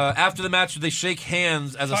 After the match, they shake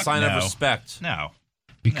hands as a Fuck sign no. of respect. No.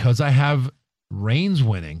 Because I have Reigns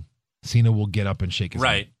winning, Cena will get up and shake his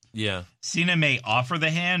Right. hand. Yeah. Cena may offer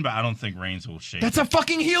the hand, but I don't think Reigns will shake. That's it. a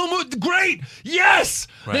fucking heel move. Great. Yes.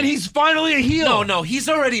 Right. Then he's finally a heel. No, he's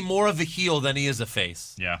already more of a heel than he is a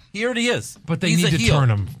face. Yeah. He already is. But they He's need a to heel. turn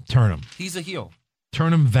him. Turn him. He's a heel.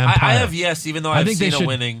 Turn him vampire. I have yes, even though I have think they Cena should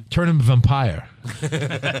winning. turn him vampire.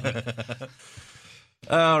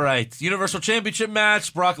 All right. Universal Championship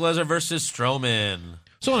match, Brock Lesnar versus Strowman.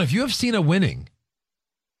 So if you have Cena winning,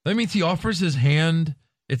 that means he offers his hand.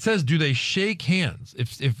 It says, do they shake hands?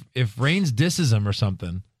 If Reigns disses him or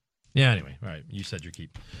something. Yeah, anyway. All right. You said your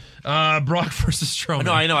keep. Brock versus Strowman.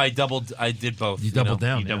 No, I know. I did both. You doubled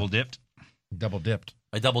down. You yeah. double dipped. Double dipped.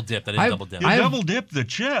 I double dipped. I didn't double down. You I have- double dipped the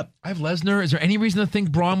chip. I have Lesnar. Is there any reason to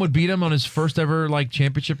think Braun would beat him on his first ever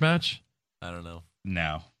championship match? I don't know.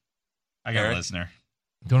 No. I got Eric? Lesnar.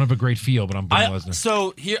 Don't have a great feel, but I'm putting Lesnar.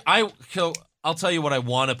 So I'll tell you what I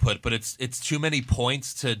want to put, but it's too many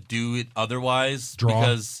points to do it otherwise. Draw?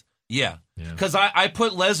 Because Yeah. Because I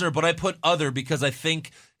put Lesnar, but I put other because I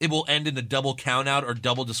think it will end in a double count out or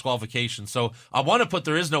double disqualification. So I want to put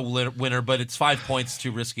there is no winner, but it's 5 points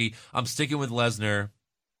too risky. I'm sticking with Lesnar,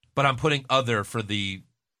 but I'm putting other for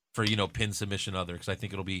pin submission other because I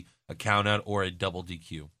think it'll be a count out or a double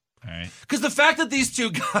DQ. All right. Because the fact that these two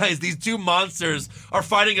guys, these two monsters, are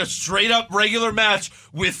fighting a straight up regular match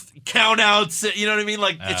with countouts, you know what I mean?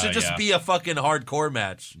 Like, it should just be a fucking hardcore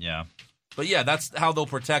match. Yeah. But yeah, that's how they'll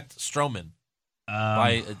protect Strowman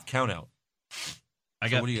by a countout.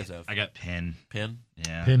 What do you guys have? I got pin. Pin?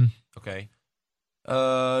 Yeah. Pin. Okay.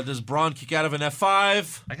 Does Braun kick out of an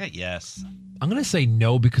F5? I got yes. I'm going to say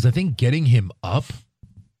no because I think getting him up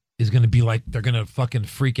is going to be like they're going to fucking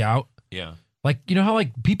freak out. Yeah. Like, you know how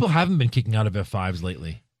people haven't been kicking out of F5s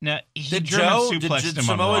lately? Now, he Did German Joe- suplexed did him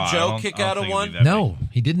on Samoa Raw. Joe I don't- kick I don't out of think it'll one? be that No, big.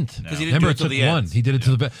 he didn't. Because he didn't Remember, do it it till took the one. end. He did it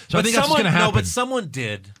to the best. So I think that's what's going to happen. No, but someone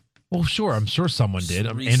did. Well, sure. I'm sure someone did.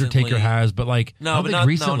 Recently. Undertaker has, but like, I No, don't but think not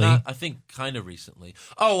recently. No, not, I think kind of recently.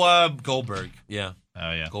 Oh, Goldberg. Yeah,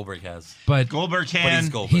 Oh yeah. Goldberg has. But Goldberg But can. he's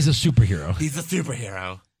Goldberg. he's a superhero. He's a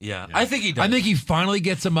superhero. Yeah, I think he does. I think he finally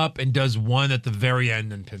gets him up and does one at the very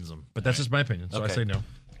end and pins him. But that's just my opinion. So Okay. I say no.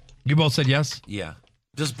 You both said yes? Yeah.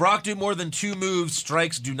 Does Brock do more than 2 moves?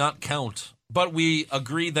 Strikes do not count. But we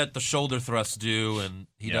agree that the shoulder thrusts do, and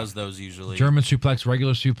he does those usually. German suplex,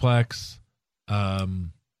 regular suplex.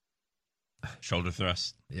 Shoulder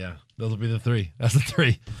thrust. Yeah, those will be the 3. That's the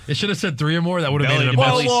 3. It should have said 3 or more. That would have Belly made it to a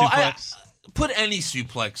belly. mess. suplex. Put any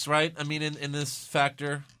suplex, right? I mean, in this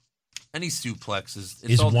factor, any suplex is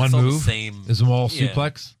Is all, one it's all move? the same. Is them all Yeah.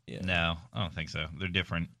 suplex? Yeah. No, I don't think so. They're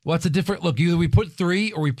different. Well, it's a different look. Either we put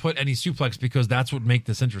 3 or we put any suplex because that's what make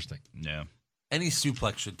this interesting. No. Any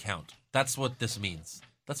suplex should count. That's what this means.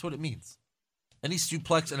 That's what it means. Any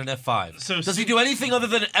suplex and an F5. So does he do anything other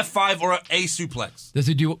than an F5 or a suplex? Does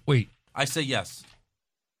he do? Wait. I say yes.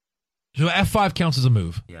 So F5 counts as a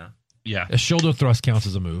move. Yeah. Yeah. A shoulder thrust counts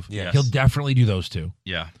as a move. Yes. He'll definitely do those 2.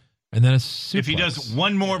 Yeah. And then a suplex. If he does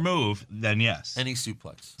one more move, then yes. Any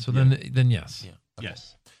suplex. So then yes. Yeah. Okay.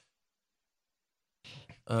 Yes.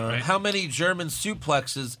 Right. How many German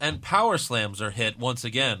suplexes and power slams are hit once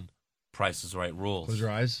again? Price is Right rules. Close your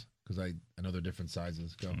eyes because I know they're different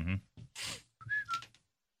sizes. Go.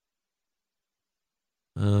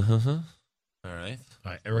 Uh-huh. All right.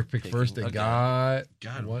 All right, Eric picked Picking first. They again. got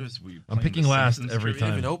God, what? what is we? I'm playing picking The last Simpsons every trivia? I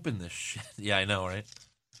didn't time. even open this shit. Yeah, I know, right?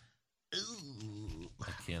 Ooh,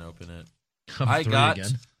 I can't open it. I'm I 3 got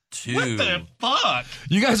again. 2. What the fuck?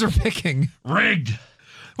 You guys are picking. Rigged.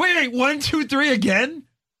 Wait, 1, 2, 3 again?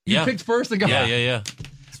 You Yeah. picked first and got Yeah.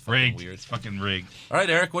 It's fucking Rigged. weird. It's fucking rigged. All right,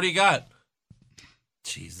 Eric, what do you got?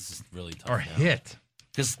 Jeez, this is really tough. Or hit.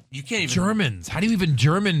 Because you can't even. Germans. How do you even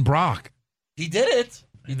German Brock? He did it.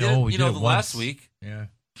 He did know, it, he you did know, it the once. last week. Yeah.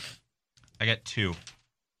 I got 2.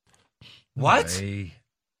 What? Hey.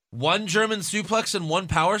 1 German suplex and 1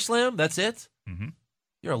 power slam? That's it? Mhm.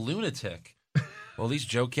 You're a lunatic. Well, at least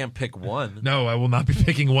Joe can't pick 1. No, I will not be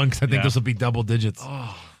picking 1 because I think Yeah. this will be double digits.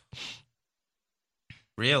 Oh.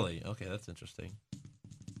 Really? Okay, that's interesting.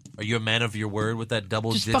 Are you a man of your word with that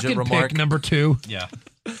double Just digit fucking remark? pick number 2. Yeah.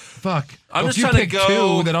 Fuck. I'm Well, just if you trying to pick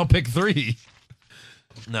go- 2, then I'll pick 3.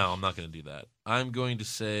 No, I'm not going to do that. I'm going to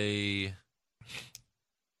say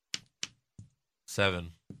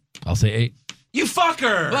 7. I'll say 8. You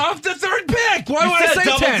fucker! Well, the 3rd pick. Why You would I said say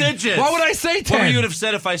double 10? digits. Why would I say 10? What would you have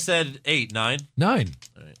said if I said 8, 9? 9.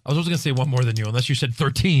 All right. I was also going to say 1 more than you, unless you said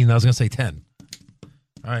 13. I was going to say 10.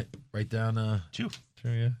 All right, write down 2.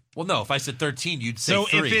 Sure, yeah. Well, no, if I said 13, you'd say So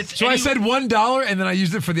 3. if it's So I said $1, and then I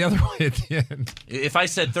used it for the other one at the end. If I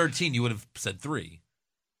said 13, you would have said 3.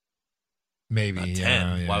 Maybe Not 10.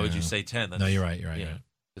 yeah, Why would yeah. you say 10? No, you're right. You're right. Yeah,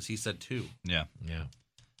 because he said 2. Yeah. Yeah.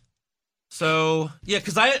 So, yeah,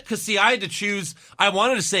 because I had to choose. I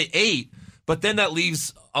wanted to say 8, but then that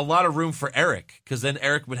leaves a lot of room for Eric, because then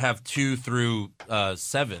Eric would have 2 through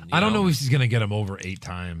 7. I don't know if he's going to get him over 8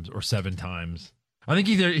 times or 7 times. I think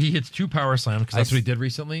either he hits 2 power slams because that's what he did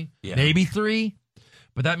recently. Yeah. Maybe 3,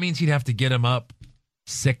 but that means he'd have to get him up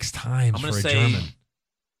 6 times I'm for gonna a say- German.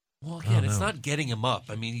 Well, I again, don't it's know. not getting him up.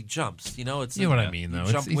 I mean, he jumps. You know, it's You know what I you mean, though.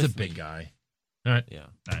 jump He's a with big me. guy. All right. Yeah.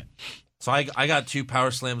 All right. So I got 2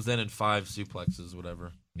 power slams then and 5 suplexes,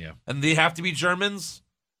 whatever. Yeah. And they have to be Germans,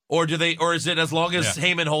 or do they? Or is it as long as Yeah.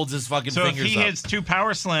 Heyman holds his fucking So if fingers he up? hits 2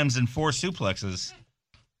 power slams and 4 suplexes,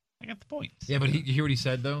 I got the point. Yeah, but you hear what he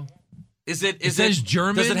said, though? Is it? says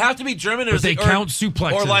German, Does it have to be German, or but is they it, count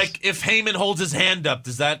suplexes. Or like if Heyman holds his hand up,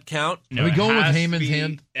 does that count? No, Are we it going with has to Heyman's be-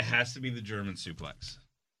 hand? It has to be the German suplex.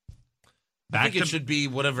 I think Back it to should be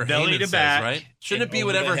whatever belly Heyman to says, back right? Shouldn't it and be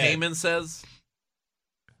over the whatever head. Heyman says?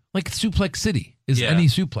 Like Suplex City is Yeah. any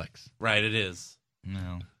suplex. Right, it is.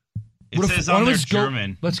 No. It What if- says why on don't we there just go-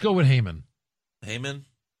 German. Let's go with Heyman. Heyman?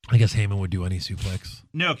 I guess Heyman would do any suplex.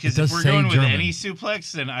 No, It because does if we're say going with German. any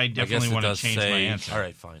suplex, then I I guess definitely it want to does change say. my answer. All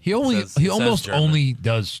right, fine. He It says almost German. only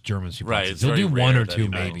does German suplexes. Right. It's He'll very do rare 1 or that 2 he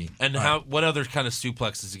will. maybe. And what other kind of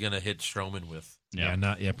suplex is he going to hit Strowman with?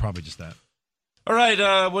 Yeah, probably just that. All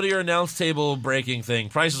right, what are your announce table breaking thing?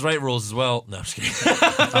 Price is Right rules as well. No, I'm just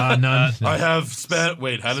kidding. None. I have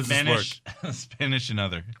Wait, how does Spanish, this work? Spanish and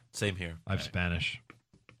other. Same here. I have Spanish.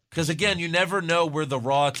 Because again, you never know where the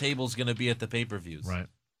Raw table's going to be at the pay-per-views. Right.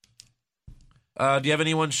 Do you have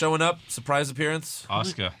anyone showing up? Surprise appearance?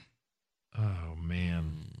 Oscar. Oh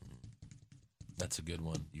man. That's a good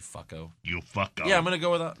one. You fucko. You fuck up. Yeah, I'm going to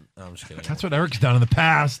go with that. No, I'm just kidding. That's what Eric's done in the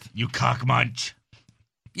past. You cock munch.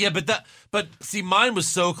 Yeah, but see, mine was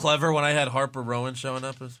so clever when I had Harper Rowan showing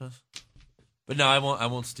up. But no, I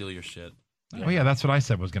won't steal your shit. Oh yeah, that's what I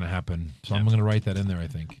said was going to happen. So I'm going to write that in there. I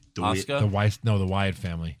think Oscar? the Wyatt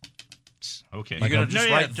family. Okay. You're going to just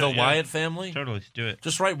write the yeah. Wyatt family? Totally, do it.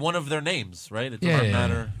 Just write one of their names, right? It Yeah, doesn't yeah,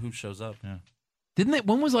 matter who shows up. Yeah. Didn't they?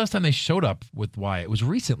 When was the last time they showed up with Wyatt? It was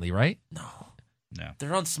recently, right? No. No.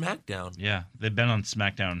 They're on SmackDown. Yeah, they've been on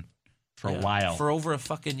SmackDown for a while. For over a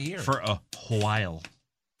fucking year. For a while.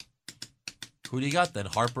 Who do you got then?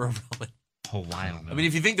 Harper or Rowan? A while. I mean,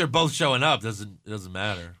 if you think they're both showing up, it doesn't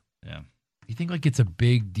matter. Yeah. You think like it's a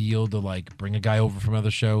big deal to like bring a guy over from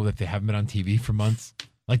another show that they haven't been on TV for months?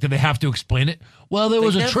 Like, do they have to explain it? Well, there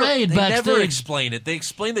was a trade backstage. They never explain it. They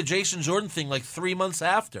explained the Jason Jordan thing like 3 months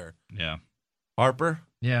after. Yeah. Harper?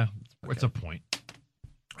 Yeah. What's a point?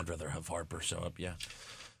 I'd rather have Harper show up, yeah.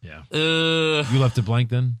 Yeah. You left it blank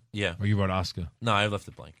then? Yeah. Or you wrote Oscar? No, I left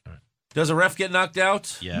it blank. All right. Does a ref get knocked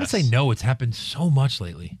out? Yes. I'm going to say no. It's happened so much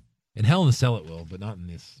lately. In Hell in the Cell it will, but not in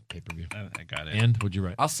this pay-per-view. I got it. And what'd you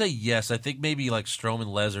write? I'll say yes. I think maybe like Strowman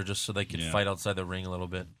Lesnar just so they can fight outside the ring a little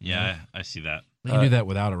bit. Yeah, I see that. You can do that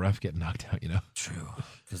without a ref getting knocked out, you know? True.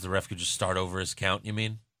 Because the ref could just start over his count, you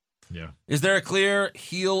mean? Yeah. Is there a clear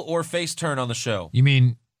heel or face turn on the show? You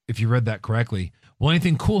mean, if you read that correctly, will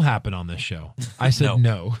anything cool happen on this show? I said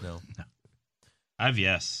no. No. I have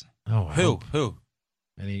yes. Oh, Who?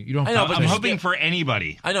 You don't. I know, but I'm hoping for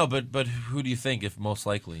anybody. I know, but who do you think, if most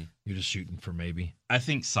likely? You're just shooting for maybe. I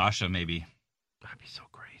think Sasha maybe. That'd be so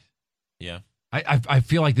great. Yeah. I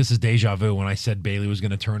feel like this is deja vu when I said Bailey was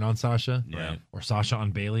going to turn on Sasha. Yeah. Or Sasha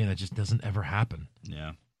on Bailey, and it just doesn't ever happen.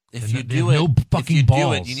 Yeah. If They you have do it, no fucking if you do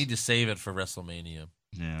balls. it, you need to save it for WrestleMania.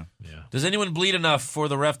 Yeah. Yeah. Does anyone bleed enough for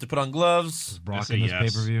the ref to put on gloves? Is Brock say in this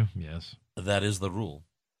yes. pay-per-view? Yes. That is the rule.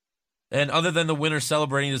 And other than the winner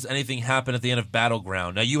celebrating, does anything happen at the end of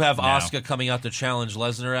Battleground? Now, you have No. Asuka coming out to challenge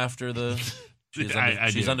Lesnar after the... She's,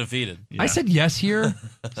 she's do. undefeated. I said yes here,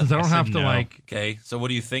 since I don't have to, no. like... Okay, so what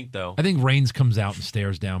do you think, though? I think Reigns comes out and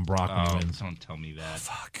stares down Brock and Oh, wins. don't tell me that.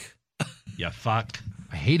 Fuck. Yeah, fuck.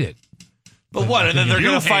 I hate it. But what? And then they're you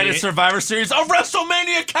going to fight hate at it. Survivor Series, a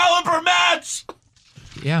WrestleMania caliber match!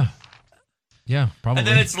 Yeah. Yeah, probably. And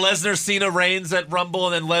then it's Lesnar, Cena, Reigns at Rumble,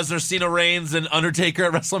 and then Lesnar, Cena, Reigns, and Undertaker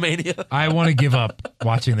at WrestleMania. I want to give up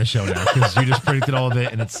watching the show now because you just predicted all of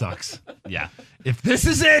it and it sucks. Yeah. If this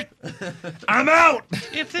is it, I'm out.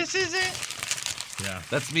 If this is it. Yeah.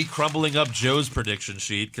 That's me crumbling up Joe's prediction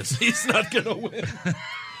sheet because he's not going to win.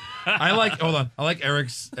 I like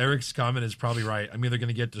Eric's comment is probably right. I'm either going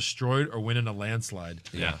to get destroyed or win in a landslide.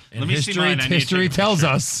 Yeah. And Let me see mine. I need to history take a tells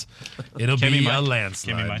picture. us it'll Give me be mine. a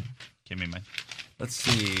landslide. Give me mine. Give me mine. Let's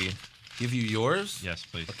see. Give you yours? Yes,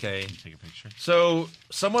 please. Okay. Take a picture. So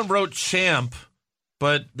someone wrote champ,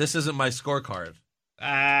 but this isn't my scorecard.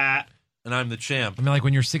 Ah. And I'm the champ. I mean, like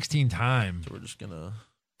when you're 16 time. We're just going to...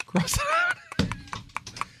 Cross it out.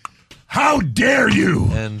 How dare you?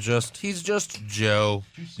 And he's just Joe.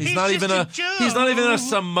 He's not even a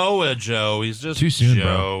Samoa Joe. He's just Too soon, Joe.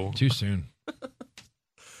 bro. Too soon.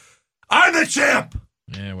 I'm the champ.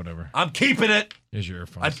 Yeah, whatever. I'm keeping it. Here's your I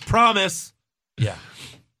earphones. promise. Yeah.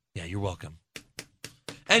 Yeah, you're welcome.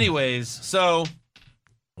 Anyways, so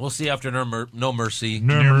we'll see after No Mercy.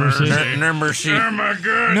 No mercy. No Mercy. Oh my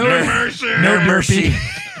God. No mercy. No derpy.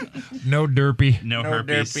 No derpy. No No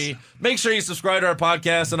herpes. derpy. Make sure you subscribe to our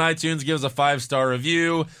podcast on iTunes. Give us a 5-star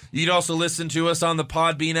review. You can also listen to us on the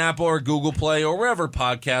Podbean app or Google Play or wherever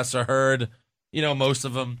podcasts are heard. You know, most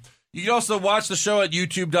of them. You can also watch the show at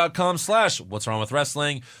youtube.com/What's Wrong With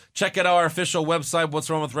Wrestling. Check out our official website,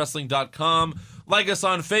 what'swrongwithwrestling.com. Like us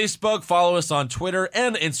on Facebook. Follow us on Twitter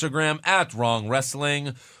and Instagram at Wrong Wrestling.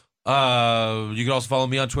 You can also follow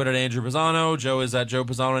me on Twitter at Andrew Pisano. Joe is at Joe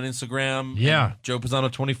Pisano on Instagram. Yeah. Joe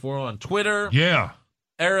Pisano24 on Twitter. Yeah.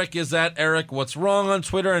 Eric is at Eric What's Wrong on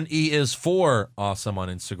Twitter, and E is for Awesome on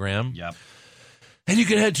Instagram. Yep. And you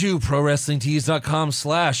can head to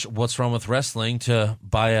prowrestlingtees.com/What's Wrong With Wrestling to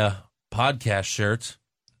buy a podcast shirt.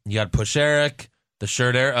 You got Push Eric, the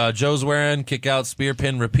shirt Joe's wearing, Kick Out, Spear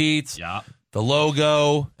Pin, Repeat, Yep. the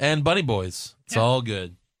logo, and Bunny Boys. It's all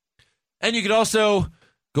good. And you can also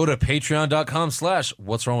go to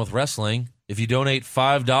patreon.com/What's Wrong With Wrestling. If you donate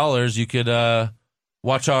 $5, you could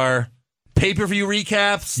watch our pay-per-view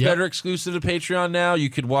recaps Yep. that are exclusive to Patreon now. You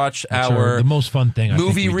could watch Which are our the most fun thing. I think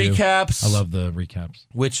movie we do. recaps. I love the recaps.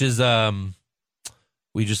 Which is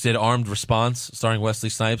we just did Armed Response starring Wesley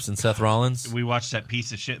Snipes and Seth Rollins. We watched that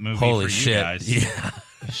piece of shit movie Holy for shit. you guys. Yeah.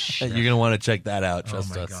 You're going to want to check that out.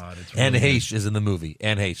 Trust Oh my us. God, it's Anne really Heche is in the movie.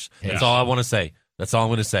 Anne Heche. That's Yeah. all I want to say. That's all I'm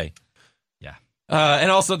going to say. Yeah.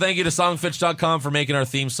 And also thank you to songfitch.com for making our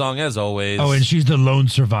theme song as always. Oh, and she's the lone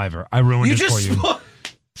survivor. I ruined it for you.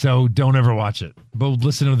 So don't ever watch it. But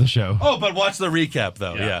listen to the show. Oh, but watch the recap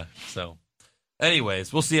though. Yeah. Yeah. So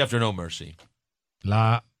Anyways, we'll see after No Mercy.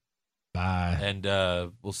 Bye. And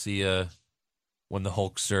we'll see when the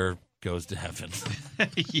Hulkster goes to heaven.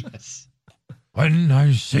 Yes. When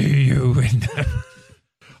I see you in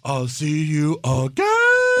I'll see you again.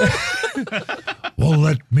 Well,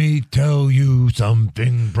 let me tell you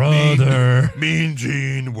something, brother. Mean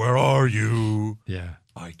Gene, where are you? Yeah.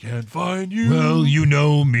 I can't find you. Well, you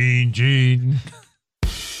know Mean Gene.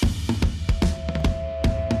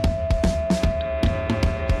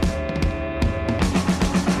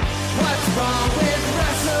 What's wrong with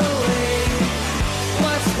wrestling?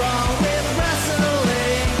 What's wrong with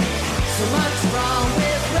wrestling? So much wrong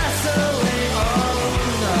with wrestling. Oh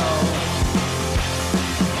no.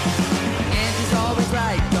 And he's always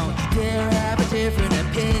right. Don't you dare have a different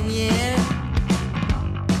opinion.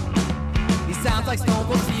 He sounds like Stone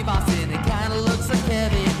Cold Steve Austin. It kinda looks like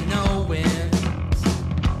Kevin Owens.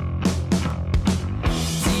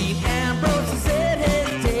 Dean Ambrose is in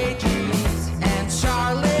his daydreams, and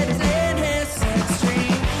Charlotte is in his sex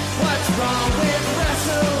dream. What's wrong with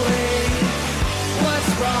wrestling?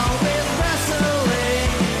 What's wrong with wrestling?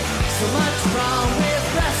 So much wrong with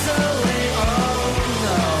wrestling. Oh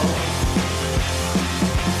no.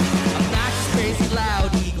 Obnoxious, crazy, loud,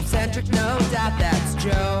 egocentric, no doubt that's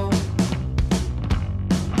Joe.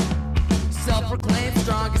 Self-proclaimed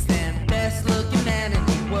strongest and best-looking man in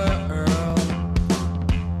the world.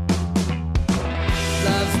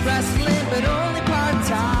 Loves wrestling, but only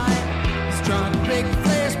part-time. His drunk Ric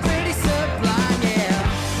Flair's pretty sublime, yeah.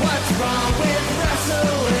 What's wrong with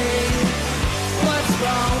wrestling? What's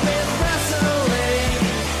wrong with wrestling?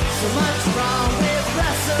 So much wrong with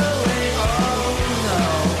wrestling, oh no.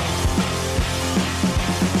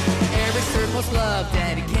 Every circle's loved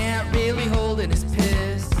and he can't really hold in his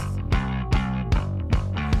piss.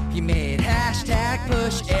 He made hashtag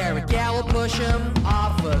push Eric Gallo push him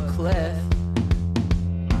off a cliff.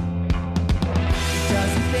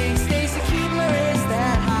 Doesn't think Stacy Keebler is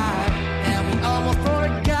that high, and we almost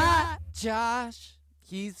forgot Josh.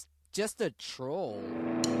 He's just a troll.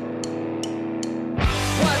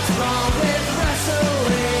 What's wrong with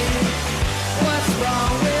wrestling? What's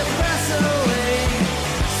wrong with wrestling?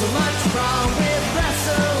 So much wrong with